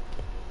 man.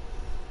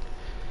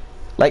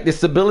 Like, the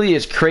stability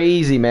is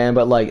crazy, man.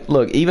 But like,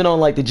 look, even on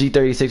like the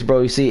G36,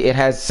 bro, you see it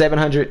has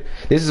 700.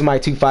 This is my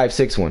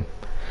 256 one,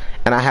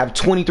 and I have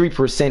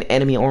 23%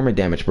 enemy armor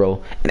damage,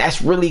 bro. And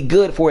that's really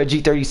good for a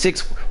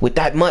G36 with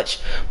that much.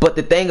 But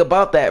the thing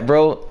about that,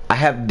 bro, I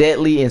have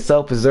deadly and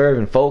self-preserve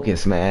and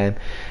focus, man.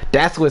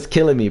 That's what's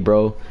killing me,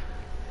 bro.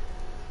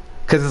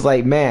 Cause it's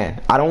like,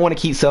 man, I don't want to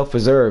keep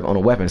self-preserve on a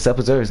weapon.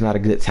 Self-preserve is not a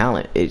good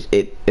talent.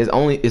 It's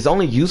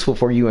only useful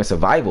for you in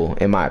survival,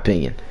 in my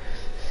opinion.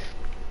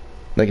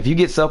 Like, if you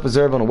get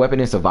self-preserve on a weapon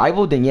in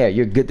survival, then yeah,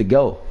 you're good to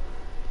go.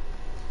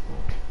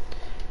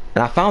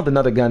 And I found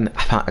another gun.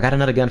 I got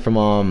another gun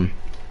from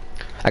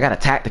I got a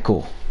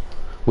tactical,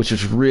 which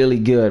was really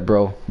good,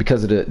 bro,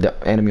 because of the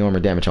enemy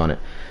armor damage on it.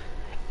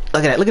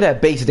 Look at that. Look at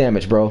that base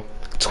damage, bro.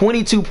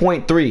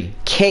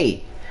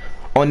 22.3k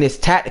on this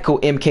tactical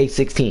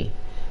MK16.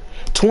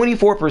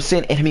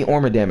 24% enemy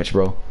armor damage,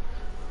 bro,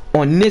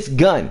 on this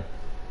gun.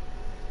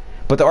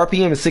 But the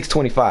RPM is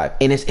 625,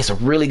 and it's a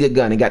really good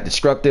gun. It got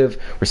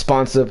destructive,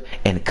 responsive,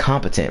 and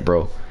competent,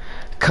 bro.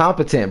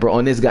 Competent, bro,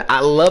 on this gun.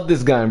 I love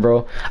this gun,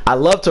 bro. I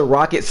love to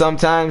rock it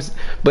sometimes,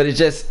 but it's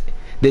just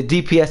the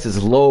DPS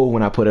is low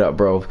when I put it up,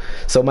 bro.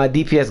 So my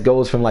DPS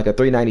goes from like a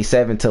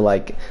 397 to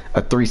like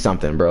a 3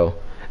 something, bro.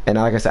 And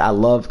like I said, I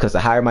love, because the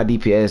higher my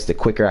DPS, the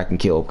quicker I can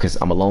kill, because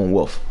I'm a lone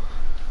wolf.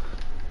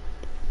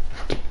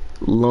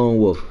 Lone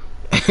wolf.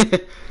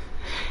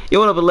 Yo,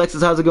 what up,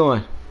 Alexis? How's it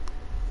going?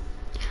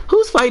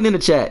 Who's fighting in the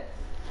chat?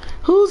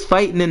 Who's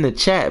fighting in the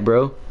chat,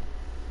 bro?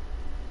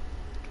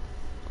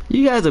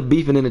 You guys are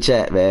beefing in the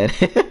chat, man.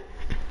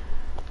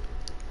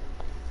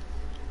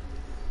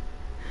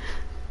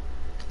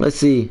 Let's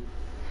see.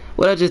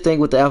 What I just think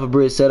with the Alpha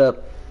Bridge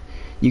setup,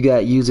 you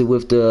got use it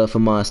with the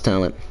FAMAS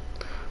talent.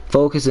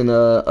 Focus and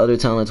other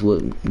talents will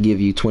give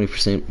you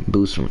 20%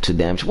 boost to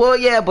damage. Well,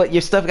 yeah, but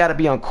your stuff got to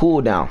be on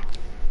cooldown.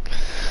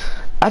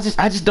 I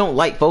just don't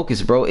like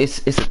focus, bro.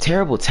 It's a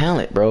terrible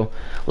talent, bro.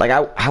 Like,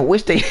 I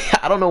wish they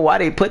I don't know why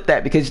they put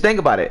that, because think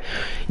about it.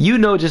 You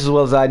know just as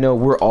well as I know,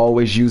 we're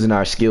always using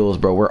our skills,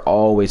 bro. We're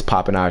always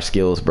popping our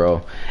skills,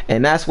 bro.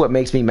 And that's what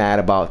makes me mad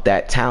about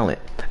that talent.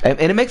 And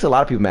it makes a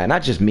lot of people mad,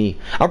 not just me.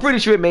 I'm pretty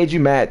sure it made you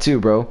mad too,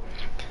 bro.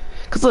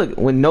 Cause look,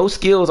 when no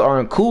skills are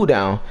on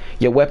cooldown,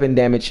 your weapon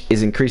damage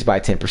is increased by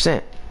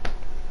 10%.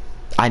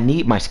 I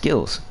need my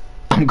skills.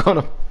 I'm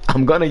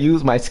gonna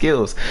use my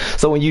skills.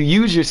 So when you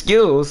use your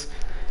skills,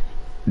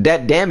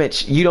 that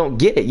damage, you don't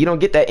get it. You don't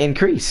get that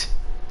increase.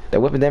 That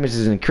weapon damage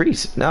is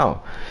increased.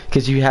 No,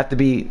 because your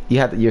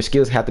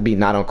skills have to be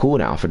not on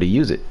cooldown for to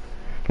use it.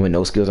 When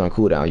no skills are on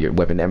cooldown, your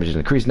weapon damage is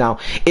increased. Now,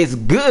 it's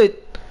good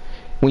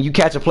when you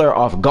catch a player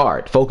off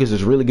guard. Focus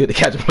is really good to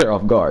catch a player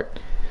off guard.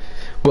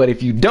 But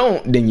if you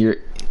don't, then you're,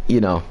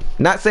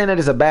 not saying that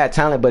it's a bad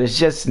talent, but it's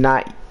just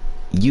not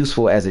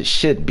useful as it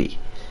should be.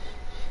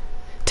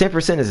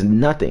 10% is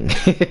nothing.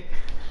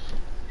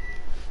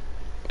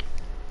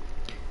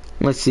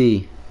 Let's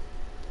see.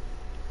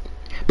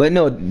 But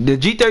no, the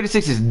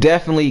G36 is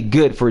definitely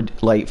good for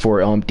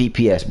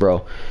DPS,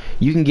 bro.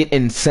 You can get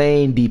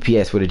insane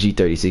DPS with a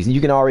G36.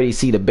 You can already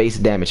see the base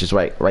damage is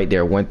right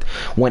there,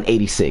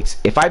 186.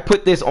 If I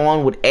put this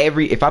on with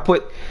if I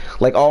put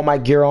like all my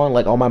gear on,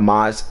 like all my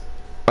mods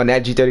on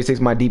that G36,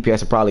 my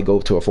DPS would probably go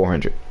to a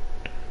 400.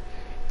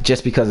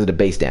 Just because of the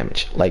base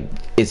damage. Like,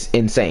 it's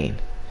insane.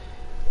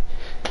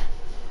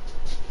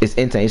 It's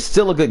insane. It's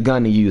still a good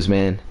gun to use,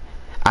 man.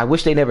 I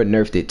wish they never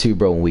nerfed it too,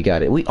 bro, when we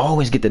got it. We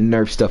always get the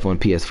nerf stuff on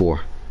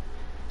PS4.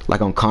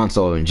 Like on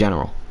console in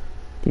general.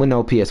 With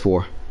no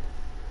PS4.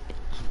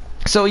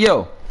 So,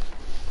 yo.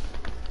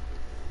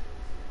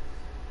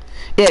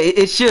 Yeah,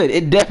 it should.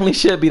 It definitely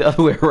should be the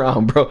other way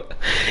around, bro.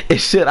 It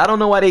should. I don't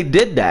know why they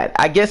did that.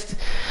 I guess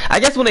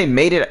when they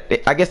made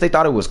it, I guess they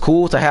thought it was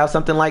cool to have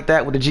something like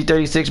that with the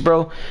G36,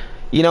 bro.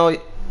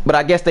 But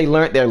I guess they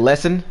learned their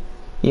lesson.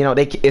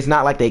 It's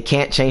not like they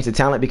can't change the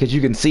talent, because you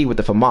can see with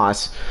the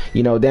FAMAS,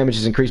 damage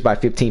is increased by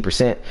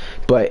 15%.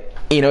 But,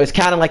 it's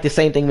kind of like the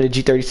same thing with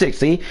the G36.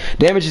 See,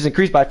 damage is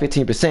increased by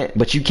 15%,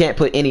 but you can't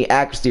put any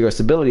accuracy or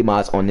stability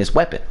mods on this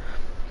weapon.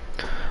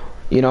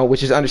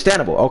 Which is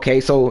understandable. Okay,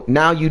 so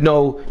now you're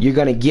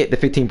going to get the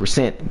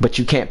 15%, but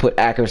you can't put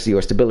accuracy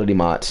or stability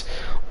mods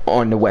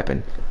on the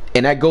weapon.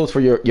 And that goes for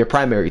your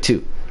primary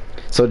too.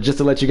 So just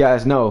to let you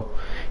guys know,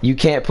 you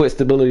can't put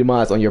stability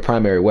mods on your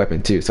primary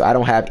weapon too. So I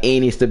don't have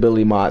any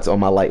stability mods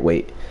on my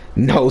lightweight.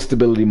 No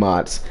stability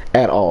mods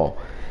at all.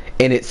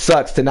 And it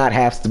sucks to not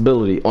have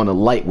stability on a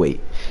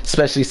lightweight,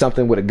 especially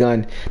something with a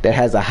gun that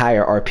has a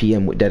higher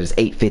RPM that is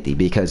 850,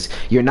 because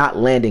you're not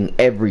landing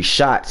every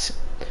shot,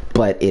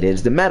 but it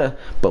is the meta.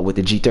 But with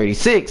the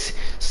G36,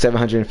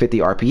 750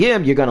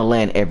 RPM, you're gonna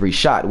land every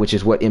shot, which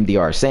is what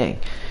MDR is saying.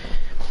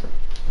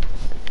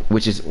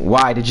 Which is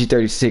why the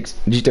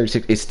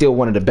G36 is still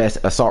one of the best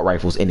assault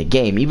rifles in the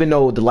game, even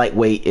though the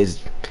lightweight is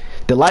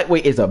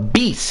a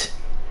beast.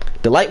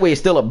 The lightweight is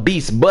still a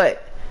beast,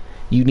 but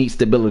you need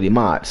stability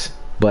mods.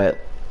 But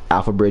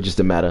Alpha Bridge is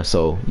the meta,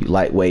 so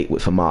lightweight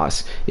with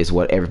FAMAS is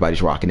what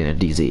everybody's rocking in a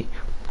DZ.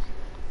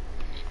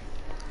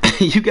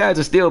 You guys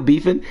are still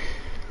beefing?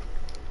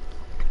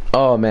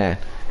 Oh man,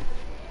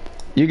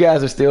 you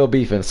guys are still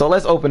beefing. So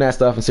let's open that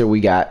stuff and see what we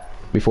got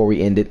before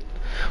we end it.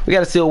 We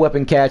got a sealed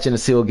weapon catch and a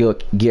sealed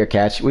gear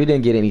catch. We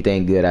didn't get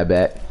anything good, I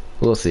bet.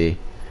 We'll see.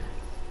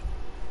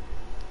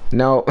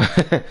 No,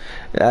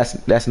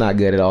 that's not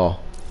good at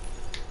all.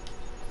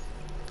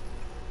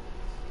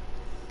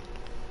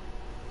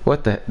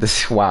 What the?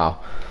 This, wow.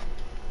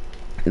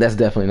 That's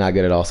definitely not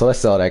good at all. So let's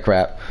sell that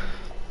crap.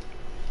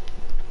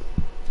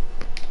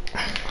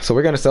 So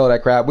we're gonna sell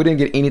that crap. We didn't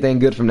get anything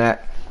good from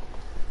that.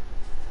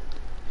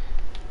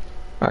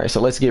 Alright,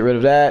 so let's get rid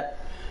of that.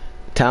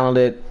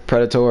 Talented,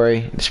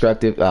 predatory,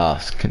 destructive.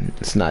 Oh,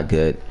 it's not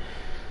good.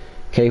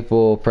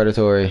 Capable,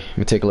 predatory,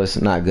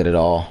 meticulous, not good at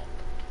all.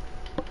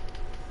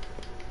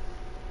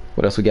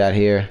 What else we got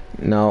here?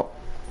 No.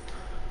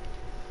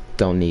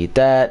 Don't need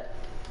that.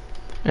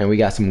 And we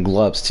got some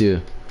gloves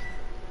too.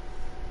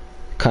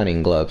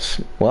 Cunning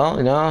gloves.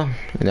 Well,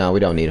 no, we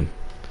don't need them.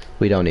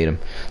 We don't need them.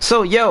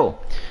 So, yo,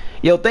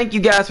 thank you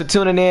guys for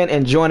tuning in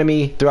and joining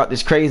me throughout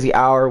this crazy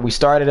hour. We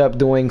started up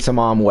doing some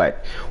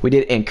what? We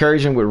did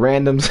incursion with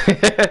randoms.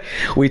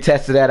 We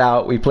tested that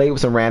out. We played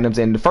with some randoms,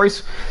 and the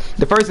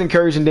first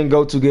incursion didn't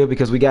go too good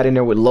because we got in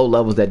there with low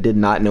levels that did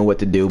not know what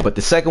to do. But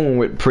the second one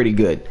went pretty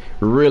good,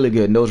 really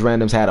good. And those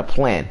randoms had a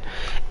plan.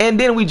 And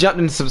then we jumped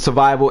into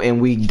survival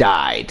and we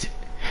died.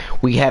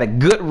 We had a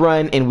good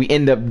run and we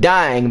ended up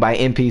dying by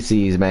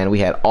NPCs, man. We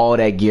had all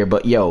that gear,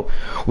 but yo,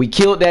 we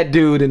killed that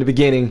dude in the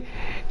beginning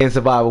in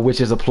survival,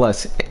 which is a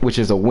plus, which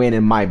is a win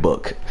in my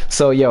book.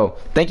 So yo,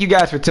 thank you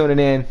guys for tuning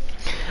in.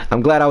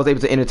 I'm glad I was able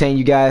to entertain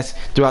you guys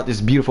throughout this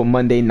beautiful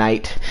Monday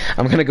night.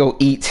 I'm gonna go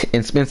eat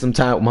and spend some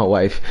time with my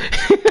wife.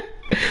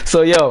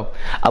 So yo,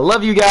 I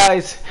love you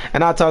guys,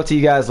 and I'll talk to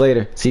you guys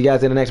later. See you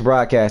guys in the next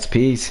broadcast.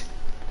 Peace.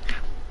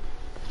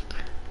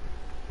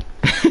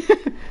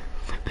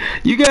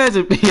 You guys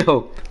are,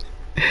 yo,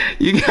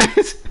 you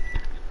guys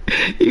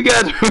I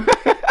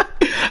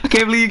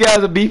can't believe you guys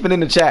are beefing in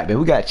the chat,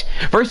 man.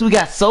 First we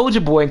got Soldier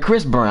Boy and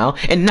Chris Brown,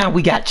 and now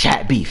we got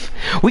chat beef.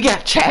 We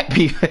got chat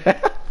beef.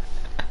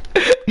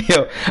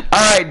 Yo,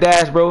 alright,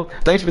 Dash, bro.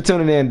 Thanks for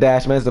tuning in,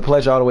 Dash, man. It's a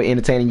pleasure all the way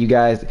entertaining you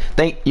guys.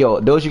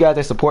 Those you guys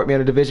that support me on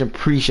the division,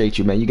 appreciate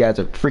you, man. You guys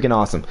are freaking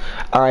awesome.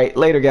 Alright,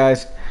 later,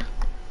 guys.